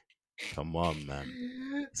 Come on,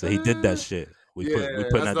 man. So he did that shit. We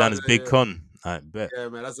put that down as big con. I bet. Yeah,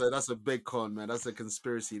 man. That's a big con, man. That's a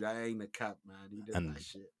conspiracy. That ain't a cap, man. He did that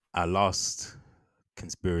shit. Our last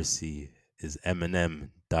conspiracy is Eminem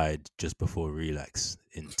died just before Relax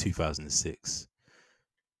in 2006.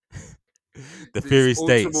 The theory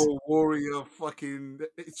states warrior fucking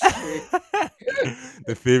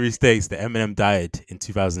the theory states that Eminem died in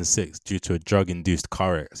 2006 due to a drug-induced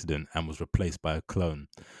car accident and was replaced by a clone.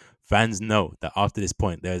 Fans note that after this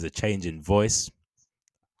point there is a change in voice.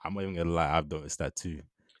 I'm not even gonna lie, I've noticed that too.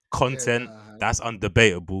 Content, that's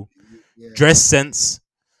undebatable. Yeah. Dress sense.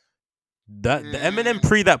 The Eminem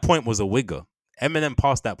pre that point was a wigger. Eminem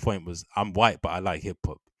past that point was I'm white but I like hip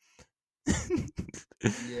hop.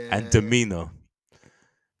 And demeanor.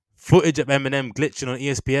 Footage of Eminem glitching on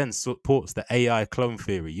ESPN supports the AI clone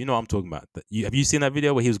theory. You know what I'm talking about. Have you seen that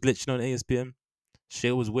video where he was glitching on ESPN?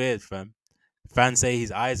 Shit was weird, fam. Fans say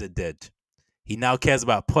his eyes are dead. He now cares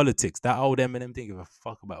about politics. That old Eminem didn't give a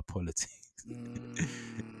fuck about politics.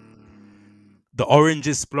 The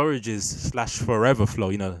oranges, splorages / forever flow,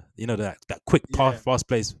 you know that quick fast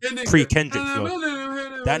pace pre-Kendrick flow.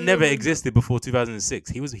 That never existed before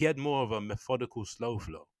 2006. He had more of a methodical slow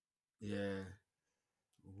flow. Yeah.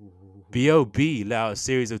 B.O.B. let out a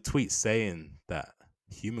series of tweets saying that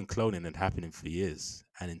human cloning had happening for years.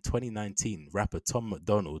 And in 2019, rapper Tom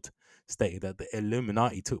McDonald stated that the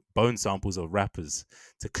Illuminati took bone samples of rappers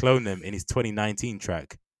to clone them in his 2019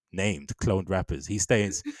 track named Cloned Rappers. He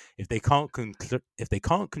states, if they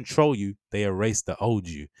can't control you, they erase the old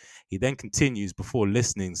you. He then continues before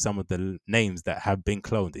listing some of the names that have been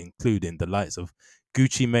cloned, including the likes of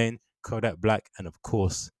Gucci Mane, Kodak Black, and of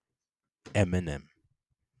course, Eminem.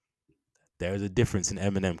 There is a difference in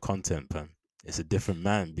Eminem content, man. It's a different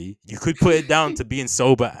man, B. You could put it down to being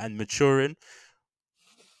sober and maturing,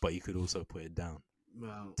 but you could also put it down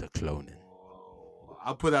to cloning.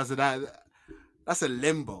 I'll put that to that. That's a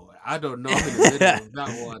limbo. I don't know. I'm in the middle of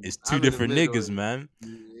that one. It's two I'm in the different middle. niggas, man.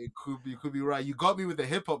 It could be right. You got me with the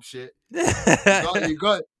hip hop shit. You His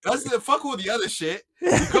got. That's the fuck all the other shit.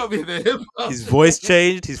 You got me with the hip hop. voice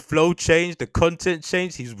changed, his flow changed, the content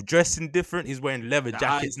changed. He's dressing different. He's wearing leather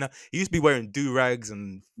jackets now. He used to be wearing do-rags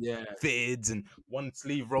and fitteds and one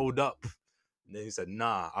sleeve rolled up. And then he said,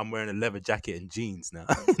 "Nah, I'm wearing a leather jacket and jeans now."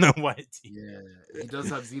 No white tee. Yeah, he does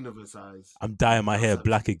have Xenoverse eyes. I'm dyeing my hair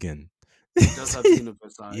black again. He does have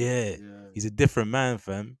Xenoverse eyes. Yeah, he's a different man,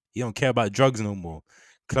 fam. He don't care about drugs no more.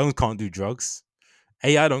 Clones can't do drugs.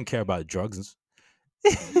 AI don't care about drugs.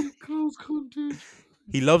 Clones can't do.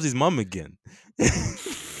 He loves his mum again.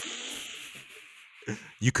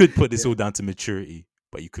 You could put this all down to maturity,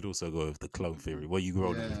 but you could also go with the clone theory. What you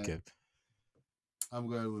rolling with, Kev? I'm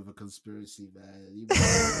going with a conspiracy, man.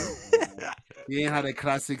 He ain't had a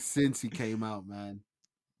classic since he came out, man.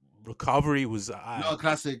 Recovery was not a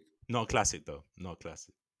classic. Not classic though. Not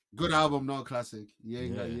classic. Good album, not classic.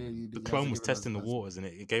 The clone was testing the waters, and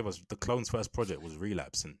it gave us the clone's first project was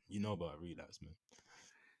Relapse, and you know about Relapse, man.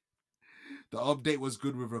 The update was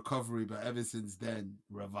good with Recovery, but ever since then,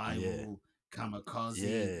 Revival, Kamikaze.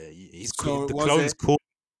 Yeah, he's cool. The clone's cool.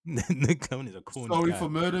 The clone is a cool. Sorry for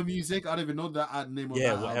Murder Music. I don't even know that name of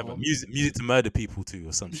that whatever. album. Music to murder people too,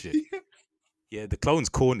 or some shit. Yeah, the clone's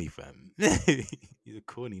corny, fam. He's a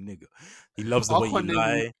corny nigga. He loves the way you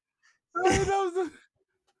lie.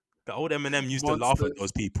 The old Eminem used to laugh at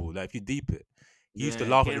those people. Like if you deep it, he used to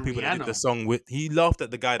laugh at the people that did the song with. He laughed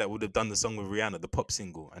at the guy that would have done the song with Rihanna, the pop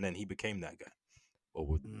single, and then he became that guy.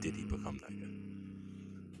 Or did he become that guy?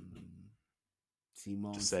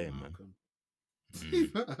 Just saying, man.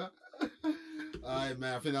 All right,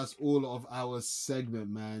 man. I think that's all of our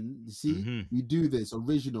segment, man. You see, we do this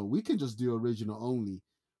original. We can just do original only.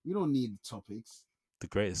 We don't need topics. The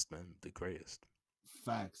greatest, man. The greatest.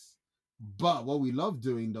 Facts. But what we love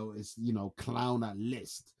doing though is, clown at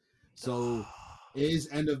list. So it is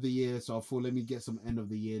end of the year. So I thought, let me get some end of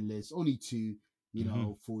the year lists. Only two,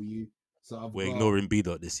 for you. So we're ignoring B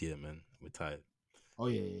Dot this year, man. We're tired. Oh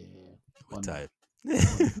yeah. We're tired.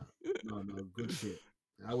 No, good shit.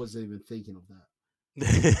 I wasn't even thinking of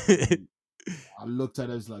that. I looked at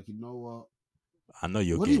it, I was like, you know what? I know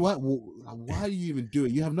you're why do you even do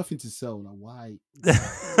it? You have nothing to sell. Like, why?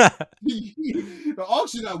 The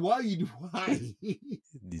auction, like, why?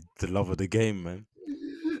 The love of the game, man.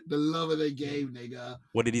 The love of the game, nigga.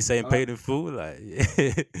 What did he say in Paid in Full? Like,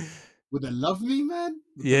 would they love me, man?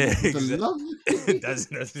 Exactly. Love me? That's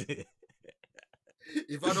it.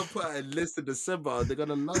 If I don't put out a list in December, they're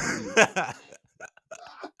gonna love me.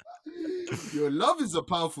 Your love is a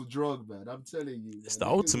powerful drug, man. I'm telling you. It's the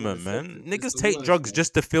ultimate, man. Niggas take drugs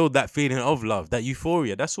just to feel that feeling of love, that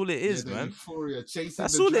euphoria. That's all it is, man. Euphoria,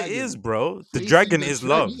 that's all it is, bro. The dragon is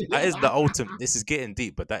love. That is the ultimate. This is getting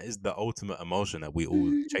deep, but that is the ultimate emotion that we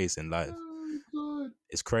all chase in life. Oh, God.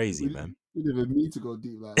 It's crazy, man. We didn't even mean to go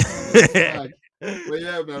deep like that. But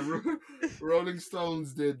yeah, man. Rolling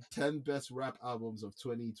Stones did 10 best rap albums of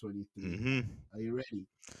 2023. Are you ready?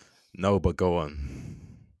 No, but go on.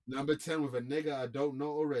 Number 10 with a nigga I don't know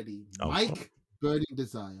already. Mike, Burning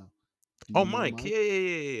Desire. Mike. Mike?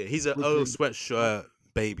 Yeah. He's an Earl Sweatshirt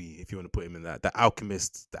baby, if you want to put him in that. The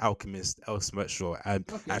Alchemist, Earl Sweatshirt, and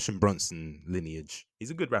Action Bronson lineage.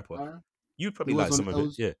 He's a good rapper. You'd probably like some of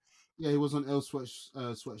it. Yeah. Yeah, he was on Earl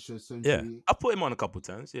Sweatshirt Century. Yeah, I put him on a couple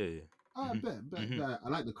times. Yeah. I bet. I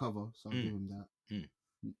like the cover, so I'll give him that.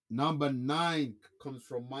 Number 9 comes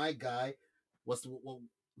from my guy. What's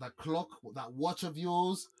that clock, that watch of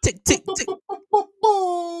yours? Tick, tick, tick.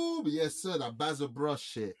 Boom. Yes, sir. That Basil Brush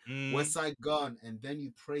shit. West Side Gun, and Then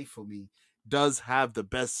You Pray For Me does have the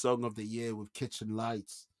best song of the year with Kitchen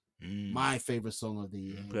Lights. My favorite song of the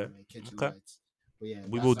year. Okay. Anyway, Kitchen Lights. But yeah,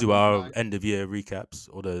 we will do our end of year recaps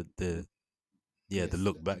or the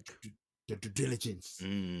look back. The diligence.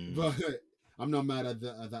 But I'm not mad at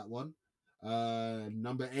that one.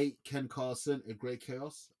 Number 8, Ken Carson, A Great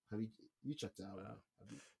Chaos. Have you checked it out?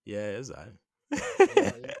 Yeah, it's that.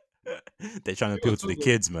 They're trying to appeal to the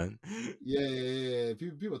kids, man. Yeah.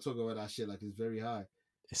 People talk about that shit like it's very high.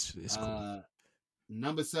 It's cool.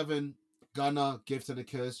 Number 7, Gunna, Gift and a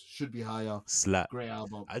Curse, should be higher. Slap. Great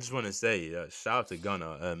album. I just want to say, shout out to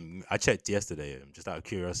Gunna. I checked yesterday, just out of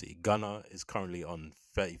curiosity. Gunna is currently on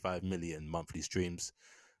 35 million monthly streams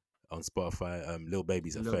on Spotify. Lil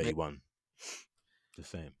Baby's at 31. The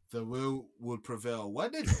same. The will prevail.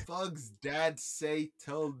 What did Thug's dad say?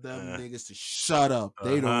 Tell them niggas to shut up.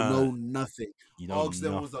 They don't know nothing. Ask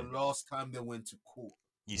them was the last time they went to court.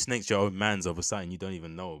 You snaked your own mans over something you don't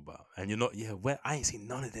even know about. And you're not, I ain't seen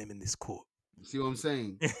none of them in this court. You see what I'm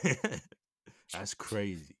saying? That's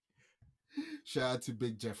crazy. Shout out to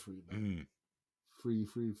Big Jeffrey, man. Mm.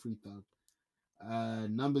 Free thug.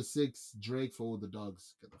 Number 6, Drake for All the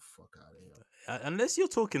Dogs. Get the fuck out of here. Unless you're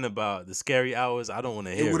talking about the Scary Hours, I don't want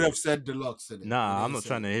to hear it. It would have said Deluxe in it. Nah, I'm not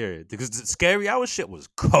trying to hear it because the Scary Hours shit was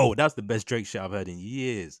cold. That's the best Drake shit I've heard in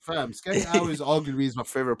years. Fam, Scary Hours arguably is my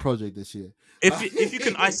favorite project this year. If you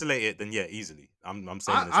can isolate it, then yeah, easily. I'm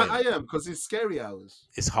saying the same. I am, because it's Scary Hours.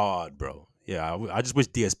 It's hard, bro. Yeah, I just wish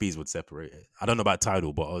DSPs would separate it. I don't know about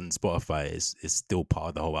Tidal, but on Spotify, it's still part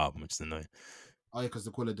of the whole album, which is annoying. Oh, yeah, because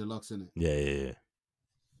they call it Deluxe, innit? Yeah.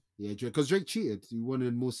 Yeah, because Drake cheated. He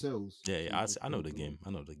wanted more sales. Yeah. I know the game. I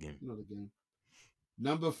know the game. You know the game.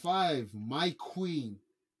 Number 5, My Queen.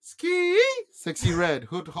 Ski. Sexy Red.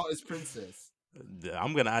 Hood Hottest Princess.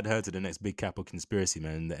 I'm going to add her to the next big capo conspiracy,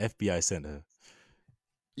 man. The FBI sent her.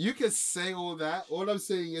 You can say all that. All I'm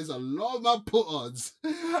saying is a lot of my put-ons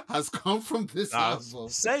has come from this album.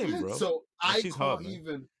 Same, bro. So I She's can't hard,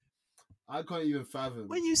 even fathom.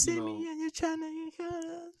 When you see me and you're trying to...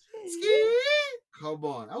 Ski. Come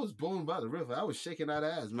on. I was born by the river. I was shaking that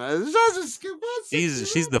ass, man.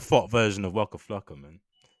 She's the fought version of Waka Flocka, man.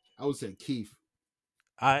 I would say Keith.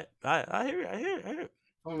 I hear it.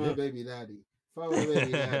 For my baby daddy. But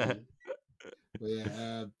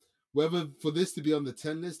yeah, whether for this to be on the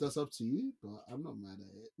 10 list, that's up to you, but I'm not mad at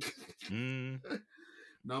it.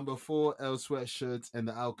 Number 4, L Sweatshirts and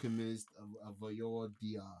The Alchemist of Voyor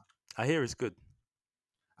DR. I hear it's good.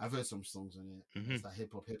 I've heard some songs on it. Mm-hmm. It's that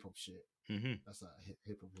hip hop shit. Mm-hmm. That's that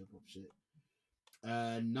hip hop shit.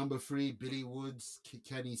 Number 3, Billy Woods,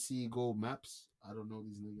 Kenny Siegel, Maps. I don't know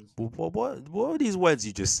these niggas. What are these words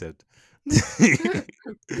you just said?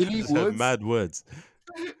 Billy Woods. Mad words.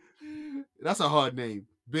 That's a hard name.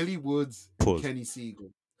 Billy Woods, Pause. Kenny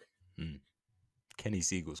Siegel. Kenny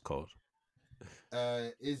Siegel's cold.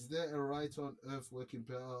 Is there a writer on earth working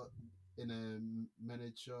better in a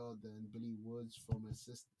miniature than Billy Woods from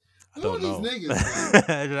Assist? I don't know. These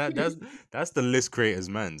niggas, that's the list creators,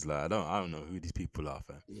 man's. Like I don't know who these people are,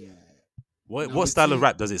 fam. Yeah. What style of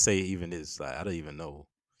rap does it say it even is? Like I don't even know.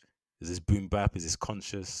 Is this boom bap? Is this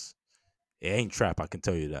conscious? It ain't trap. I can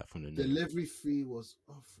tell you that from the name. Delivery fee was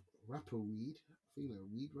off rapper weed. I think they're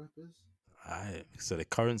weed rappers. Alright, so the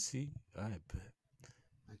currency. I bet.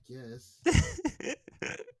 I guess.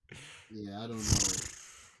 Yeah, I don't know.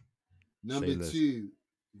 Number 2,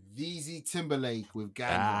 VZ Timberlake with Gang.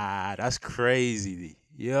 That's crazy.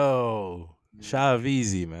 Yo. Shout out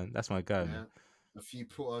VZ, man. That's my guy, man. A few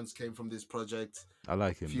put-ons came from this project. I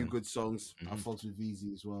like it. A few man. good songs. Mm-hmm. I fucked with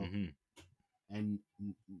VZ as well. Mm-hmm. And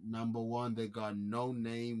number 1, they got No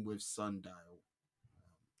Name with Sundial.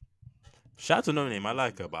 Shout out to No Name. I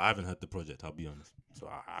like her, but I haven't heard the project. I'll be honest, so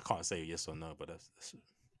I can't say yes or no. But that's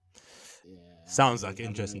sounds like an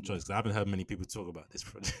interesting choice. 'Cause I haven't heard many people talk about this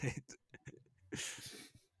project.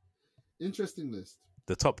 Interesting list.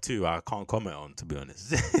 The top 2 I can't comment on, to be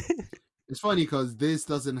honest. It's funny because this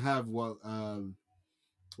doesn't have what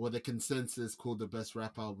the consensus called the best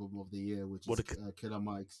rap album of the year, which is Killer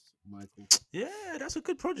Mike's Michael. Yeah, that's a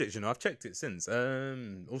good project. You know, I've checked it since.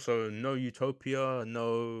 Also, No Utopia,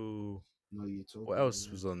 No Utopia. What else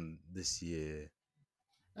was on this year?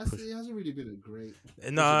 It hasn't really been a great.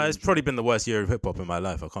 No, it's probably been the worst year of hip hop in my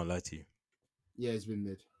life. I can't lie to you. Yeah, it's been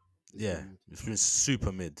mid. It's been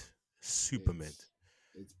super mid. Super mid.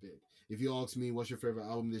 It's big. If you ask me, what's your favorite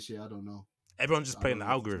album this year? I don't know. Everyone's just playing the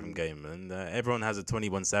algorithm game, man. Everyone has a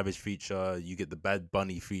 21 Savage feature. You get the Bad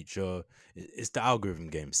Bunny feature. It's the algorithm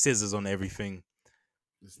game. Scissors on everything.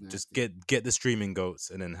 Just get the streaming goats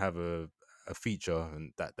and then have a feature,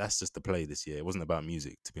 and that's just the play this year. It wasn't about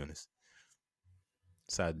music, to be honest.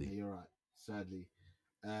 Sadly. Yeah, you're right. Sadly.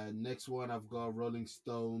 Next one, I've got Rolling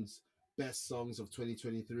Stones best songs of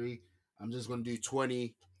 2023. I'm just gonna do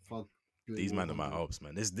 20. Fuck. These men are my ops,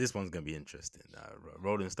 man. This one's gonna be interesting.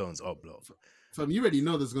 Rolling Stones up block. Fam, you already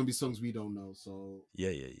know there's gonna be songs we don't know. So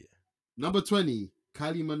yeah. Number 20,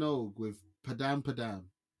 Kylie Minogue with Padam Padam.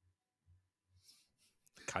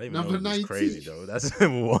 Kylie Minogue is crazy though. That's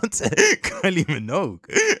what Kylie Minogue.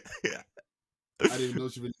 I didn't even know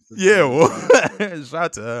she released. Yeah, what? Shout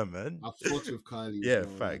out to her, man. I fought with Kylie. Yeah,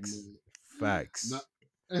 facts.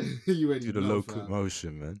 You ready? Do the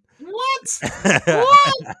locomotion, man. What?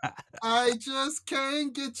 I just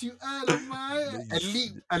can't get you out of my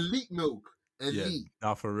elite milk. Elite. Yeah.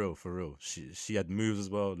 Nah, for real. She had moves as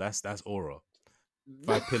well. That's aura.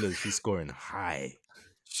 5 pillars. She's scoring high.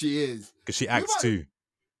 She is because she acts too.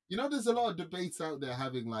 You know, there's a lot of debates out there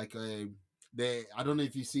having like I don't know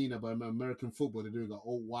if you've seen it, but American football, they're doing an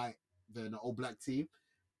all white, then an all black team,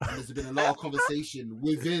 and there's been a lot of conversation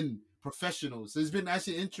within professionals. So it's been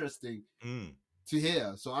actually interesting to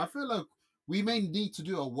hear. So I feel like We may need to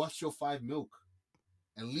do a What's Your 5 Milk,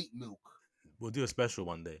 Elite Milk. We'll do a special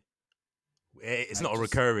one day. It's Like not a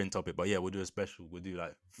just- recurring topic, but yeah, we'll do a special. We'll do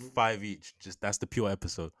like 5 each. Just that's the pure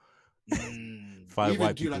episode. Five Even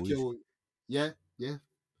white do people like each. yeah.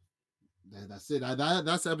 That's it.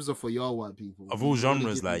 That's the episode for y'all white people. Of We all wanna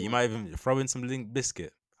genres, give like you you one. might even throw in some Link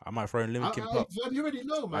Biscuit. I might throw in Linkin Park. You already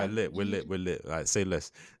know, man. Alright, lit. We're lit. Like, say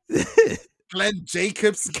less. Glenn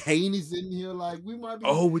Jacobs, Kane is in here. Like we might be.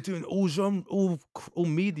 Oh, we're doing all genre, all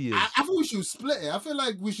medias. I thought we should split it. I feel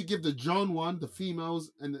like we should give the John one, the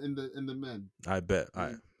females, and the men. I bet. All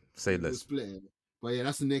right, say We'll less. split it. But yeah,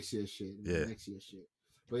 that's the next year shit. Yeah. Next year shit.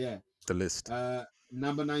 But yeah, The list.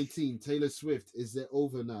 number 19, Taylor Swift. Is it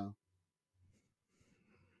over now?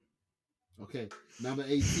 Okay. Number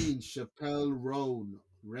 18, Chappelle Roan,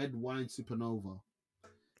 Red Wine Supernova.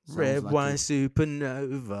 Red Sounds wine like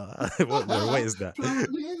supernova. what is that?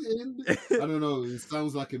 I don't know. It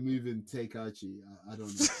sounds like a moving Take Archie. I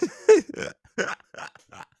don't know.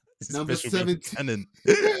 Number Special 17.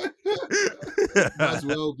 Might as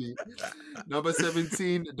well be. Number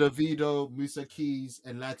 17, Davido, Musa Keys,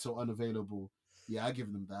 and Lato Unavailable. Yeah, I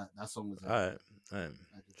give them that. That song was All right.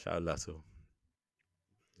 Shout out Lato.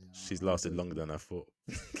 She's lasted longer than I thought.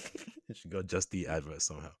 She got Just Eat advert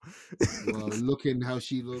somehow. Well, looking how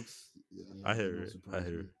she looks. Yeah, I hear don't it. surprise I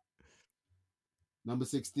hear me. it. Number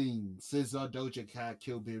 16, SZA, Doja Cat,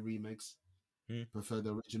 Kill Bill remix. Prefer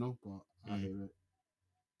the original, but I hear it.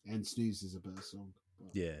 And Snooze is a better song.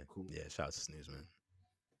 Yeah, cool. Yeah, shout out to Snooze,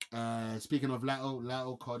 man. Speaking of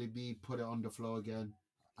Lato, Cardi B, Put It on the Floor again.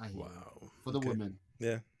 I hear it. For the women.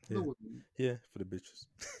 Yeah. For the women. Yeah, for the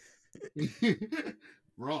bitches.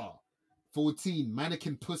 Raw. 14,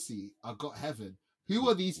 Mannequin Pussy, I Got Heaven. Who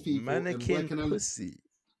are these people? Mannequin Pussy.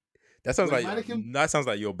 That sounds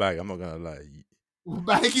like your bag. I'm not gonna lie.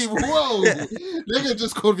 Mannequin, whoa! Nigga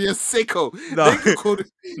just called me a sicko.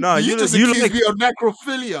 No, you just accused me of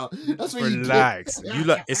necrophilia. That's what relax. You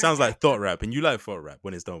like. It sounds like thought rap, and you like thought rap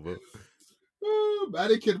when it's done, bro.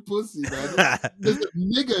 Mannequin Pussy, man. There's a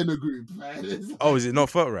nigga in the group, man. Like, is it not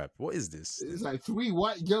thought rap? What is this? It's like 3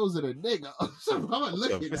 white girls and a nigga. So I'm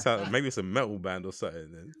looking at maybe it's a metal band or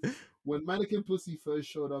something. Then. When Mannequin Pussy first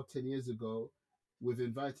showed up 10 years ago with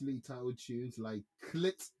invitingly titled tunes like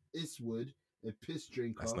Clit Eastwood and Piss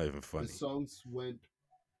Drinker, that's not even funny. The songs went.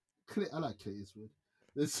 I like Clit Eastwood.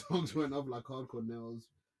 The songs went up like hardcore nails.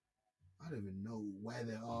 I don't even know where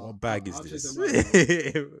they are. What bag is this?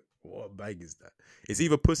 What bag is that? It's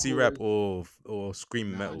either pussy rap or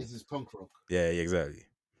scream metal. This is punk rock. Yeah, exactly.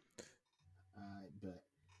 I bet.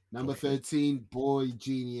 Number 13, Boy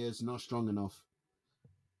Genius, Not Strong Enough.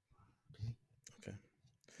 Okay.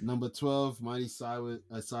 Number 12, Miley Cyrus,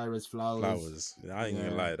 Flowers. Flowers. I ain't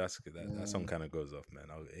gonna lie, that song kind of goes off, man.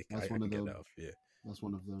 I can get that off. Yeah, that's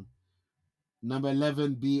one of them. Number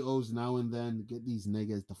 11, Beatles, Now and Then. Get these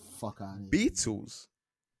niggas the fuck out of here. Beatles.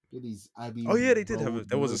 Get these IB. Oh yeah, they did have.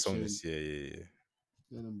 There was a song this. Yeah.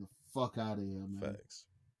 Get them the fuck out of here, man. Facts.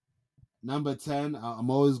 Number 10, I'm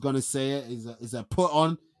always gonna say it, is a Put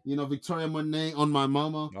On. You know, Victoria Monet, On My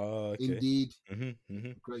Mama. Oh, okay. Indeed.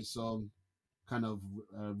 Mm-hmm. Great song. Kind of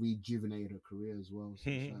rejuvenated her career as well.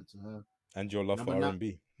 So shout out to her. And your love for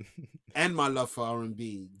R&B. And my love for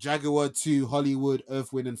R&B. Jaguar 2, Hollywood,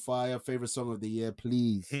 Earth, Wind and Fire. Favorite song of the year.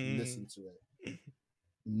 Please listen to it.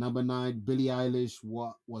 Number 9, Billie Eilish,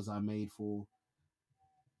 What Was I Made For?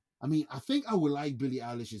 I mean, I think I would like Billie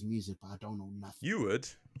Eilish's music, but I don't know nothing. You would?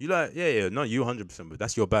 You like, yeah, not you 100%, but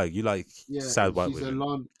that's your bag. You like sad white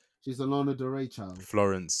women. She's a Lana Del Rey child.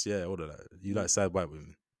 Florence, yeah, all of that. You like sad white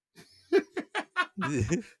women.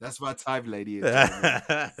 That's my type, lady.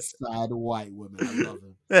 Sad white women. I love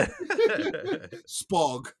him.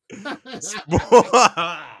 Spog.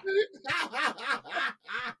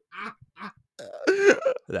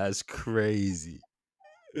 That's crazy.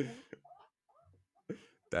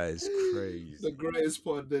 That is crazy. The greatest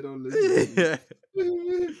part they don't listen to.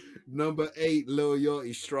 Number 8, Lil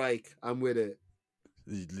Yachty, Strike. I'm with it.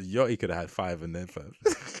 Yachty could have had 5 and then 5.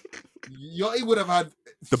 Yachty would have had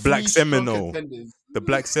the Black Seminole. The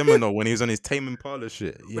Black Seminole when he was on his Tame Impala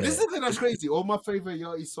shit. Yeah. But this is the thing that's crazy. All my favorite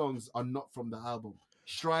Yachty songs are not from the album.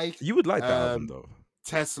 Strike. You would like that album though.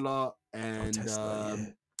 Tesla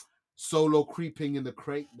and Solo Creeping in the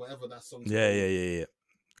Crate, whatever that song is. Yeah.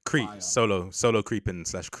 Creep. Solo creeping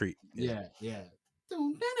 / creep. Yeah.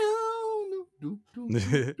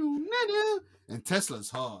 And Tesla's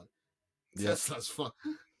hard. Tesla's fun.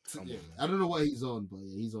 Yeah. I don't know what he's on, but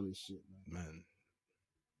yeah, he's on his shit, man.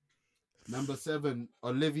 Number 7,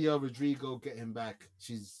 Olivia Rodrigo, Get Him Back.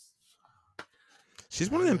 She's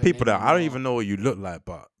one of them people that I don't even know what you look like,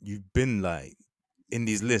 but you've been like in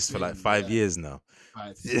these lists for like Thing, 5 yeah. years now.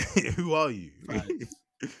 Facts. Who are you? Facts.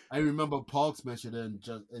 I remember Parks mentioned her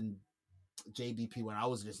in JBP when I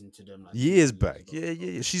was listening to them like Years 2 back. ago.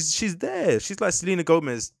 Yeah. She's there. She's like Selena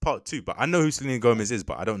Gomez part 2, but I know who Selena Gomez is,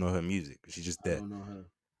 but I don't know her music. She's just I there. don't know her.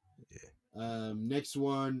 Yeah. Next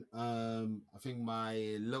one, I think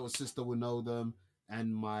my little sister will know them,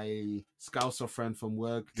 and my Scouser friend from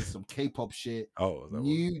work. There's some K-pop shit. Oh, that one.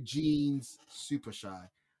 New Jeans, Super Shy.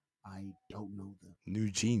 I don't know them. New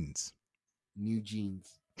Jeans. New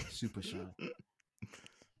Jeans, Super Shy.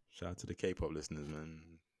 Shout out to the K-pop listeners, man.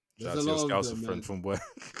 There's Shout out a to your lot of Scouser them, friend man. from work.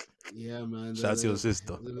 Yeah, man. Shout out to your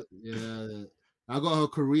sister. Yeah, I got her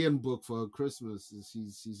Korean book for her Christmas.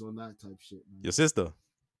 She's on that type shit, man. Your sister?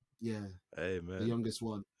 Yeah, Hey, the man. youngest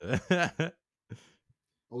one.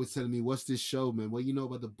 Always telling me, what's this show, man? What you know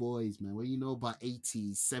about the boys, man? What you know about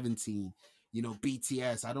 80s, 17? You know,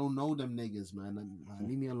 BTS. I don't know them niggas, man.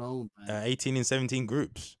 Leave me alone, man. 18 and 17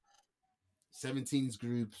 groups. 17's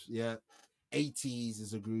groups, yeah. 80s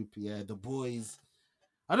is a group, yeah. The boys.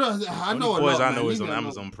 I Only know a boys lot, I man. know Leave is me on alone.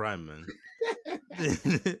 Amazon Prime, man.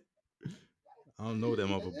 I don't know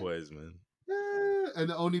them other boys, man. And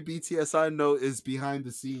the only BTS I know is behind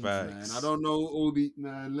the scenes, Facts. man. I don't know all the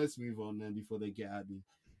man. Let's move on then before they get at me.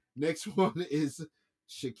 Next one is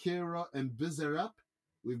Shakira and Bizarrap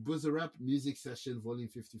with Bizarrap Music Session Volume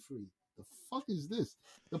 53. The fuck is this?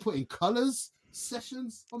 They're putting colors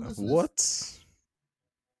sessions on this list? What?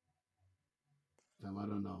 Damn, I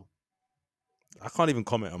don't know. I can't even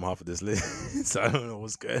comment on half of this list. So I don't know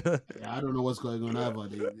what's going on. Yeah, I don't know what's going on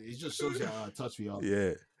either. It just shows you how touch we are.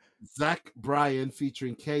 Yeah. Zach Bryan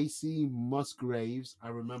featuring Casey Musgraves. I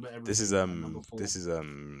remember everything. This is number 4.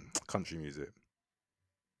 country music.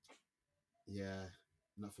 Yeah,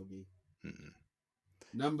 not for me. Mm-mm.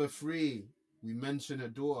 Number 3, we mentioned her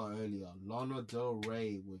daughter earlier, Lana Del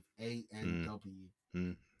Rey with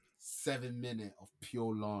ANW. 7 minutes of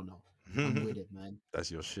pure Lana. I'm with it, man.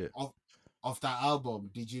 That's your shit. Off that album,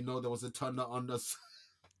 did you know there was a tunnel under?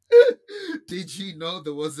 Did you know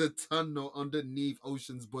there was a tunnel underneath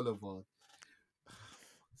Oceans Boulevard?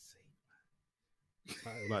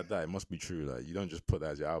 Like that, it must be true. Like you don't just put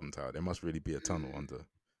that as your album title. There must really be a tunnel under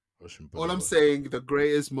Ocean Boulevard. All I'm saying, the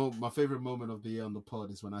greatest my favorite moment of the year on the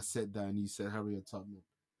pod is when I sat down and you said Harriet Tubman.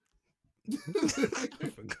 I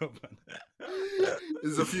forgot about that.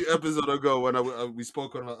 It's a few episodes ago when we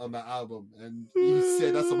spoke on that album, and you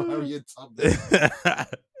said that's some Harriet Tubman.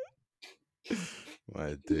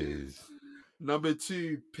 My days. Number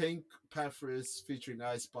 2, Pink Panthers featuring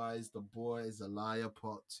Ice Spice. The Boy is a Liar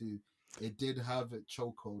Part 2. It did have a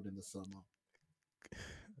chokehold in the summer.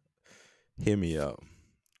 Hear me out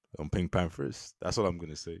on Pink Panthers. That's all I'm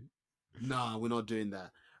gonna say. Nah, we're not doing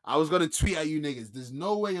that. I was gonna tweet at you niggas. There's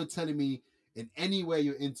no way you're telling me in any way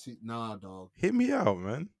you're into. Nah, dog. Hear me out,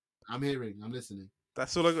 man. I'm hearing. I'm listening.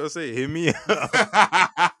 That's all I gotta say. Hear me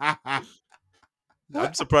out.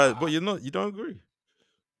 I'm surprised, but you don't agree.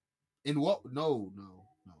 In what? No.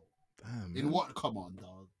 Damn, In man. what? Come on,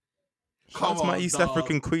 dog. Shout out to my East dog.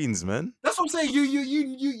 African queens, man. That's what I'm saying.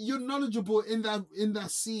 You're knowledgeable in that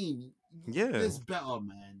scene. Yeah. There's better,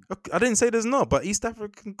 man. I didn't say there's not, but East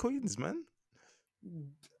African queens, man.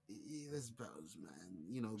 There's better, man.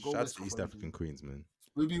 You know, go Shout out West to East Coast, African queens, man.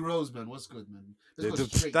 Ruby Rose, man. What's good, man? Let's go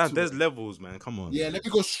straight to There's it. levels, man. Come on. Yeah, let me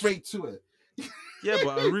go straight to it. Yeah,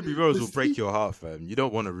 but a Ruby Rose will break your heart, fam. You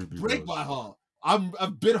don't want a Ruby Rose. Break my heart. I'm a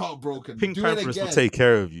bit heartbroken. Pink Do it Panthers will again. take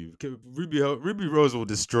care of you. Ruby Rose will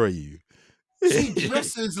destroy you. She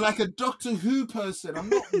dresses like a Doctor Who person. I'm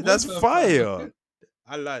not. That's with her, fire. fam.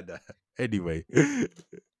 I like that. Anyway,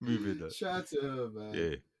 moving on. Shout out to her, man.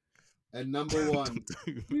 Yeah. And number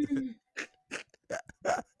 1.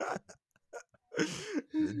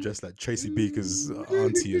 Dressed like Tracy Beaker's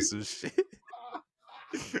auntie or some shit.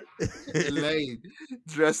 Elaine.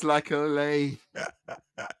 Dressed like Elaine.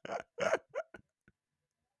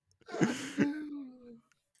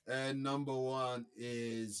 And number 1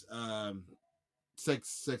 is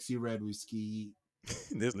Sexy Red Whiskey.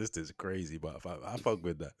 This list is crazy, but I fuck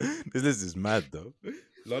with that. This list is mad though.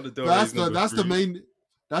 That's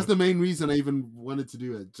the main reason I even wanted to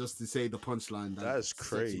do it, just to say the punchline. That's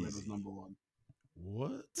Sexy Red crazy. was number 1.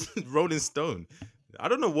 What? Rolling Stone. I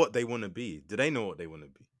don't know what they want to be. Do they know what they want to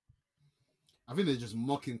be? I think they're just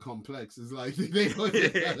mocking Complex. It's like they're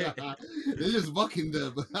just mocking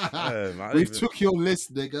them. We took your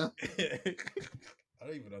list, nigga. I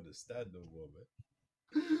don't even understand no more, man.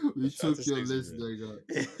 We Shout out took to your Stacey, list, man.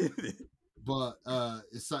 nigga. But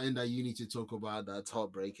it's something that you need to talk about that's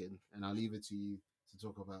heartbreaking, and I'll leave it to you to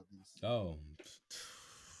talk about this. Oh,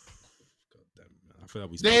 god damn! I feel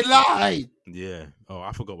like we They spoke. lied. Yeah. Oh,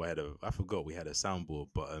 I forgot we had a soundboard,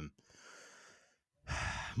 but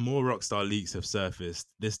more Rockstar leaks have surfaced.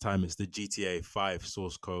 This time it's the GTA 5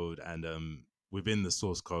 source code, and within the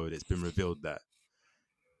source code, it's been revealed that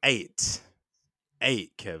eight,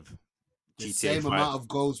 Kev, The GTA same 5, amount of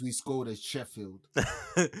goals we scored as Sheffield.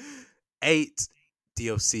 8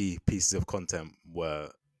 DLC pieces of content were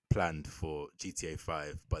planned for GTA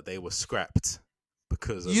 5, but they were scrapped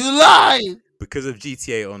because of You lied.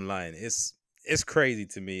 GTA Online. It's crazy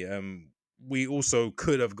to me. We also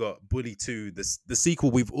could have got Bully 2, the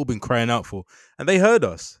sequel we've all been crying out for, and they heard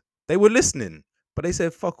us. They were listening, but they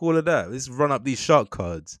said fuck all of that. Let's run up these shark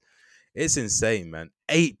cards. It's insane, man.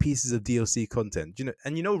 8 pieces of DLC content.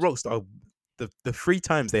 Rockstar, the 3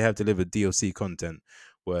 times they have delivered DLC content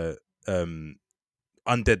were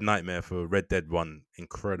Undead Nightmare for Red Dead 1,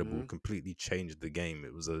 incredible, completely changed the game.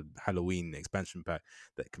 It was a Halloween expansion pack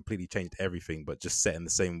that completely changed everything, but just set in the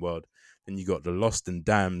same world. Then you got The Lost and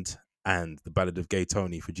Damned and The Ballad of Gay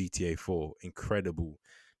Tony for GTA 4, incredible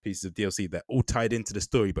pieces of DLC that all tied into the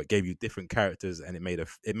story but gave you different characters, and it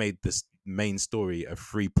made this main story a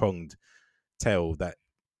 3-pronged tale that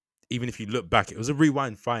even if you look back, it was a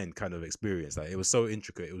rewind find kind of experience. Like, it was so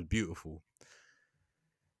intricate, it was beautiful.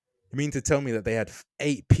 You mean to tell me that they had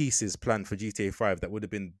 8 pieces planned for GTA 5 that would have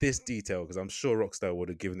been this detailed? Because I'm sure Rockstar would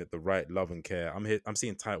have given it the right love and care. I'm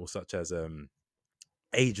seeing titles such as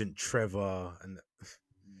Agent Trevor and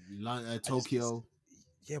Tokyo.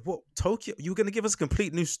 What Tokyo? You were gonna give us a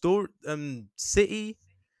complete new story, city?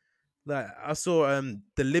 Like, I saw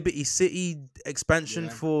the Liberty City expansion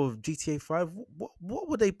for GTA 5. What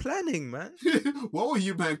were they planning, man? What were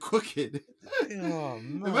you, man, cooking? Oh,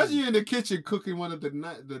 man. Imagine you in the kitchen cooking one of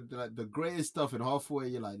the greatest stuff, and halfway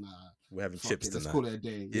you're like, nah, we're having chips tonight. Let's call it a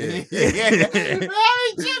day. Yeah. We're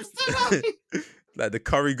having chips tonight. Like, the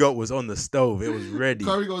curry goat was on the stove. It was ready.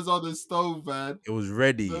 Curry goes on the stove, man. It was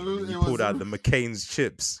ready. You pulled out the McCain's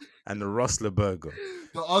chips and the Rustler burger.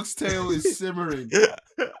 The oxtail is simmering.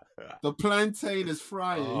 The plantain is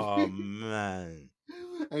frying. Oh, man.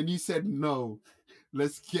 And you said, no,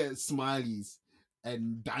 let's get Smileys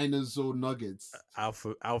and dinosaur nuggets.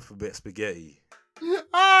 Alphabet spaghetti.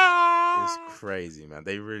 It's crazy, man.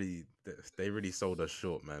 They really sold us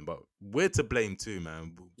short, man. But we're to blame too,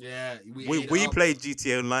 man. Yeah, we played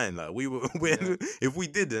GTA Online. Like, if we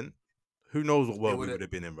didn't, who knows what world we would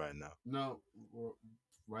have been in right now. No,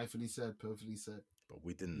 rightfully said, perfectly said. But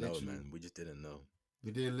we didn't know, man. We just didn't know.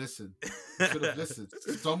 We didn't listen. We should have listened.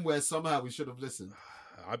 Somehow, we should have listened.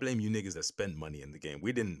 I blame you niggas that spent money in the game.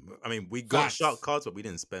 We didn't. I mean, we got shark cards, but we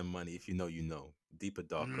didn't spend money. If you know, you know. Deeper,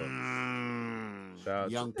 darker.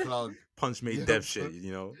 Young plug. Punch made dev shit,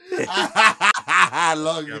 you know.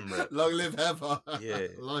 long live ever. Yeah.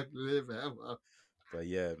 Long live ever. But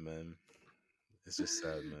yeah, man. It's just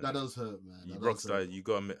sad, man. That does hurt, man. Rockstar, you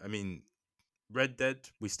got. I mean, Red Dead,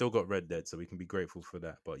 we still got Red Dead, so we can be grateful for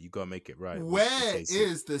that. But you gotta make it right. Where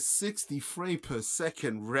is the 60 frame per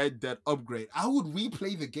second Red Dead upgrade? I would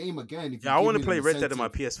replay the game again. I want to play Red Dead on my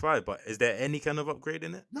PS5, but is there any kind of upgrade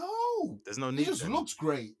in it? No. There's no need. It just looks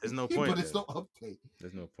great. There's no point. But it's not upgrade.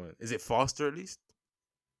 There's no point. Is it faster at least?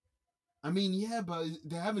 I mean, yeah, but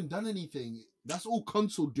they haven't done anything. That's all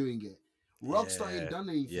console doing it. Rockstar ain't done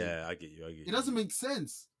anything. Yeah, I get you. It doesn't make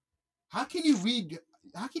sense. How can you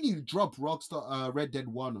drop Rockstar Red Dead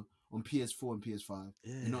 1 on PS4 and PS5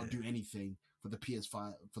 and not do anything for the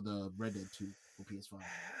PS5 for the Red Dead 2 for PS5?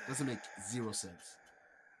 Doesn't make zero sense.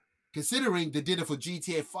 Considering they did it for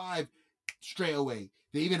GTA 5 straight away.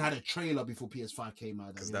 They even had a trailer before PS5 came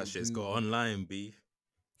out. Because that shit's got online, B.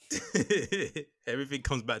 Everything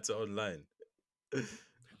comes back to online.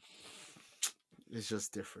 It's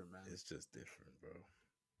just different, man. It's just different, bro.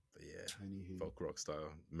 But yeah, fuck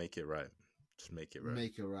Rockstar. Make it right. Just make it right.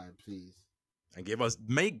 Make it right, please. And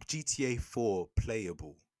make GTA 4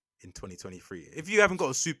 playable in 2023. If you haven't got a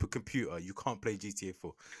supercomputer, you can't play GTA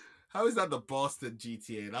 4. How is that the bastard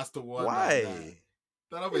GTA? That's the one. Why?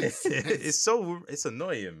 That makes sense. It's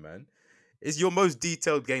annoying, man. It's your most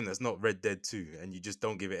detailed game that's not Red Dead 2, and you just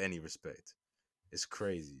don't give it any respect. It's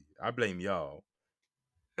crazy. I blame y'all.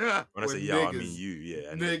 When I say y'all, I mean you,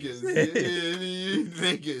 yeah. Niggas.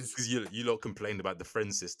 Niggas. Because you lot complained about the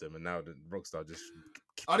friend system, and now the Rockstar just...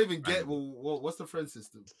 I don't even get, what's the friend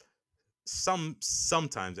system?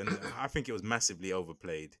 Sometimes, and I think it was massively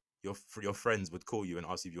overplayed. Your friends would call you and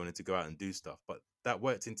ask if you wanted to go out and do stuff, but that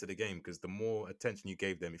worked into the game because the more attention you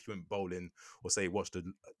gave them, if you went bowling or say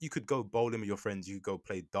you could go bowling with your friends, you could go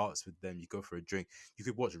play darts with them, you go for a drink, you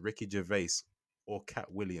could watch Ricky Gervais or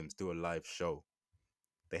Cat Williams do a live show.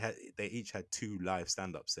 They each had 2 live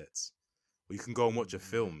stand-up sets or you can go and watch a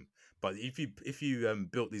film. But if you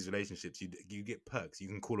built these relationships, you get perks. You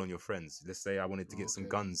can call on your friends. Let's say I wanted to get some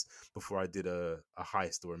guns before I did a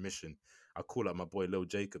heist or a mission. I call up my boy Lil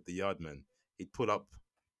Jacob, the yardman. He'd pull up,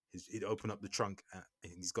 he'd open up the trunk, and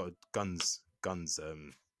he's got a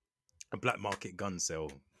black market gun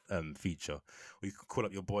sale feature. Or you could call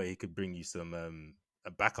up your boy. He could bring you some a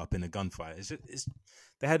backup in a gunfight.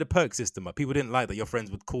 They had a perk system, but people didn't like that your friends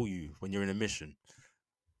would call you when you're in a mission.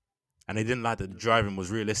 And they didn't like that the driving was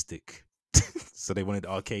realistic. So they wanted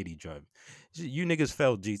arcadey drive. You niggas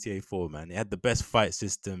failed GTA 4, man. It had the best fight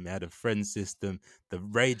system. It had a friend system. The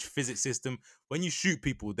rage physics system. When you shoot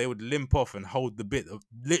people, they would limp off and hold the bit of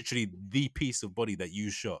literally the piece of body that you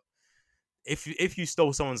shot. If you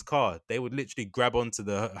stole someone's car, they would literally grab onto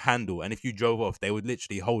the handle. And if you drove off, they would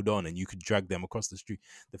literally hold on and you could drag them across the street.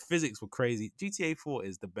 The physics were crazy. GTA 4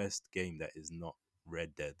 is the best game that is not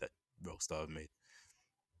Red Dead that Rockstar have made.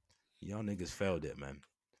 Y'all niggas failed it, man.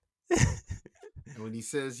 And when he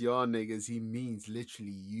says y'all niggas, he means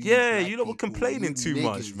literally you. Yeah, you lot were complaining too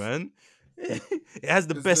much, man. It has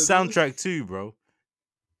the best soundtrack too, bro.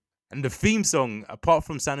 And the theme song, apart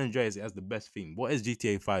from San Andreas, it has the best theme. What is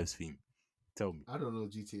GTA 5's theme? Tell me. I don't know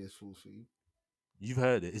GTA's full theme. You've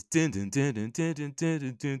heard it. It's dun dun dun dun dun dun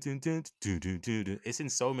dun dun dun dun dun dun dun dun. It's in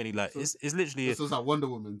so many it's literally. It sounds like Wonder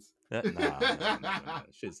Woman's. Nah.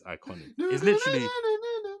 Shit's iconic. It's literally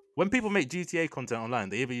when people make GTA content online,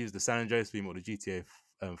 they either use the San Andreas theme or the GTA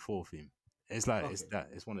 4 theme. It's like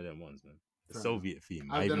it's one of them ones, man. The Soviet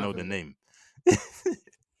theme. I even know the name.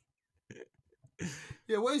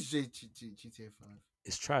 Yeah, what is GTA 5?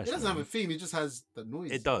 It's trash. It doesn't have a theme. It just has the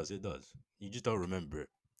noise. It does. You just don't remember it.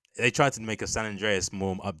 They tried to make a San Andreas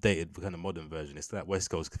more updated, kind of modern version. It's that West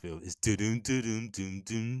Coast feel. It's do doom do doom doom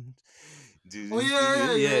doom. Oh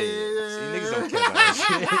yeah. See, niggas don't care about that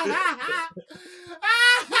shit.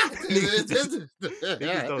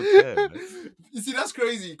 Niggas don't care, man. You see, that's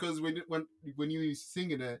crazy because when you were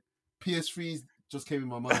singing it, PS3 just came in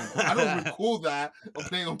my mind. I don't recall that of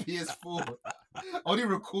playing on PS4. I only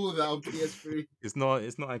recall that on PS3. It's not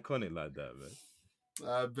iconic like that, man.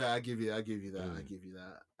 But I give you that. I give you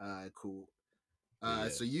that. Alright, cool.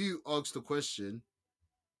 So you asked the question.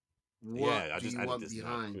 What do you want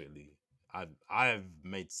behind? Quickly. I've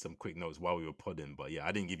made some quick notes while we were podding, but yeah,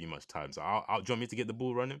 I didn't give you much time. So do you want me to get the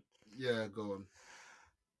ball running? Yeah, go on.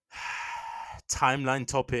 Timeline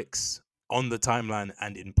topics on the timeline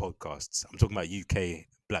and in podcasts. I'm talking about UK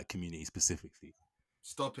black community specifically.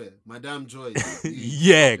 Stop it, my damn joy.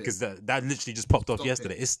 Yeah, because that literally just popped off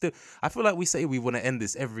yesterday. It's still. I feel like we say we want to end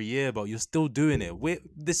this every year, but you're still doing it.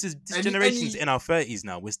 This generation's in our 30s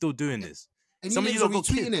now. We're still doing this. Some of you are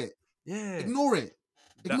retweeting it. Yeah, ignore it.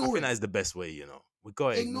 I think that is the best way. We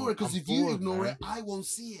got to ignore it because if you ignore it, I won't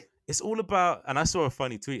see it. It's all about. And I saw a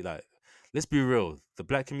funny tweet. Like, let's be real. The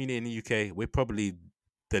black community in the UK, we're probably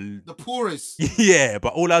the poorest. Yeah,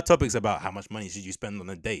 but all our topics about how much money should you spend on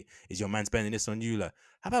a date? Is your man spending this on you? Like,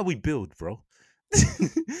 how about we build, bro?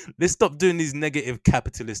 Let's stop doing these negative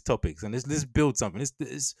capitalist topics and let's build something.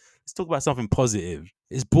 Let's talk about something positive.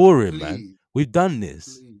 It's boring, man. We've done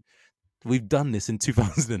this. Please. We've done this in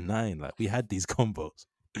 2009. Like, we had these combos.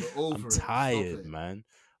 I'm tired, man.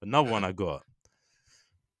 Another one I got.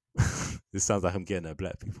 This sounds like I'm getting at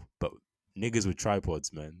black people, but niggas with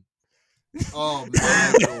tripods, man. Oh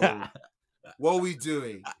man, what are we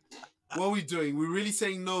doing? We're really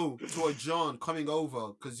saying no to a John coming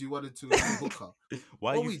over because you wanted to hook up.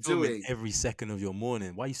 Why are you doing every second of your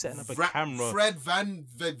morning? Why are you setting up a camera? Fred Van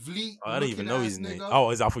Vliet. I don't even know his name.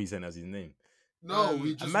 Oh, I thought you said that's his name. No,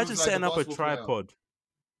 we just imagine setting up a tripod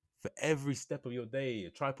for every step of your day. A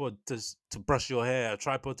tripod to brush your hair. A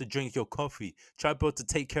tripod to drink your coffee. Tripod to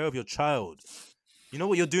take care of your child. You know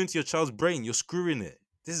what you're doing to your child's brain? You're screwing it.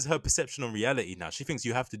 This is her perception on reality now. She thinks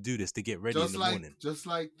you have to do this to get ready in the morning. Just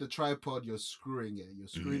like the tripod, you're screwing it. You're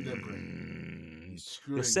screwing their brain.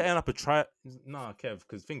 You're setting up a Nah, Kev,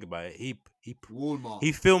 because think about it. Walmart.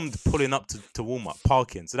 He filmed pulling up to Walmart,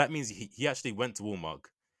 parking. So that means he actually went to Walmart.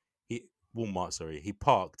 He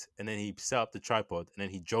parked and then he set up the tripod and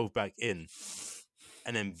then he drove back in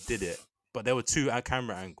and then did it. But there were two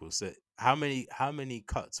camera angles. So how many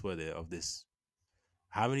cuts were there of this?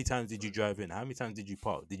 How many times did you drive in? How many times did you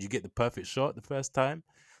park? Did you get the perfect shot the first time?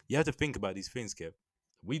 You have to think about these things, Kev.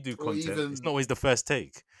 We do content. It's not always the first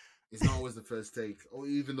take. It's not always the first take. Or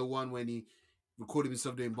even the one when he recorded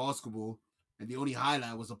himself doing basketball and the only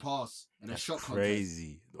highlight was a pass and a shot contest.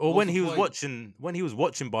 Crazy. Or when he was watching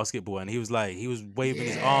basketball and he was waving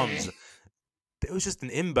his arms. It was just an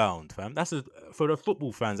inbound, fam. For the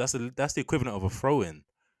football fans, that's the equivalent of a throw-in.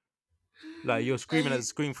 Like you're screaming at Hey, the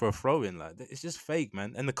screen for a throw in. Like it's just fake,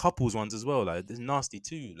 man. And the couples ones as well. Like it's nasty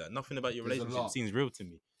too. Like nothing about your there's a relationship lot. seems real to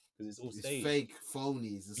me because it's all It's staged. fake, phony,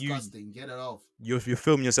 it's disgusting. Get it off. You're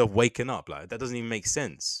filming yourself waking up. Like that doesn't even make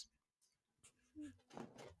sense.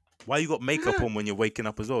 Why you got makeup on when you're waking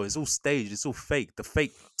up as well? It's all staged. It's all fake. The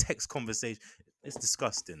fake text conversation. It's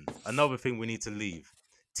disgusting. Another thing we need to leave.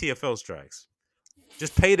 TFL strikes.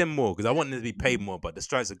 Just pay them more because I want them to be paid more, but the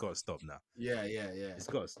strikes have got to stop now. Yeah. It's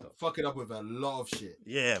got to stop. Fuck it up with a lot of shit.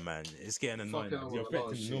 Yeah, man. It's getting annoying. Fuck it Now. up You're with a lot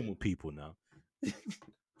of affecting shit. normal people now.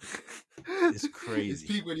 It's crazy. It's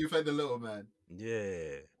peak when you offend the little man.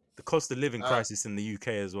 Yeah. The cost of living crisis in the UK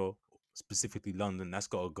as well, specifically London, that's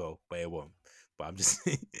got to go, but it won't. But I'm just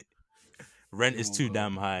saying, rent is too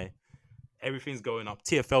damn high. Everything's going up.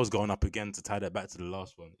 TFL's going up again to tie that back to the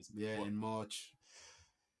last one. In March.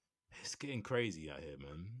 It's getting crazy out here,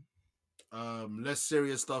 man. Less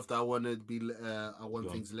serious stuff that I want to be. I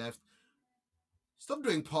want things left. Stop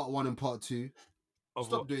doing part 1 and part 2.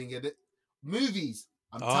 Stop doing it. Movies.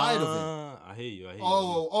 I'm tired of it. I hear you.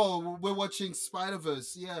 Oh, we're watching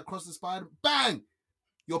Spider-Verse. Yeah, Across the Spider. Bang!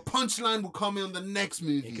 Your punchline will come in on the next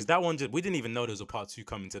movie. Because that one, we didn't even know there was a part 2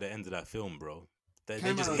 coming to the end of that film, bro. They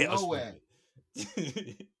just out of hit nowhere. us with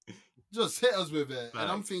it. Just hit us with it. Right.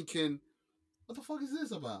 And I'm thinking, what the fuck is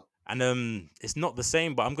this about? And it's not the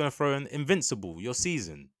same, but I'm going to throw in Invincible, your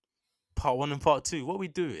season. Part 1 and part 2. What are we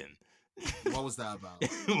doing? What was that about?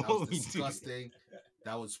 That was disgusting.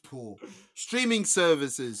 That was poor. Streaming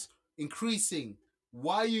services increasing.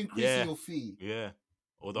 Why are you increasing your fee? Yeah.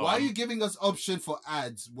 Why are you giving us option for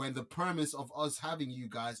ads when the premise of us having you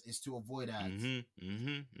guys is to avoid ads?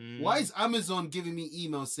 Why is Amazon giving me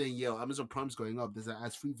emails saying, yo, Amazon Prime's going up. There's an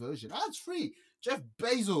ads-free version. Ads-free. Jeff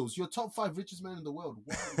Bezos, your top 5 richest man in the world.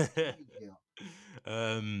 Why are you doing here?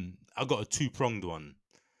 I got a 2-pronged one.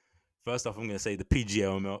 First off, I'm going to say the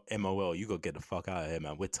PGMOL, you got to get the fuck out of here,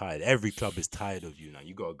 man. We're tired. Every club is tired of you now.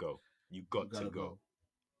 You got to go. You got to go.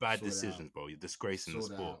 Bad decisions, bro. You're disgracing the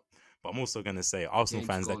sport. But I'm also going to say Arsenal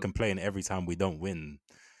fans that complain every time we don't win,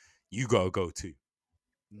 you got to go too.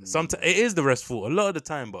 Sometimes it is the rest fault a lot of the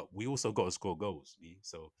time, but we also got to score goals.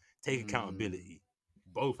 So take accountability.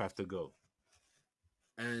 Both have to go.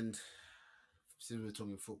 And since we're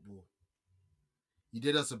talking football, you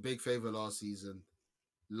did us a big favor last season.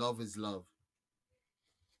 Love is love.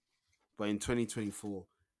 But in 2024,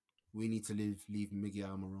 we need to leave Miguel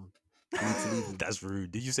Almiron. We need to leave him. That's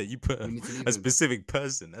rude. Did you say you put a specific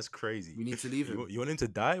person? That's crazy. We need to leave him. You want him to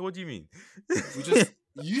die? What do you mean?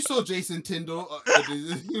 You saw Jason Tyndall.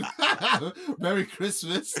 Merry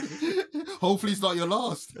Christmas. Hopefully it's not your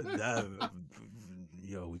last.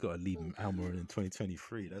 Yo, we gotta leave Almiron in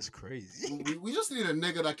 2023. That's crazy. We just need a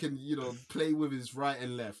nigga that can, play with his right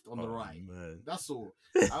and left on the right. Man. That's all.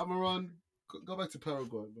 Almiron, go back to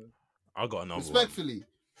Paraguay, man. I got another Respectfully.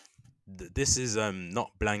 One. This is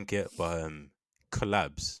not blanket, but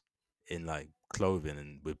collabs in like clothing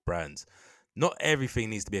and with brands. Not everything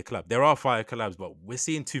needs to be a collab. There are fire collabs, but we're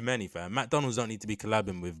seeing too many, fam. McDonald's don't need to be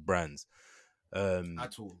collabing with brands.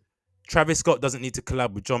 At all. Travis Scott doesn't need to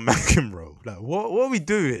collab with John McEnroe. Like, what are we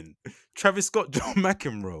doing? Travis Scott, John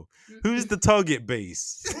McEnroe. Who's the target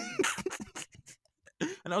base?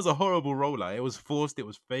 And that was a horrible rollout. It was forced. It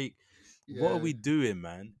was fake. Yeah. What are we doing,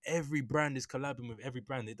 man? Every brand is collabing with every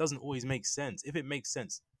brand. It doesn't always make sense. If it makes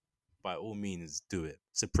sense, by all means, do it.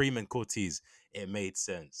 Supreme and Cortez, it made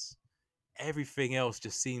sense. Everything else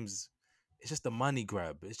just seems... It's just a money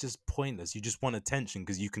grab. It's just pointless. You just want attention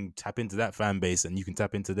because you can tap into that fan base and you can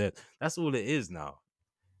tap into that. That's all it is now.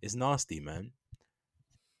 It's nasty, man.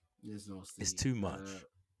 It's nasty. It's too much.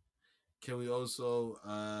 Can we also...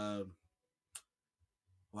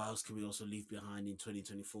 what else can we also leave behind in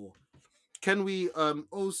 2024? Can we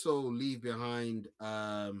also leave behind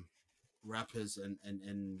rappers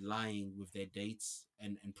and lying with their dates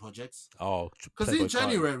and projects? Oh, because in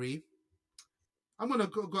January... I'm going to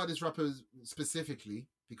go at this rapper specifically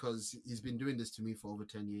because he's been doing this to me for over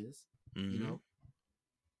 10 years,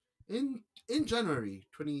 In January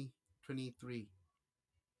 2023,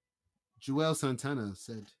 Joel Santana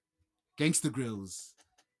said, Gangsta Grills,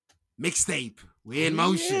 mixtape, we're in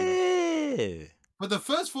motion. Yeah. For the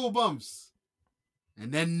first 4 bumps,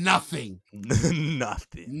 and then nothing.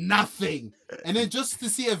 Nothing. And then just to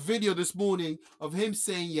see a video this morning of him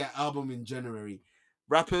saying, album in January.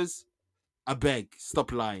 Rappers, I beg,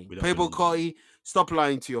 stop lying. Playboy Carti, stop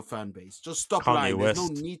lying to your fan base. Just stop lying. There's no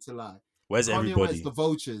need to lie. Where's Kanye everybody? West, the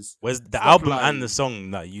Vultures. Where's the album and the song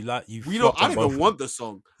that you like? I don't even want the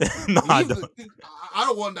song. No, I don't. I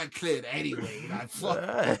don't want that cleared anyway. Like,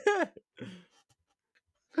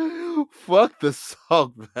 fuck the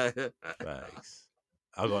song, man. Thanks.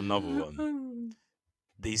 I got another one.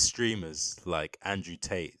 These streamers like Andrew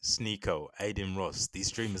Tate, Sneeko, Aiden Ross, these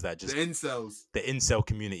streamers that just The incels. the incel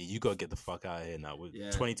community, you gotta get the fuck out of here now. With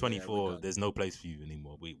Yeah, 2024, yeah, there's no place for you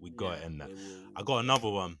anymore. We got to end that. we will. I got another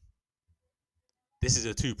one. This is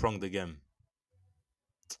a two-pronged again.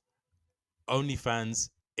 OnlyFans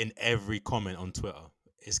in every comment on Twitter.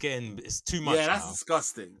 It's too much. Yeah, that's now.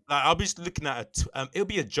 disgusting. Like I'll be just looking at it'll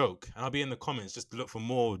be a joke, and I'll be in the comments just to look for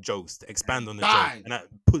more jokes to expand on the joke. And that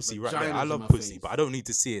pussy right there, I Vaginas in love my pussy, face. but I don't need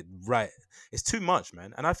to see it right. It's too much,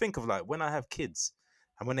 man. And I think of like when I have kids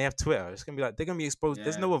and when they have Twitter, it's gonna be like they're gonna be exposed. Yeah.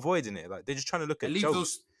 There's no avoiding it. Like they're just trying to look at And leave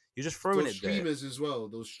jokes. You're just throwing those it there. streamers as well.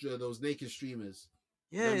 Those naked streamers.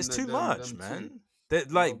 Yeah, it's too much, man.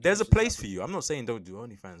 Too. There's a place for you. I'm not saying don't do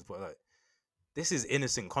OnlyFans, but like. This is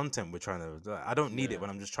innocent content we're trying to. Like, I don't need it when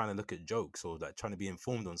I'm just trying to look at jokes or like trying to be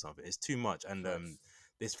informed on something. It's too much, and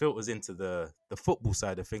this filters into the football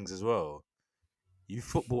side of things as well. You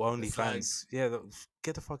football only fans, get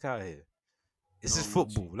the fuck out of here. This is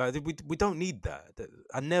football. Like we don't need that.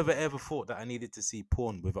 I never ever thought that I needed to see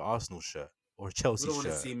porn with an Arsenal shirt or a Chelsea shirt. We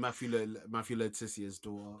don't want to see Matthew Letitia's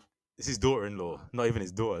daughter. It's his daughter-in-law, not even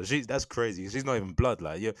his daughter. That's crazy. She's not even blood.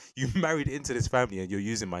 Like you married into this family and you're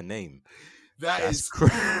using my name. That's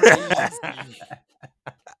crazy.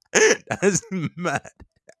 That's mad.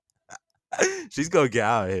 She's gonna get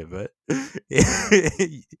out of here, man.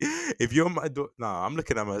 If you're my daughter, I'm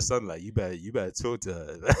looking at my son like you better talk to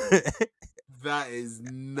her. That is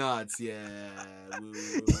nuts. Yeah,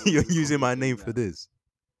 you're using my name for this.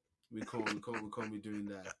 We can't be doing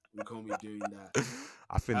that. We can't be doing that.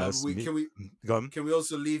 I think that's Can we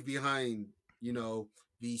also leave behind,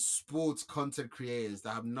 the sports content creators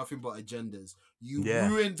that have nothing but agendas? You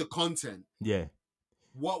ruined the content. Yeah.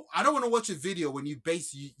 What I don't want to watch a video when you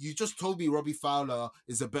just told me Robbie Fowler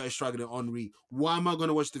is a better striker than Henry. Why am I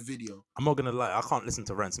gonna watch the video? I'm not gonna lie, I can't listen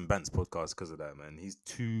to Rants and Bants podcast because of that, man. He's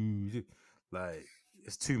too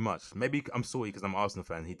it's too much. Maybe I'm sorry because I'm an Arsenal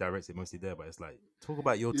fan. He directs it mostly there, but it's like talk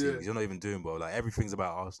about your teams. You're not even doing well. Like everything's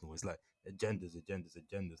about Arsenal. It's like agendas.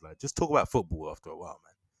 Like just talk about football after a while,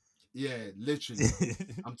 man. Yeah, literally.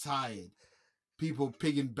 I'm tired. People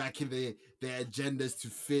piggybacking their agendas to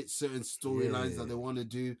fit certain storylines that they want to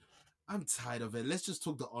do. I'm tired of it. Let's just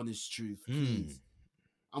talk the honest truth, please.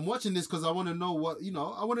 I'm watching this because I want to know what,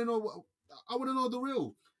 I want to know the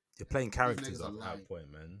real. You're playing characters at that point,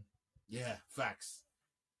 man. Yeah, facts.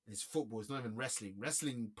 It's football. It's not even wrestling.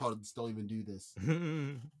 Wrestling pods don't even do this.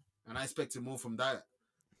 And I expected more from that.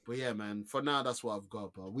 But yeah, man, for now, that's what I've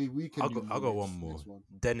got. But we can. I got one more.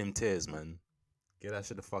 Denim Tears, man. Get that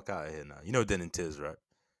shit the fuck out of here now. You know Denim Tears, right?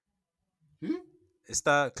 Who? It's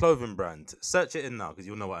that clothing brand. Search it in now because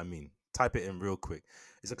you'll know what I mean. Type it in real quick.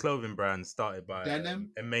 It's a clothing brand started by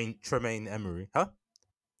Tremaine Emery. Huh?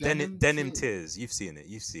 Denim Tears. You've seen it.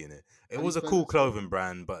 It was a cool clothing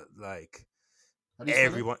brand, but like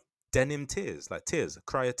everyone. Denim Tears. Like tears.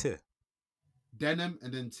 Cry a tear. Denim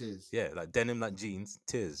and then tears. Yeah, like denim, like jeans,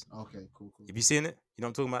 tears. Okay, cool. Have you seen it? You know what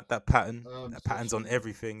I'm talking about? That pattern. That pattern's on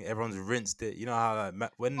everything. Everyone's rinsed it. You know how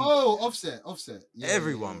like when Offset. Yeah,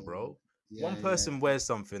 everyone, bro. Yeah, one person wears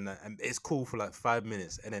something and it's cool for like 5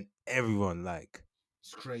 minutes, and then everyone like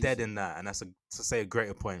it's crazy. Dead in that. And that's to say a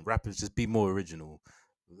greater point. Rappers just be more original.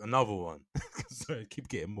 Another one. Sorry, keep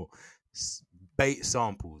getting more. Bait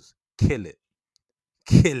samples. Kill it.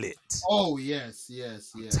 Oh yes.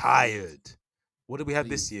 I'm tired. What did we have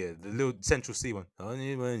this year? The little Central C one.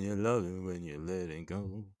 Only when you love it, when you let it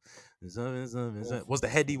go. Was the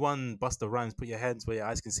heady one? Busta Rhymes, put your hands where your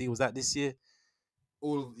eyes can see. Was that this year?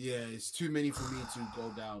 It's too many for me to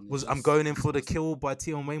go down. I'm going in for the Kill by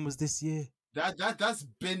Tion Wayne was this year. That's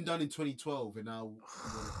been done in 2012, and now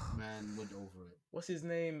man went over it. What's his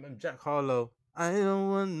name? Jack Harlow. I don't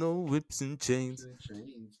want no whips and chains.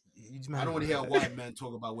 I don't want to hear a white man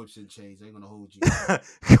talk about whips and chains. I ain't gonna hold you.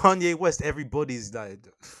 Kanye West, everybody's like,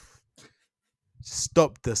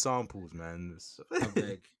 stop the samples, man. I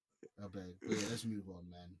beg. But yeah, let's move on,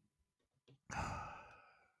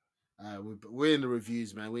 man. We're in the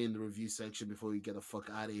reviews, man. We're in the review section before we get the fuck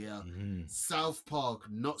out of here. South Park,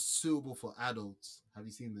 not suitable for adults. Have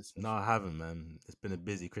you seen this? No, I haven't, man. It's been a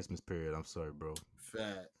busy Christmas period. I'm sorry, bro.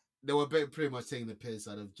 Fair. They were pretty much taking the piss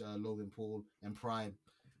out of Logan Paul and Prime.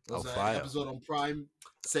 There was an episode on Prime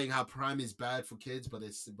saying how Prime is bad for kids, but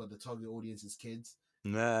the target audience is kids.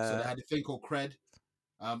 Nah. So they had a thing called cred.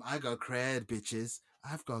 I got cred, bitches.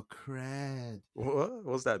 I've got cred. What?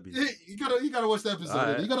 What's that be? You gotta watch the episode.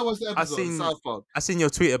 Right. You gotta watch the episode. South Park. I seen your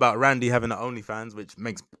tweet about Randy having an OnlyFans, which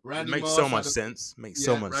makes so much sense.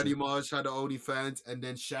 Randy Marsh had an OnlyFans, and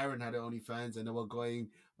then Sharon had an OnlyFans, and they were going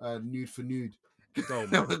nude for nude. Oh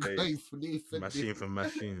They my were days. going for new for Machine new. for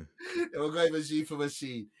machine. They were going machine for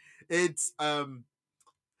machine. It's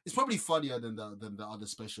probably funnier than the other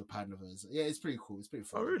special Pandaverse. Yeah, it's pretty cool. It's pretty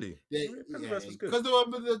Oh, funny. really? Yeah, Pandaverse was good.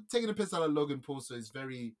 because they're taking the piss out of Logan Paul, so it's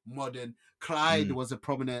very modern. Clyde was a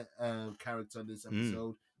prominent character in this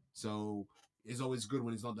episode, so it's always good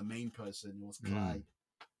when it's not the main person. It was Clyde,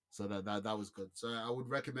 so that was good. So I would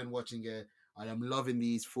recommend watching it. I am loving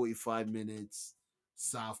these 45 minutes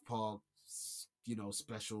South Park,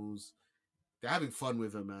 specials. They're having fun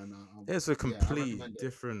with it, man. It's a I complete recommend it.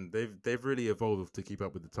 different. They've really evolved to keep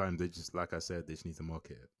up with the times. They just, like I said, they just need to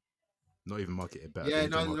market it. Not even market it better. Yeah, they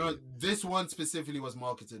need to no. market it. This one specifically was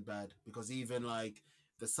marketed bad because even like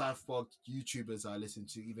the South Park YouTubers I listened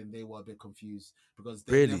to, even they were a bit confused because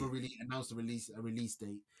they Really? never really announced a release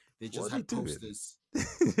date. They just What are had you doing? posters.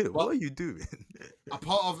 What are you doing? A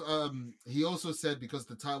part of he also said because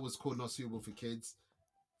the title was called Not Suitable for Kids,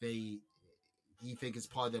 he think it's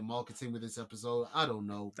part of their marketing with this episode. I don't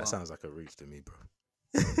know. That sounds like a reach to me, bro.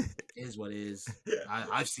 It is what it is.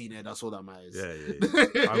 I've seen it. That's all that matters.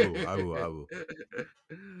 Yeah. I will.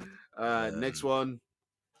 Next one.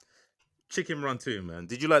 Chicken Run 2, man.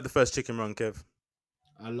 Did you like the first Chicken Run, Kev?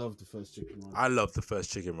 I love the first Chicken Run. I love the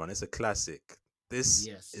first Chicken Run. It's a classic. This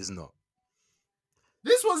is not.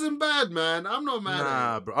 This wasn't bad, man. I'm not mad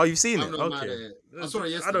at it. Bro. Oh, you've seen it? I'm not mad at it. I saw it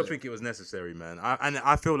yesterday. I don't think it was necessary, man.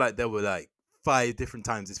 I feel like there were like 5 different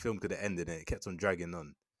times this film could have ended and it kept on dragging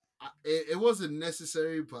on. It wasn't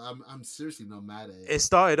necessary, but I'm seriously not mad at it. It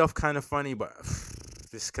started off kind of funny, but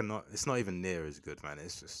it's not even near as good, man.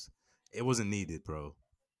 It wasn't needed, bro.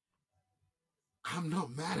 I'm not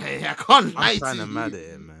mad at it. I can't lie to you. I'm kind of mad at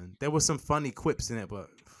it, man. There were some funny quips in it, but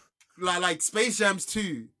like Space Jams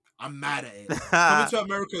 2, I'm mad at it. Coming to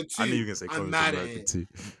America 2, I knew you were gonna say I'm mad at it.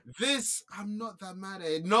 This, I'm not that mad at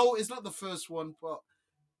it. No, it's not the first one, but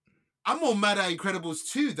I'm more mad at Incredibles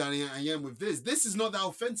 2 than I am with this. This is not that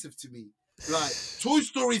offensive to me. Like Toy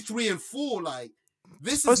Story 3 and 4, like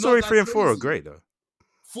this. Toy Story 3 and 4 are great though.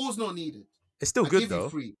 4's not needed. It's still good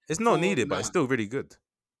though. It's not needed, but it's still really good.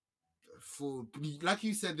 Like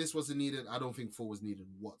you said, this wasn't needed. I don't think 4 was needed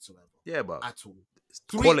whatsoever. Yeah, but at all.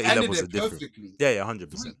 Quality levels are different. Perfectly. Yeah, 100%.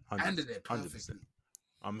 100%. Ended it perfectly.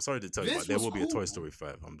 I'm sorry to tell you, but there will be a Toy Story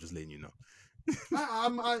 5. I'm just letting you know.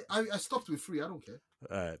 I stopped with 3. I don't care.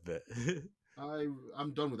 Alright, bet.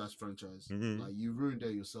 I'm done with that franchise. Like you ruined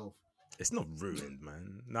it yourself. It's not ruined,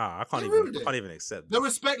 man. Nah, I can't even accept that. The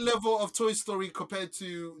respect level of Toy Story compared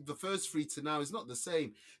to the first 3 to now is not the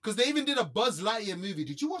same. Because they even did a Buzz Lightyear movie.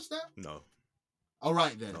 Did you watch that? No. All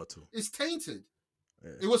right then. Not too. It's tainted.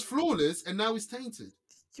 Yeah. It was flawless, and now it's tainted.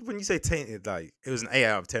 When you say tainted, like it was an 8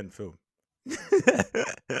 out of 10 film.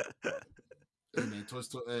 Man, Toy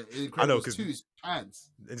Story, Incredibles 2 is pants.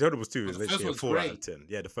 Incredibles 2 is literally a 4 out of 10.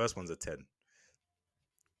 Yeah, the first one's a 10.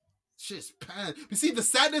 Shit's pants. You see, the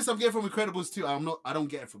sadness I'm getting from Incredibles 2, I don't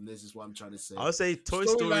get it from this, is what I'm trying to say. I'll say Toy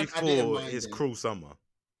Story 4 is Cruel Summer.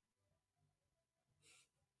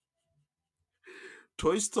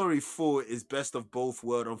 Toy Story 4 is best of both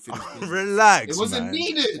world unfinished business. Relax, it wasn't man.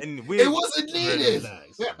 needed. It wasn't needed.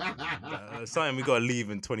 Something we gotta leave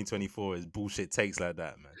in 2024 is bullshit takes like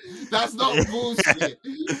that, man. That's not bullshit.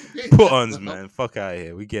 Put ons, man. Fuck out of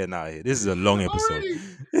here. We getting out of here. This is a long episode.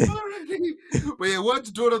 Already. But yeah,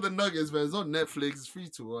 watch Dawn of the Nuggets, man. It's on Netflix. It's free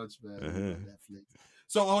to watch, man. Netflix.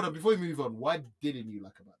 So hold on, before we move on, why didn't you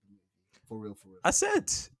like about the movie? For real. I said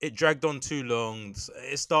it dragged on too long.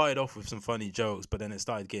 It started off with some funny jokes, but then it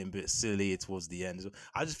started getting a bit silly towards the end.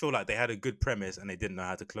 I just feel like they had a good premise and they didn't know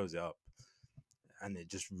how to close it up. And it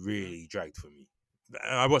just really dragged for me.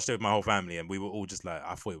 I watched it with my whole family and we were all just like,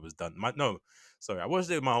 I thought it was done. I watched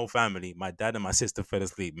it with my whole family. My dad and my sister fell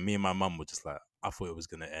asleep. Me and my mum were just like, I thought it was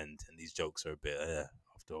going to end. And these jokes are a bit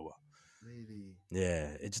after a while. Really?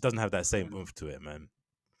 Yeah, it just doesn't have that same oomph to it, man.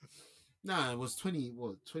 Nah, it was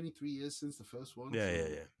 23 years since the first one. Yeah.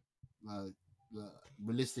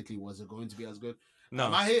 Realistically, was it going to be as good?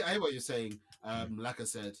 No. I hear what you're saying. Like I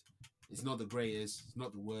said, it's not the greatest. It's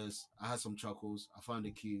not the worst. I had some chuckles. I found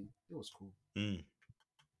it cute. It was cool. It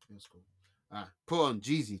was cool. Put on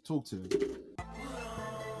Jeezy. Talk to him.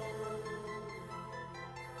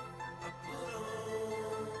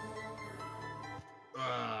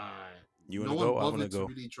 You want to go? I want to go.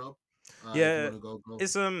 Really drop. Go.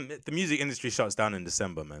 It's the music industry shuts down in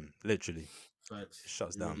December, man. Literally, facts. It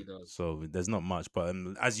shuts down. Really so there's not much. But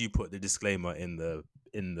as you put the disclaimer in the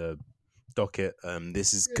docket,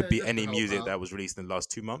 could be any music that was released in the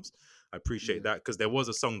last 2 months. I appreciate that because there was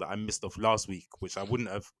a song that I missed off last week, which I wouldn't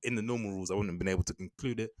have in the normal rules. I wouldn't have been able to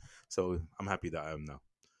conclude it. So I'm happy that I am now.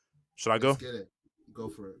 Should I go? Let's get it. Go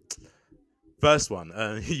for it. First one.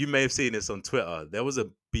 You may have seen this on Twitter. There was a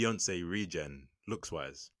Beyonce regen, looks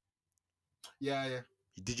wise. Yeah.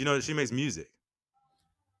 Did you know that she makes music?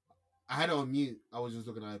 I had it on mute. I was just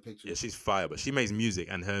looking at her picture. Yeah, she's fire, but she makes music,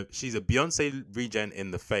 and she's a Beyonce regen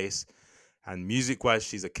in the face, and music wise,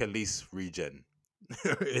 she's a Khalees regen.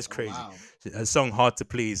 It's crazy. Wow. Her song "Hard to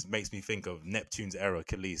Please" makes me think of Neptune's era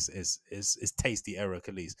Khalees. It's tasty era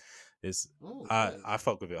Khalees. I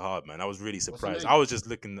fuck with it hard, man. I was really surprised. I was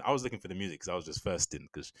looking for the music because I was just thirsting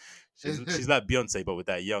because she's like Beyonce, but with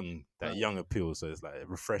that young appeal. So it's like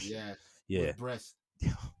refreshing. Yeah. With breast.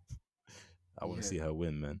 I want to see her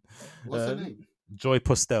win, man. What's her name? Joy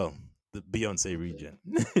Postel, the Beyonce regen.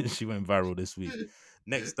 She went viral this week.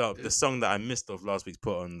 Next up, the song that I missed off last week's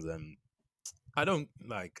Put Ons. I've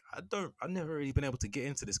never really been able to get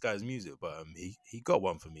into this guy's music, but he got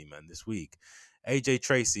one for me, man, this week. AJ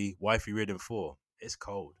Tracy, Wifey Ridden 4. It's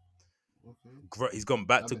cold. Okay. He's gone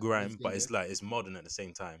back to grime, but it's modern at the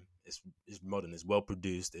same time. It's modern. It's well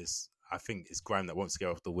produced. I think it's grime that won't scare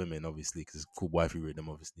off the women, obviously, because it's called Wifey Rhythm,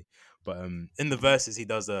 obviously. But in the verses, he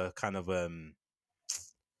does a kind of a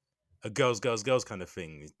girls kind of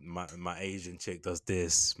thing. My Asian chick does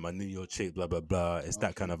this. My New York chick, blah blah blah. It's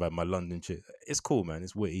that kind of my London chick. It's cool, man.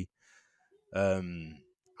 It's witty.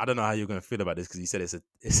 I don't know how you're gonna feel about this because you said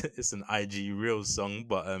it's an IG real song,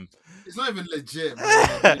 but it's not even legit.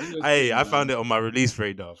 Hey, I found it on my release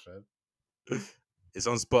radar, fam. It's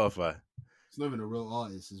on Spotify. It's not even a real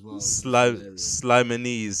artist as well.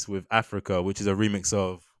 Slimanese with Africa, which is a remix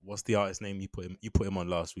of what's the artist name you put him on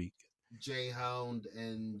last week? J-Hound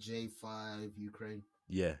and J5 Ukraine.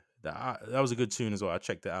 Yeah, that was a good tune as well. I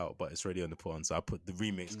checked it out, but it's already on the Put On, so I put the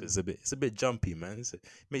remix because it's a bit jumpy, man. It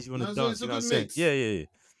makes you want to dance. You know what I'm saying? Yeah.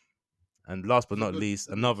 And last but not least,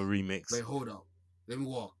 another remix. Wait, hold up. Let me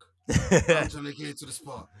walk. I'm trying to get to the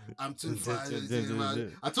spot. I'm too far.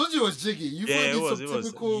 I told you it was jiggy. It was.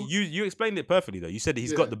 Typical... You explained it perfectly though. You said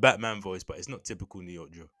he's got the Batman voice, but it's not typical New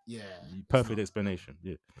York drill. Yeah. Perfect explanation.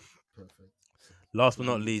 Yeah. Perfect. Last but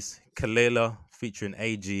not least, Kalela featuring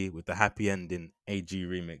AG with the Happy Ending AG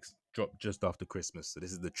remix dropped just after Christmas. So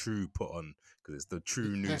this is the true Put On because it's the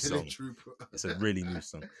true new song. It's a really new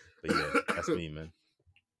song. But yeah, that's me, man.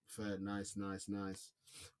 Fair, nice.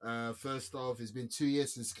 First off, it's been 2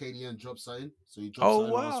 years since KDN dropped something. So he dropped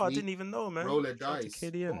something last week. I didn't even know, man. Roller Dice.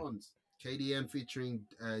 KDN featuring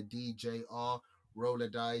DJR, Roller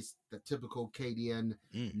Dice, the typical KDN,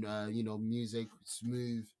 music,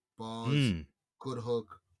 smooth bars, good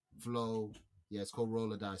hook, flow. Yeah, it's called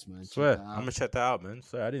Roller Dice, man. Swear, I'm gonna check that out, man.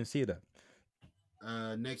 Sorry, I didn't see that.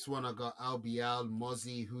 Next one, I got LBL,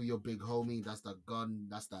 Mozzie, Who Your Big Homie. That's that gun.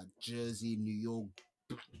 That's that Jersey, New York,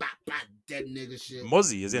 dead nigga shit.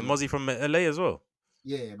 Mozzie, is it Mozzie from LA as well?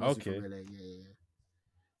 Yeah, Mozzie from LA.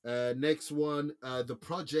 Yeah. Next one, The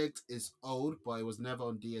Project is old, but it was never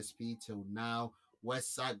on DSP till now.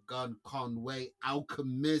 Westside Gun, Conway,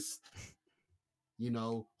 Alchemist,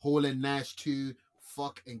 Hall and Nash 2,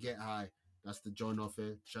 Fuck and Get High. That's the joint off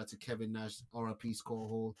it. Shout out to Kevin Nash, RIP Score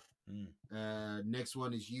Hall. Next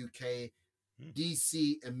one is UK,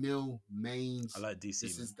 DC Emil Mains. I like DC.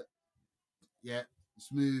 This is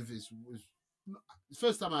smooth. It's the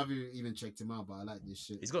first time I've even checked him out, but I like this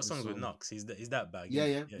shit. He's got songs with Knox. He's that bag.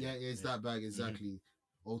 Yeah, it's that bag exactly.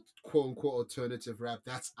 Or quote unquote alternative rap.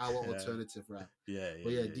 That's our alternative rap.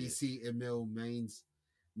 DC Emil Mains.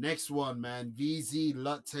 Next one, man. VZ,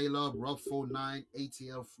 Lut Taylor, Rob 49,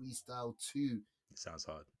 ATL Freestyle 2. It sounds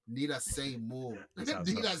hard. Need I say more?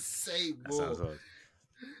 Say more? Sounds hard.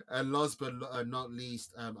 And last but not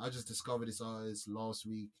least, I just discovered this artist last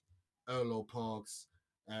week. Erlo Parks,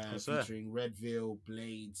 featuring Redville,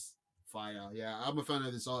 Blades, Fire. Yeah, I'm a fan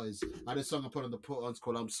of this artist. I had a song I put on the Put Ons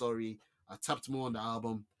called I'm Sorry. I tapped more on the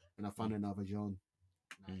album and I found another genre.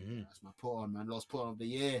 That's my Put On, man. Last Put On of the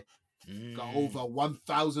year. Got over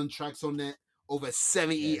 1,000 tracks on it. Over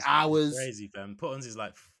 70 hours. Crazy, fam. Put Ons is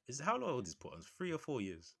how long is Put Ons? 3 or 4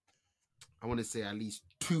 years? I want to say at least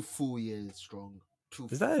 2 full years strong. 2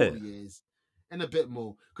 is full that it? years. And a bit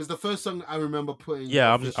more. Because the first song I remember putting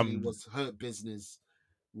was Hurt Business.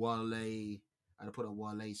 Wale. I put a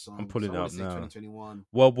Wale song. I'm pulling it up now. 2021.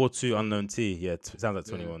 World War II Unknown T. Yeah, sounds like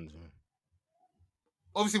 21.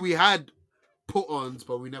 Obviously, we had Put Ons,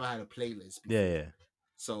 but we never had a playlist before. Yeah.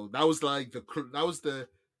 So that was the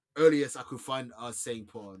earliest I could find us saying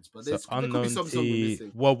Put Ons. But there could be some song we're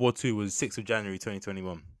missing. World War II was 6th of January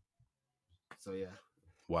 2021. So yeah.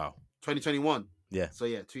 Wow. 2021. Yeah. So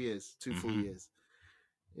yeah, 2 years, 2 full years.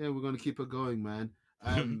 Yeah, we're gonna keep it going, man.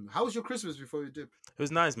 How was your Christmas before you dip? It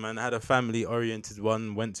was nice, man. I had a family-oriented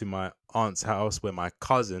one. Went to my aunt's house where my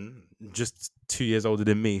cousin, just 2 years older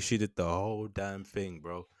than me, she did the whole damn thing,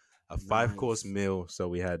 bro. a 5-course Nice. meal. So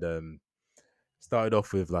we had started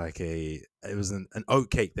off with like it was an oat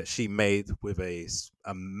cake that she made with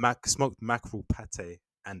smoked mackerel pate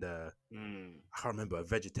and I can't remember, a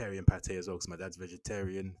vegetarian pate as well because my dad's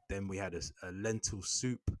vegetarian. Then we had a lentil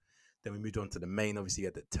soup. Then we moved on to the main. Obviously, we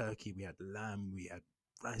had the turkey, we had lamb, we had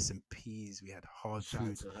rice and peas, we had hard Shout out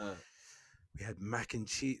food, to her. we had mac and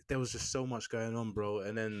cheese. There was just so much going on, bro.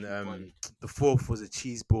 And then Buddy. the 4th was a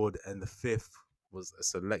cheese board, and the 5th was a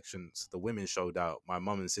selection. So the women showed out. My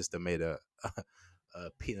mum and sister made a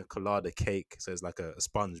pina colada cake. So it's like a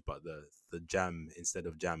sponge, but the jam, instead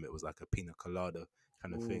of jam, it was like a pina colada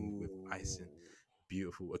kind of thing with icing.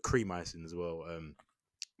 Beautiful. A cream icing as well.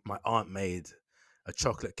 My aunt made a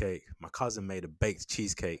chocolate cake. My cousin made a baked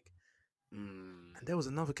cheesecake. And there was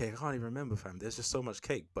another cake. I can't even remember, fam. There's just so much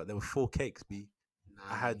cake, but there were 4 cakes, B. Nice.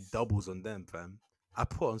 I had doubles on them, fam. I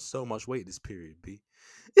put on so much weight this period, B.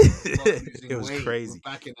 It was crazy.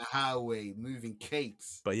 We're back in the highway, moving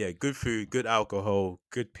cakes. But yeah, good food, good alcohol,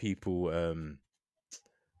 good people.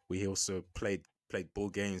 We also played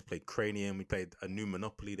board games, played Cranium. We played a new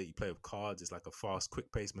Monopoly that you play with cards. It's like a fast,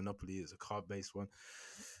 quick-paced Monopoly. It's a card-based one.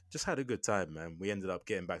 Just had a good time, man. We ended up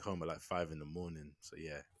getting back home at like 5 a.m. So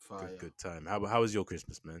yeah, good time. How was your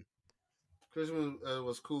Christmas, man? Christmas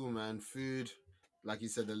was cool, man. Food, like you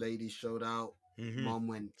said, the ladies showed out. Mom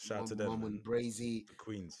went. Shout out to them. Mom went brazy. The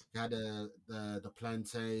Queens had the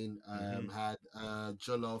plantain. Had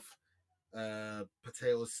jollof,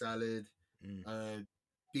 potato salad,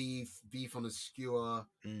 beef on a skewer,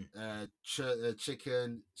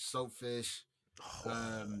 chicken, soapfish,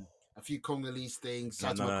 a few Congolese things.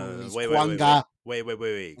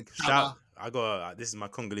 Wait. Shout! This is my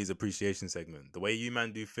Congolese appreciation segment. The way you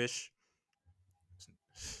man do fish,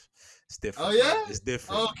 it's different. Oh yeah, man. It's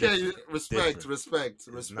different. Okay, different. respect.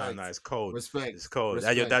 Nah, it's cold. Respect. It's cold.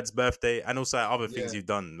 Respect. At your dad's birthday, and also other things you've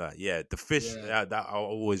done. Like, the fish. Yeah. That I'll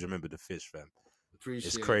always remember the fish, fam.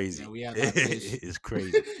 Appreciate it's crazy. Yeah, we had that fish. It's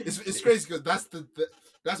crazy. it's crazy because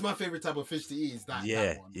that's my favorite type of fish to eat. Is that yeah,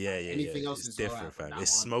 that one. yeah. Anything else is different, right, fam.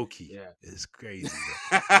 It's smoky. Yeah, it's crazy.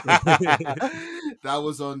 That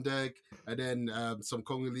was on deck, and then some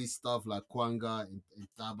Congolese stuff like kwanga and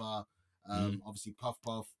taba. Obviously puff.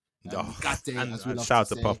 And shout out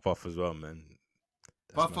to Puff as well, man.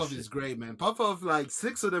 Puff is great, man. Puff, like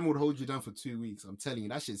 6 of them would hold you down for 2 weeks. I'm telling you,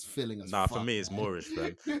 that shit's filling us. Nah, for me, it's Moorish,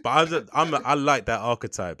 fam. But I like that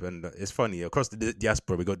archetype, and it's funny. Across the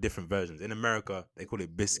diaspora, we got different versions. In America, they call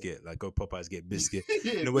it biscuit. Like, go Popeyes, get biscuit.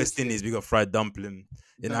 In the West Indies, we got fried dumpling.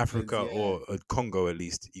 In Africa, or Congo at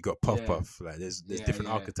least, you got Puff. Like, there's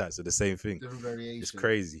different archetypes of the same thing. Different variations. It's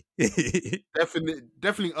crazy.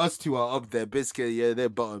 Definitely us two are up there. Biscuit, they're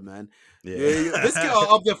bottom, man. Yeah. Biscuit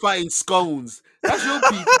are up there fighting scones. That's your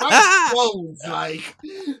people. That's scones. Like,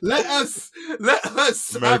 let us.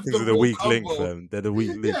 Americans are the weak link, fam. They're the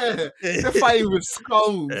weak link. Yeah, they're fighting with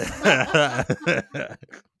scones.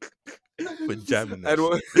 With jamming. And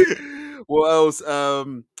what else?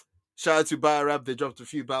 Shout out to Battle Rap. They dropped a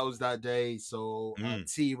few battles that day. So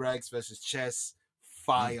T-Rex versus Chess,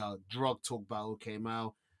 fire. Drug Talk battle came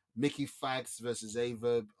out. Mickey Fax versus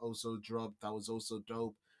Averb also dropped. That was also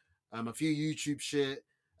dope. A few YouTube shit.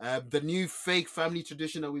 The new fake family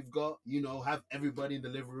tradition that we've got, have everybody in the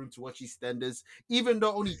living room to watch EastEnders, even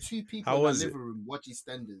though only 2 people in the living room watch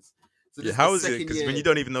EastEnders. So how is it? Because when you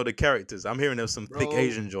don't even know the characters, I'm hearing there's some thick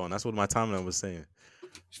Asian John. That's what my timeline was saying.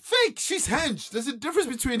 Fake. She's hench. There's a difference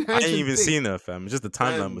between hench and I ain't even thick. seen her, fam. Just the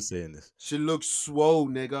timeline was saying this. She looks swole,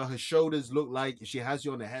 nigga. Her shoulders look like if she has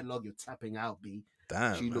you on the headlock, you're tapping out, B.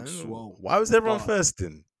 Damn, she looks swole. Why was everyone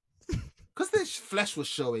thirsting? Because the flesh was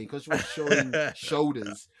showing. Because she was showing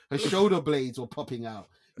shoulders. Her shoulder blades were popping out.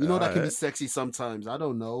 You know that can be sexy sometimes. I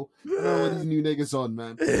don't know. I don't know what these new niggas on,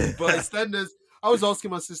 man. But EastEnders, I was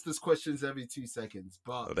asking my sisters questions every 2 seconds,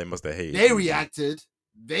 but they must have hated. They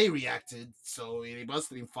reacted. So it must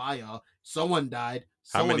have been fire. Someone died.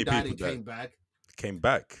 Someone died and came back. Came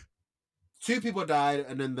back. 2 people died,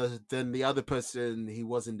 and then the other person, he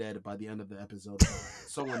wasn't dead by the end of the episode.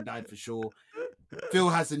 Someone died for sure. Phil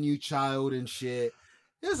has a new child and shit.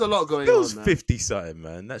 There's a lot going Phil's on, man. 50 something,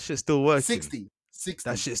 man. That shit's still working. 60.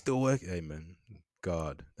 That shit's still working. Hey, man.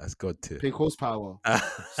 God, that's God too. Pink horsepower.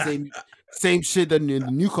 Same shit that the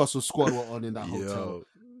Newcastle squad were on in that hotel.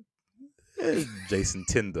 Jason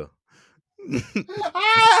Tinder.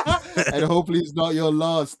 And hopefully it's not your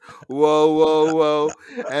last. Whoa.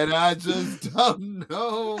 And I just don't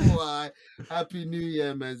know why. Happy New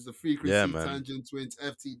Year, man. It's the Frequency, Tangent Twinz,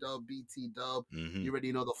 FTDUBBTDUB. You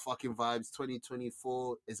already know the fucking vibes.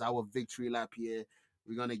 2024 is our victory lap year.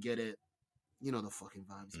 We're going to get it. You know the fucking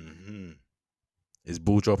vibes, man. Is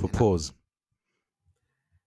ball drop a pause?